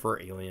just prefer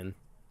Alien.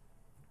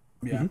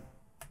 Yeah.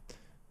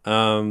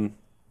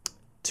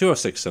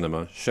 206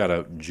 Cinema. Shout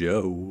out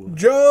Joe.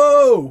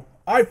 Joe,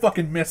 I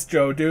fucking miss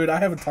Joe, dude. I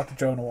haven't talked to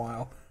Joe in a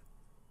while.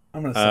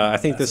 I'm gonna. Send him a I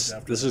think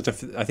message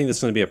after I think this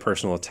is going to be a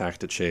personal attack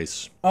to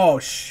Chase. Oh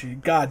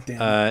shit! God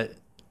damn it.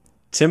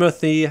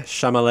 Timothy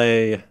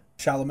Chalamet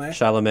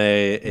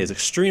Chalamet. is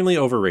extremely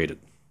overrated.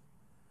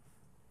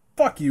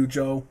 Fuck you,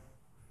 Joe.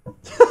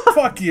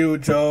 Fuck you,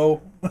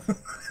 Joe.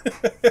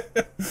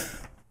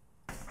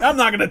 I'm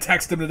not gonna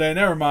text him today.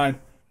 Never mind.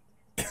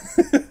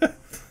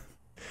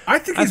 I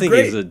think he's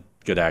great. He's a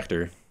good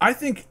actor. I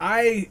think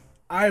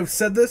I've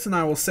said this and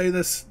I will say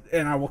this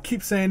and I will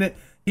keep saying it.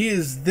 He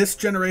is this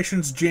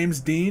generation's James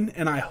Dean,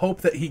 and I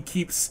hope that he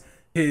keeps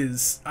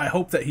his. I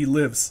hope that he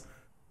lives,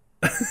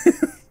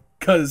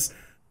 because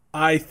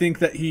I think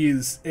that he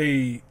is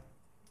a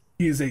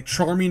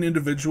charming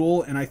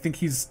individual, and I think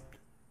he's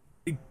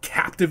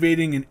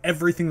captivating in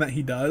everything that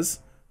he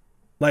does.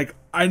 Like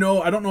I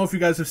don't know if you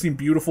guys have seen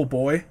Beautiful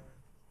Boy,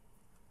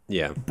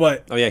 Yeah.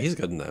 but Oh yeah, he's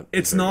good in that.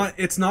 it's not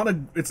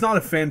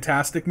a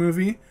fantastic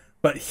movie,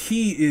 but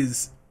he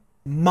is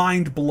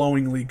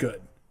mind-blowingly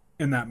good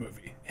in that movie.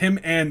 Him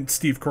and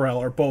Steve Carell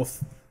are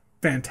both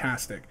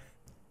fantastic.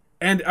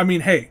 And I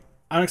mean, hey,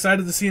 I'm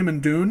excited to see him in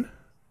Dune.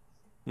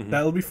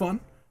 That'll be fun.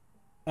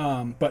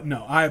 But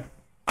no, I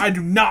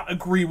do not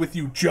agree with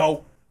you,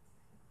 Joe.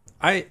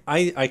 I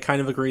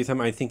kind of agree with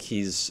him. I think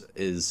there's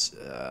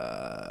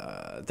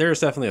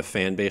definitely a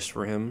fan base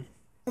for him.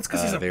 That's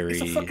because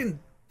he's a fucking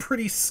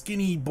pretty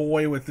skinny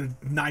boy with a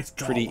nice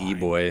jawline. Pretty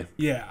e-boy.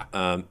 Yeah.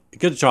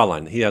 Good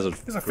jawline. He has a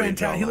He's a great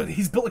fantastic. jawline.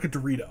 He's built like a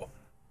Dorito.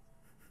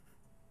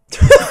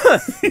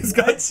 he's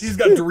got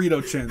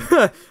Dorito chin.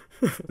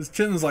 His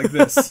chin is like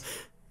this.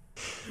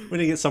 We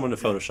need to get someone to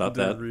Photoshop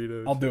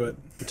that I'll do it.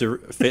 to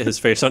fit his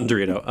face on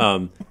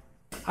Dorito.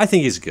 I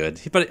think he's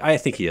good, but I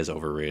think he is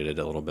overrated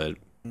a little bit.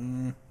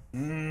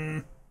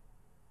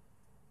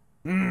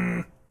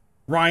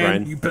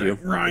 Ryan, you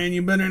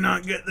better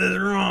not get this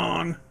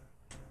wrong.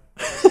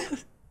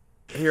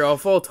 Here, I'll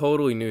fall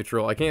totally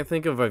neutral. I can't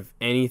think of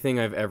anything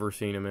I've ever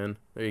seen him in.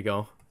 There you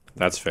go.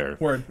 That's fair.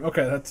 Word.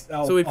 Okay, that's.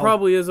 So he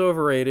probably is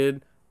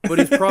overrated, but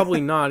he's probably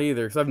not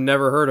either, because I've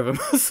never heard of him.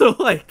 So,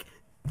 like,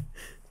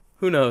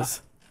 who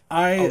knows?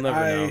 I'll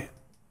never know.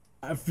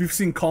 If you've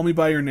seen Call Me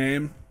by Your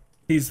Name,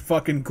 he's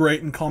fucking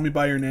great in Call Me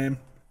by Your Name.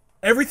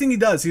 Everything he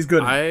does, he's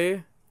good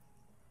in.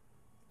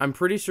 I'm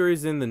pretty sure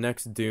he's in the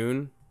next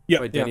Dune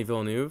by Denis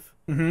Villeneuve.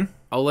 Mm-hmm.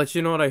 I'll let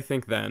you know what I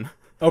think then.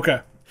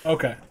 Okay.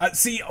 Okay,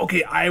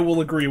 I will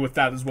agree with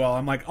that as well.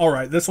 I'm like, all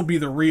right, this will be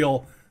the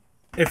real.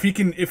 If he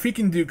can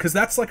do, because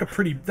that's a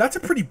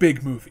pretty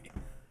big movie.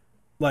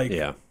 Like,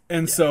 Yeah.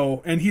 and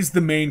so, and he's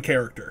the main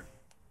character.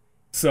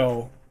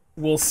 So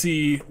we'll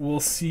see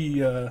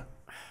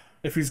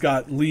if he's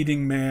got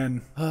leading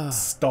man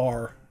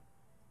star.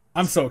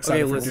 I'm so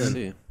excited for listen.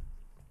 Dune.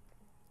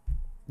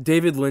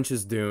 David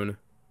Lynch's Dune.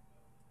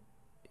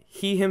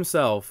 He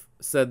himself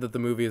said that the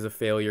movie is a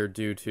failure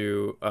due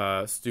to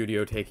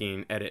studio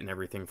taking edit and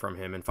everything from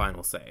him and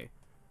final say.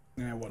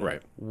 Yeah, whatever.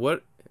 Right.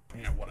 What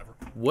Whatever.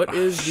 What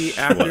is the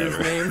actor's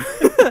name?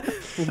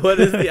 What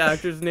is the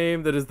actor's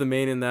name that is the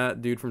main in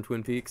that dude from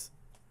Twin Peaks?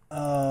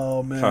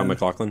 Oh man. Kyle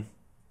MacLachlan.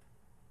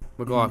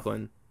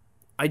 McLaughlin.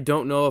 I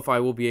don't know if I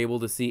will be able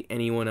to see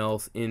anyone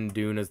else in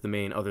Dune as the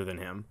main other than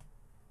him.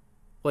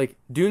 Like,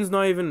 Dune's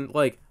not even,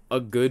 like, a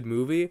good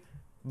movie,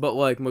 but,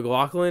 like,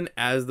 McLaughlin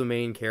as the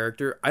main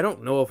character, I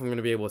don't know if I'm going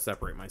to be able to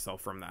separate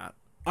myself from that.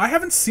 I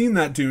haven't seen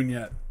that Dune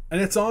yet, and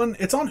it's on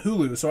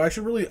Hulu, so I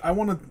should really I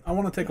want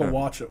to take a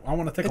watch. I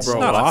want to take It's a watch.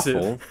 not watch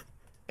awful.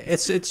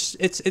 It's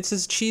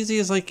as cheesy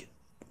as like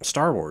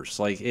Star Wars.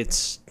 Like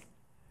it's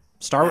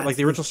Star Wars. Like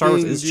the original Star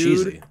Wars is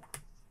cheesy.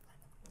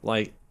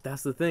 Like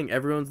That's the thing.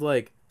 Everyone's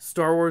like,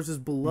 Star Wars is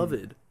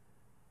beloved,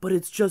 but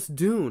it's just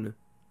Dune.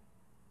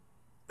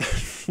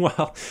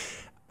 well,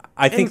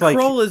 I think and like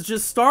Krull is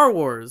just Star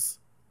Wars.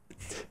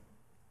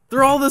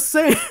 They're all the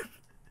same.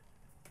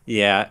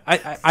 Yeah,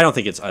 I don't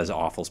think it's as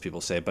awful as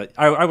people say, but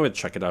I would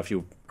check it out if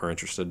you are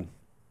interested.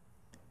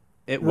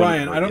 It wouldn't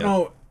Ryan, hurt I don't you.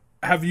 know.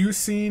 Have you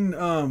seen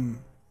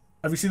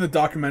the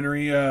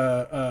documentary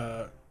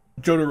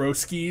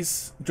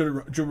Jodorowsky's?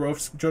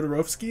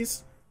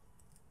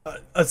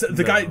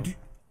 The guy,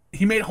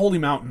 he made Holy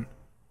Mountain.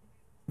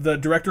 The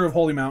director of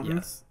Holy Mountain.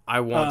 Yes, I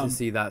want to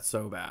see that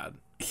so bad.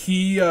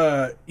 He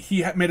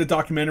made a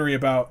documentary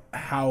about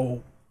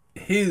how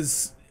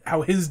his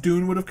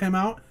Dune would have come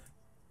out,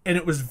 and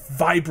it was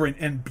vibrant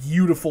and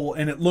beautiful,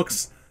 and it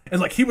looks, and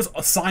like he was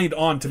signed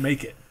on to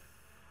make it,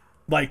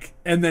 like,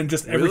 and then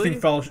just everything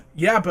Really? fell.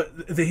 Yeah,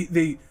 but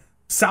they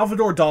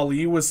Salvador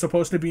Dali was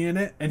supposed to be in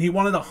it, and he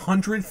wanted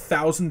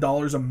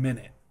 $100,000 a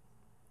minute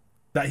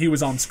that he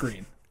was on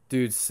screen.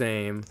 Dude,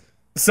 same.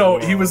 So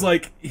he was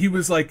like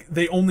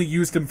they only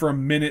used him for a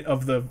minute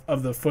of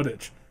the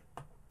footage,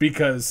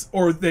 because,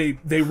 or they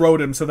wrote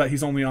him so that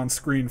he's only on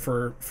screen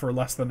for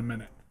less than a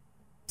minute,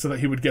 so that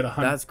he would get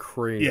 100. That's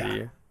crazy.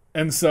 Yeah.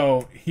 And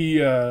so he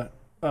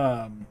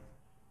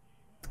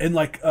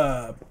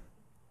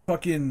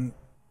fucking,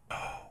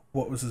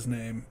 what was his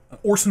name?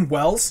 Orson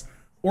Welles.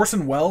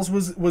 Orson Welles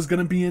was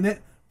gonna be in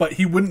it, but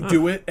he wouldn't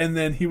do it, and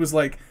then he was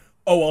like,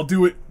 "Oh, I'll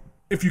do it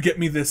if you get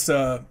me this.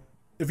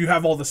 If you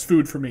have all this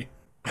food for me."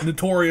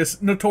 Notorious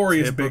big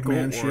Typical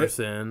man shit.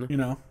 Orson. You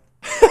know.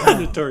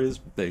 Notorious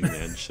big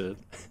man shit.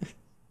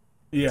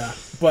 Yeah,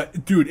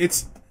 but dude,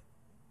 it's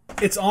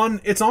on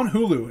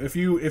Hulu. If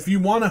you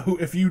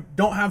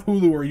don't have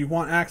Hulu or you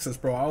want access,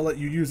 bro, I'll let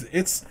you use it.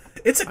 It's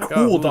a got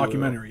cool Hulu.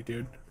 documentary,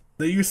 dude.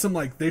 They use some,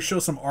 like, they show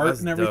some art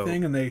That's and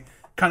everything, dope. and they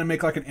kind of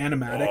make like an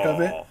animatic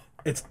of it.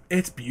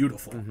 It's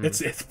beautiful.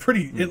 It's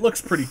pretty. It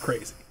looks pretty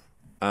crazy.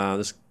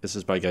 This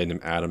is by a guy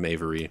named Adam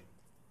Avery.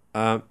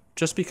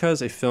 Just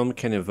because a film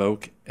can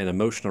evoke an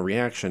emotional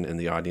reaction in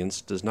the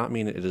audience does not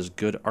mean it is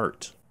good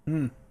art.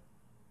 I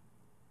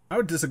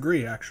would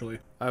disagree, actually.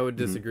 I would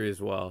disagree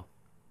as well.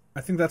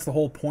 I think that's the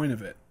whole point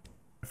of it.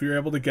 If you're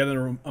able to get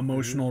an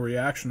emotional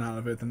reaction out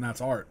of it, then that's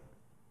art.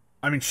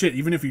 I mean, shit,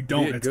 even if you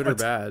don't, Be it it's good or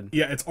it's- bad.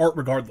 Yeah, it's art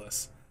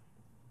regardless.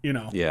 You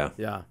know. Yeah.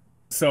 Yeah.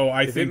 So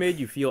I If think it made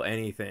you feel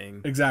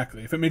anything,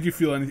 exactly. If it made you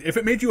feel anything, if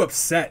it made you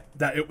upset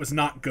that it was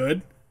not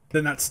good,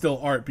 then that's still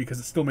art because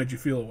it still made you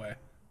feel a way.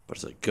 But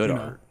it's like good You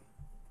know. art.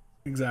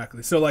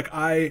 Exactly. So like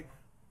I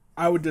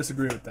would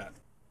disagree with that.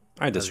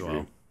 I disagree.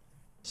 well.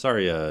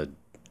 Sorry,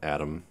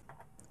 Adam.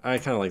 I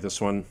kind of like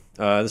this one.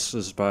 This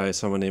is by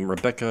someone named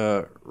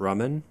Rebecca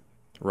Raman.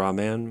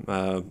 Ramen.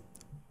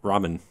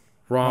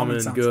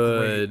 Ramen sounds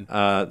good.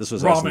 This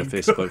was also in Ramen.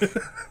 the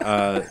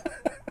Facebook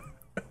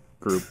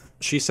group.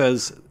 She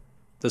says,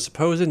 the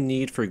supposed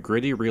need for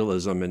gritty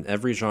realism in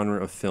every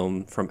genre of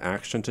film, from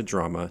action to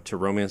drama to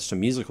romance to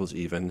musicals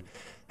even,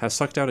 has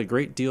sucked out a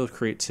great deal of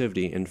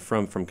creativity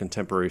from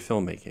contemporary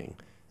filmmaking.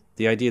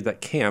 The idea that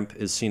camp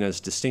is seen as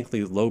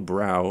distinctly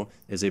lowbrow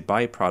is a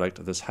byproduct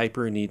of this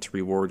hyper need to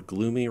reward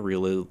gloomy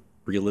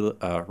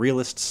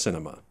realist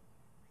cinema.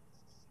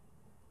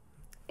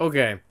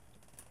 Okay.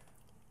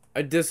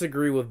 I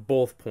disagree with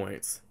both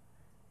points.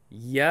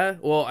 Yeah,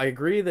 well, I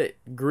agree that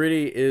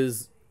gritty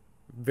is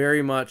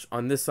very much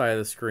on this side of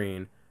the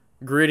screen.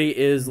 Gritty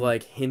is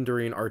like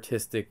hindering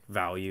artistic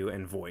value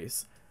and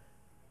voice.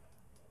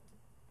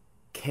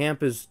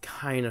 Camp is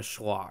kind of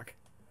schlock.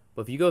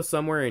 But if you go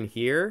somewhere in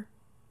here,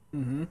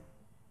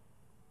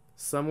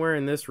 somewhere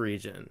in this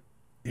region,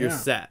 you're Yeah.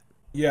 set.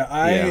 Yeah,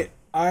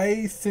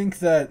 I think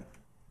that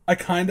I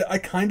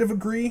kind of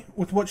agree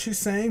with what she's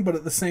saying, but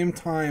at the same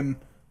time,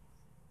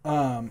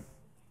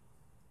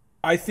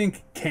 I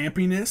think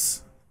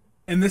campiness,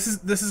 and this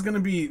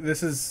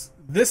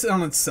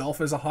on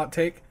itself is a hot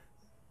take.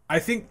 I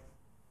think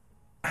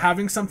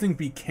having something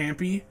be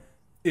campy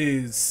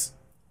is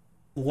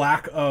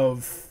lack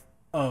of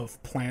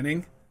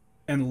planning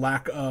and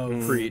lack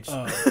of Preach.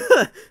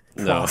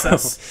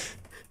 process.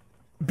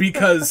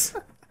 because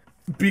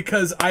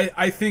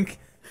I think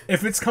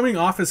if it's coming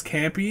off as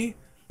campy,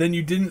 then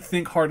you didn't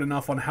think hard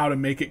enough on how to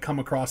make it come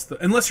across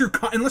unless you're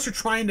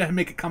trying to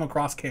make it come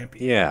across campy.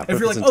 Yeah, but If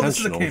you're if like, it's oh, this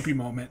is a intentional. campy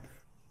moment.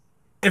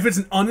 If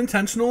it's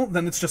unintentional,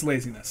 then it's just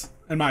laziness,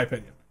 in my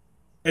opinion.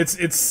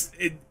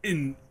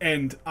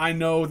 And I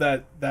know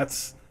that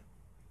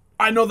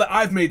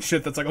I've made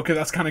shit that's like, okay,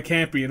 that's kind of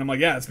campy, and I'm like,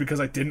 yeah, it's because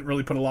I didn't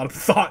really put a lot of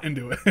thought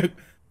into it,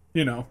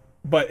 you know.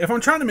 But if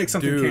I'm trying to make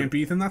something Dude.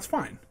 campy, then that's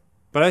fine.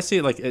 But I see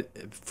it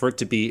like for it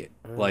to be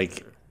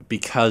like,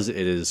 because it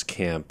is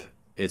camp,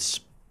 it's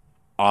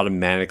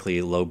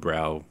automatically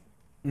lowbrow.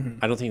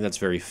 I don't think that's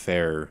very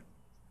fair.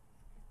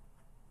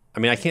 I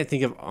mean, I can't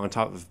think of on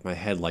top of my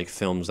head like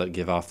films that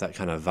give off that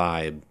kind of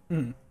vibe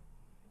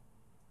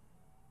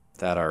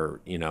that are,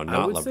 you know, I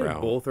not would say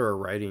lowbrow. both are a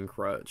writing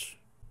crutch.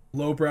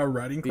 Lowbrow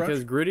writing crutch.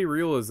 Because gritty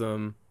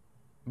realism,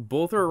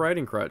 both are a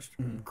writing crutch.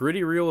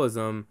 Gritty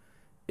realism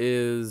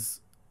is,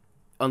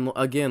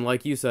 again,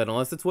 like you said,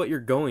 unless it's what you're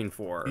going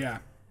for. Yeah.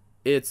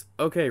 It's,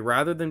 okay,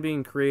 rather than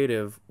being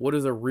creative, what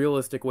is a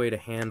realistic way to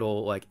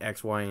handle, like,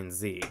 X, Y, and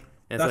Z?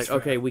 And it's That's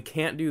like, okay, fair. we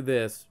can't do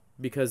this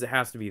because it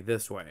has to be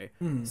this way.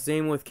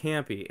 Same with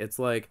campy. It's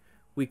like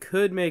we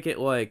could make it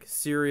like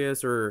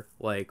serious or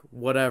like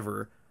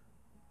whatever,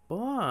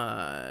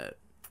 but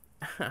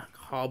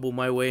hobble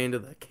my way into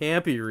the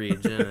campy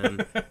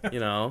region, you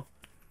know.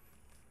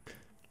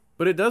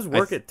 But it does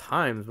work at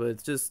times, but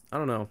it's just, I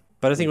don't know.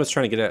 But I think what's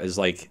trying to get at is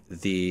like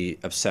the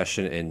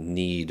obsession and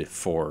need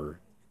for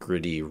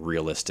gritty,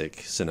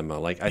 realistic cinema.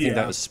 Like I think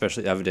that was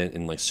especially evident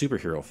in like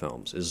superhero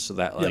films. Is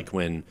that like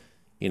when,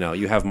 you know,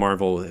 you have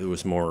Marvel who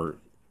was more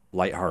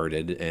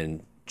lighthearted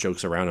and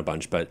jokes around a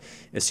bunch, but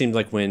it seemed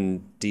like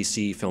when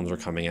DC films were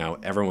coming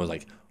out, everyone was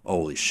like,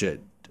 "Holy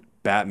shit,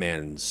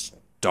 Batman's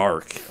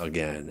dark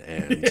again,"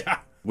 and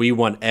we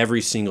want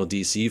every single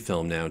DC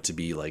film now to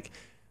be like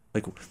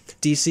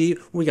DC.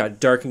 We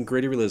got dark and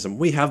gritty realism.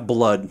 We have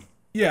blood.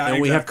 Yeah,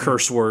 and we have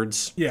curse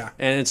words. Yeah.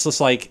 And it's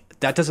just like,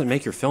 that doesn't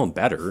make your film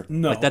better.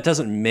 No. Like, that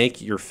doesn't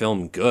make your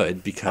film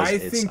good because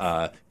it's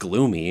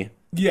gloomy.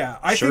 Yeah,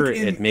 I sure,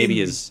 think it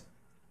maybe is.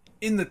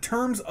 In the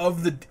terms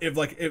of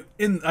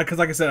because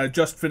like I said, I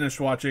just finished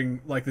watching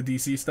like the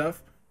DC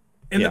stuff.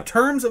 In the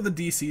terms of the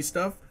DC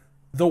stuff,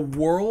 the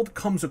world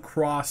comes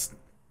across.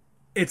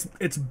 It's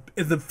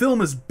the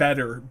film is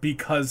better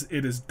because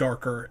it is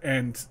darker,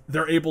 and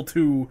they're able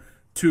to.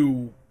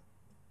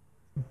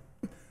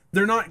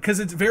 They're not, because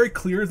it's very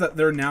clear that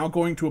they're now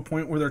going to a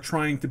point where they're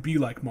trying to be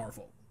like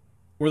Marvel,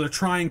 where they're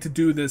trying to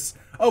do this.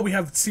 Oh, we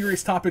have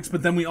serious topics,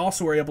 but then we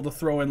also are able to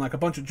throw in like a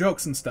bunch of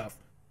jokes and stuff.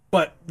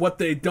 But what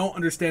they don't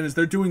understand is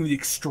they're doing the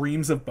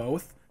extremes of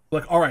both.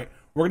 Like, all right,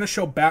 we're gonna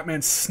show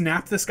Batman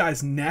snap this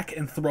guy's neck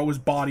and throw his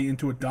body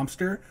into a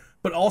dumpster,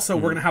 but also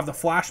we're gonna have the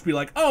Flash be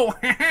like, oh,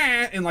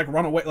 and like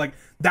run away. Like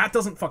that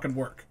doesn't fucking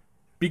work,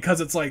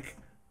 because it's like,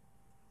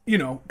 you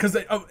know, because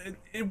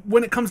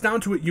when it comes down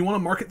to it, you want to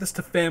market this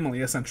to family,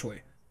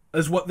 essentially,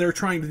 is what they're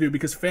trying to do,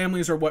 because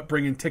families are what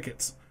bring in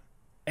tickets.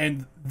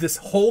 And this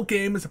whole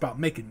game is about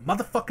making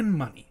motherfucking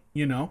money,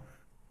 you know?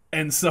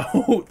 And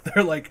so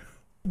they're like,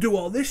 do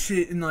all this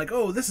shit, and like,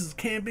 oh, this is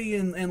campy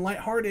and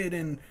lighthearted,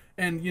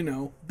 and you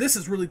know, this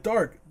is really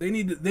dark. They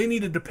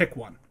needed to pick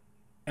one.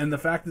 And the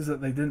fact is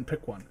that they didn't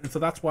pick one. And so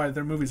that's why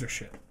their movies are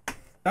shit.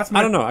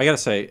 I don't know. I gotta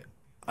say,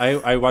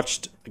 I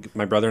watched,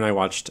 my brother and I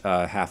watched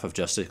half of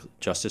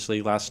Justice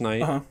League last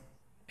night,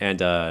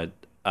 and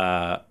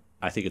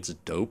I think it's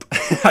dope.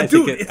 I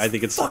think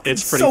it's pretty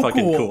so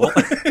fucking cool.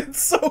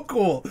 It's so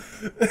cool.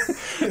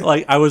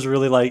 Like I was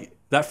really like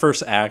that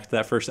first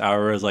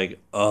hour I was like,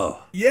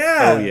 oh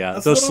yeah,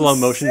 those slow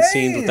motion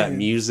scenes with that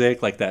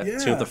music, like that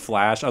scene with the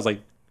Flash. I was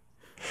like,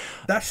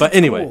 but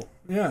anyway, cool.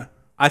 Yeah,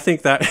 I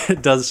think that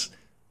it does.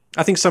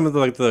 I think some of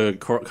the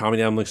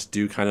comedy elements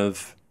do kind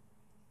of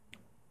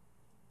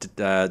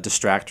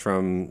distract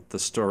from the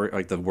story,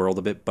 like the world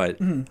a bit, but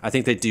I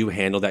think they do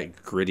handle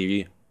that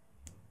gritty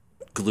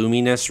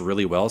gloominess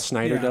really well.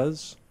 Snyder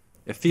does.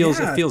 It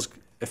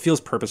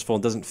feels purposeful.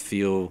 It doesn't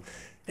feel.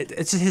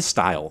 It's his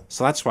style,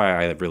 so that's why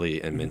I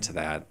really am into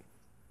that.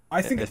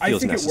 I think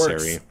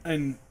necessary. It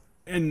works,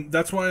 and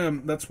that's why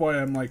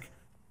I'm like,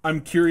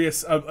 I'm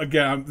curious.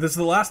 Again, this is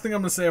the last thing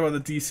I'm gonna say about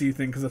the DC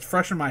thing because it's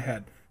fresh in my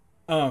head.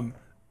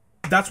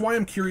 That's why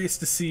I'm curious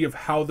to see of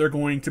how they're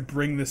going to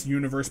bring this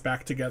universe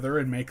back together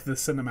and make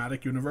this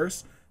cinematic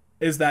universe.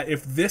 Is that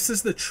if this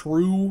is the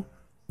true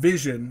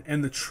vision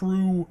and the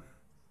true,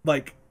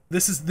 like,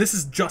 this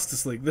is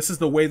Justice League, this is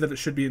the way that it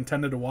should be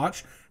intended to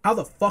watch, how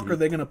the fuck are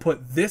they going to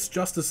put this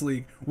Justice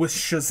League with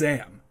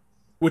Shazam,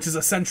 which is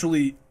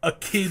essentially a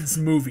kid's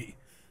movie?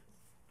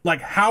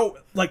 Like, how,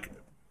 like,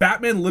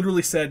 Batman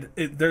literally said,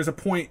 there's a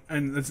point,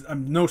 and there's,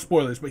 no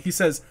spoilers, but he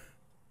says,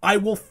 I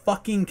will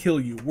fucking kill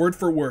you, word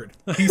for word.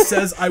 He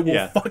says, I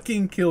will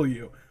fucking kill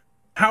you.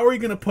 How are you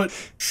going to put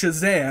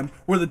Shazam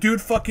where the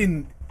dude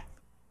fucking,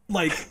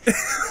 like,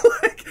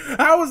 like,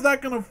 how is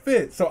that going to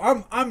fit? So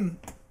I'm,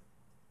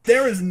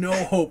 there is no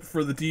hope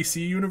for the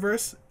DC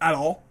universe at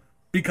all,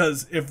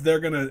 because if they're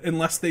going to,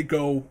 unless they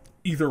go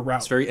either route.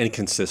 It's very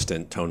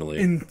inconsistent tonally.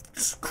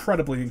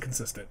 Incredibly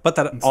inconsistent. But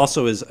that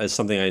also is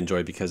something I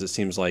enjoy, because it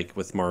seems like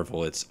with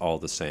Marvel it's all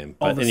the same.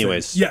 But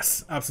anyways.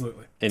 Yes,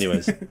 absolutely.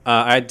 Anyways,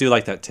 I do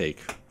like that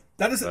take.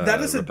 That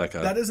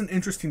is an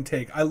interesting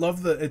take. I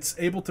love that it's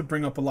able to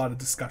bring up a lot of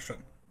discussion.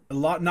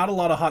 Not a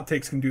lot of hot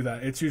takes can do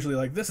that. It's usually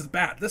like, this is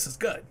bad, this is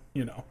good,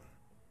 you know.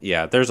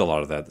 Yeah, there's a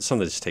lot of that. Some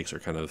of these takes are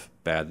kind of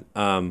bad.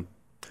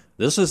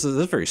 This is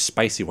a very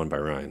spicy one by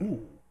Ryan.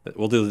 Ooh.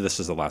 We'll do this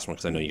as the last one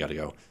because I know you got to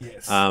go.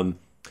 Yes.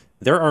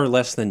 There are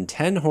less than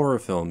 10 horror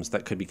films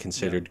that could be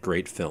considered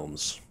great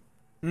films.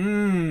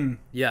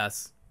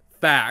 Yes.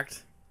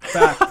 Fact.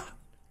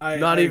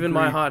 Not even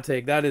my hot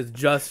take. That is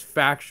just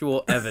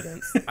factual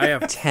evidence. I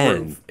have 10.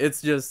 Proof.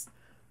 It's just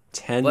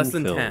 10 less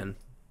than film. 10.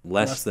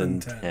 Less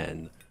than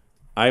 10.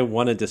 I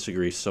want to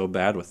disagree so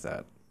bad with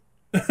that.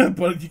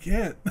 But you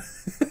can't.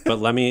 But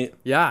let me.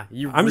 Yeah,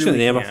 I'm just gonna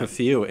name off a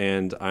few,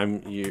 and I'm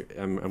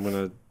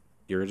gonna.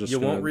 You're just. You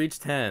won't reach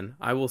 10.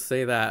 I will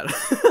say that.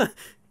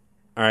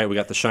 All right, we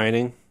got The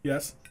Shining.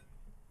 Yes.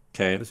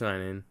 Okay. The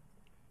Shining.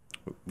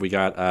 We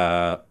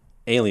got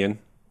Alien.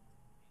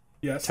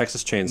 Yes.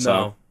 Texas Chainsaw.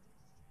 No.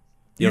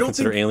 You don't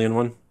consider Alien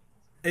one?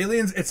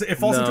 Aliens, it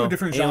falls into a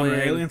different genre.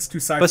 Aliens to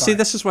sci-fi. But see,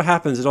 this is what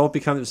happens. It all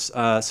becomes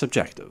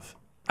subjective.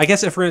 I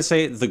guess if we're gonna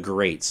say the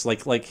greats,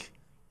 like the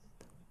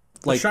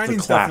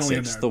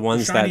classics, the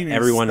ones that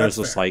everyone is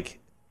just like.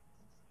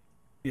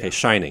 Okay,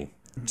 Shining,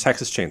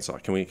 Texas Chainsaw.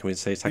 Can we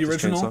say Texas the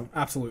original? Chainsaw?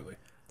 Absolutely.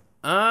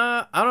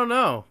 I don't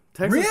know.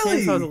 Texas Chainsaw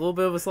is a little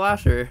bit of a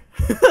slasher.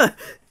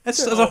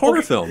 It's a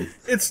horror film.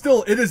 It is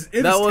terrifying.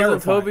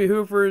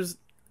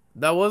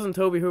 That wasn't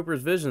Tobe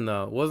Hooper's vision,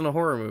 though. It wasn't a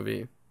horror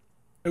movie.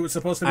 It was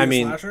supposed to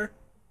be a slasher.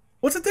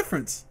 What's the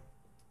difference?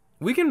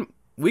 We can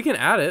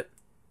add it.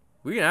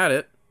 We can add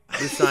it.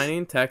 The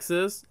Shining,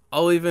 Texas.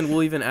 We'll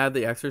even add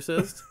The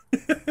Exorcist.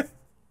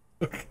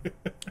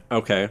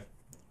 Okay.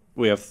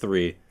 We have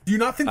 3. Do you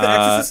not think The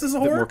Exorcist is a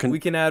horror? We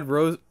can add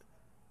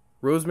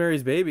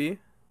Rosemary's Baby.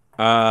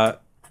 Let's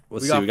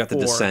see. We got 4. The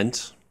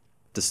Descent.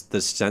 The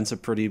Descent's a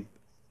pretty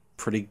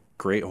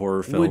great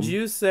horror film. Would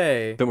you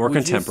say? A bit more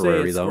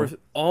contemporary, though.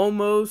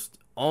 Almost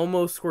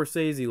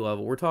Scorsese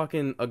level. We're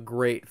talking a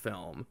great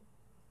film.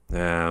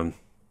 A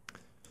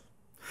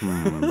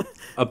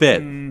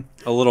bit, a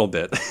little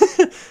bit.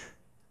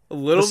 A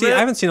little bit. I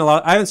haven't seen a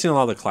lot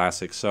of the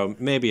classics, so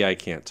maybe I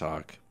can't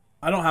talk.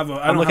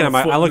 I'm looking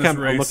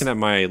at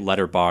my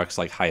letterbox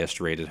like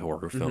highest rated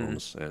horror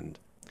films, and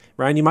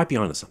Ryan, you might be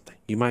onto something.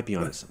 If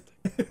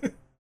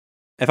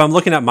I'm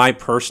looking at my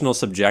personal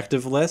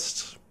subjective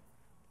list,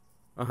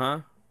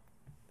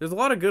 there's a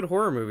lot of good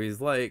horror movies.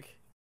 Like,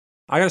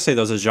 I gotta say,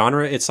 though, as a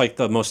genre, it's like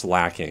the most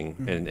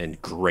lacking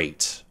and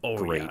great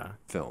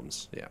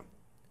films. Yeah.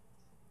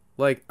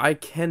 Like, I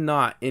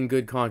cannot, in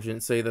good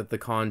conscience, say that The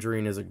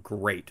Conjuring is a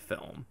great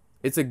film.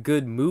 It's a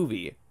good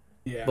movie.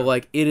 Yeah. But,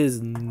 like, it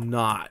is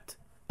not.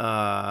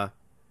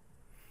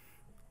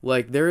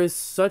 Like, there is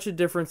such a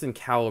difference in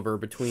caliber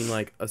between,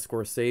 like, a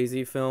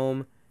Scorsese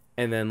film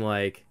and then,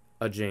 like,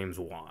 a James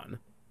Wan.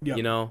 Yep.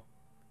 You know?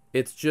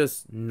 It's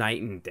just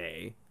night and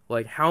day.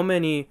 Like, how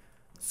many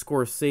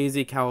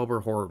Scorsese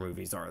caliber horror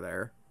movies are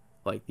there?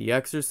 Like, The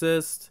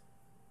Exorcist,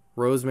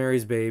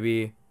 Rosemary's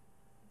Baby.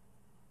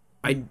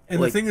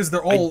 The thing is,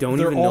 they're all. I don't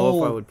even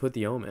know if I would put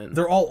The Omen.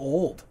 They're all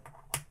old.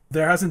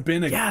 There hasn't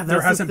been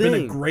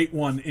a great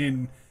one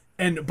in,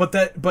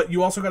 but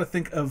you also got to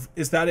think of,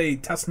 is that a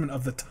testament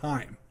of the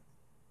time?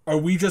 Are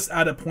we just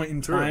at a point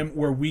in time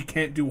where we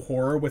can't do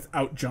horror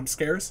without jump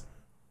scares?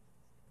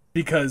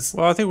 Because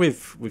I think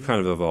we've kind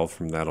of evolved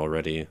from that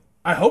already.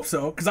 I hope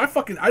so, because I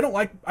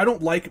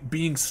don't like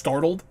being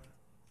startled,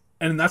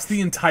 and that's the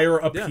entire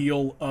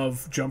appeal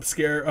of jump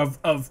scare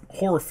of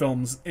horror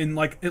films in,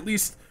 like, at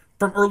least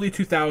from early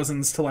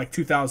 2000s to like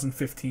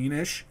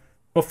 2015-ish.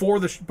 Before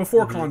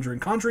Conjuring.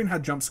 Conjuring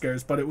had jump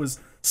scares, but it was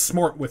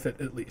smart with it,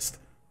 at least.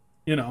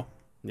 You know?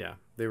 Yeah,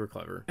 they were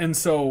clever. And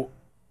so,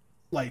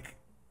 like,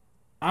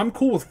 I'm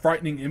cool with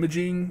frightening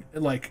imaging,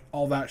 like,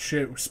 all that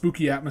shit,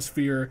 spooky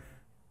atmosphere.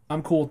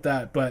 I'm cool with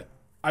that, but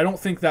I don't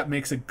think that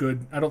makes it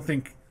good. I don't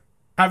think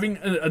having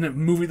a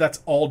movie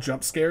that's all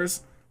jump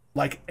scares,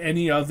 like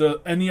any of the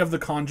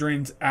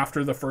Conjurings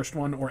after the first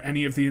one, or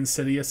any of the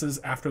Insidiouses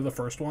after the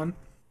first one.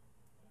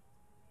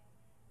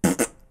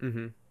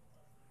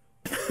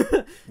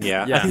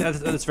 Yeah. I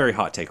think that's a very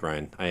hot take,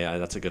 Ryan.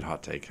 That's a good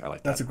hot take. I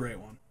like that. That's a great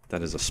one.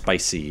 That is a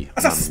spicy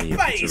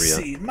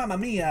Mamma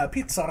Mia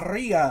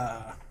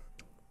pizzeria.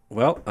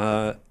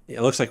 Well,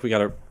 it looks like we got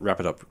to wrap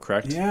it up,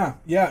 correct? Yeah.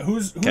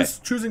 Who's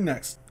choosing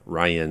next?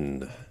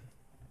 Ryan.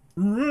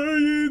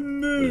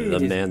 The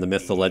man, the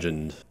myth, the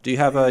legend. Do you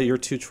have your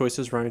 2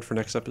 choices, Ryan, for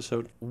next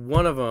episode?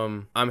 One of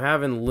them, I'm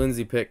having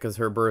Lindsay pick because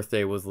her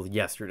birthday was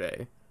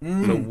yesterday.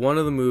 So one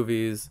of the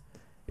movies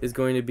is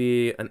going to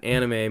be an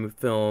anime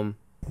film,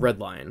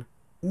 Redline.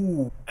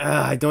 Ooh.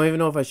 I don't even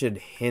know if I should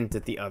hint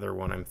at the other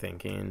one I'm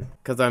thinking,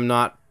 because I'm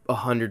not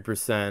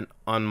 100%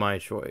 on my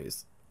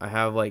choice. I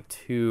have like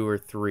 2 or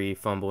 3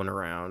 fumbling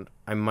around.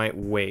 I might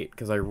wait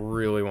because I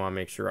really want to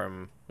make sure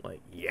I'm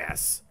like,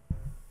 yes.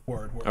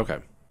 Word.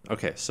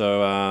 Okay,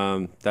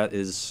 so that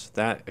is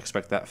that.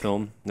 Expect that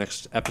film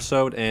next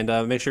episode, and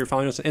make sure you're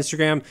following us on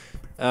Instagram,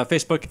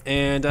 Facebook,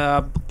 and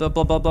blah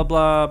blah blah blah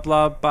blah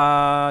blah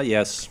blah.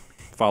 Yes,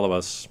 follow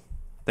us.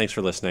 Thanks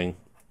for listening.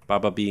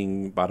 Baba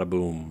bing, bada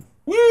boom.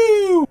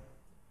 Woo!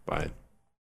 Bye.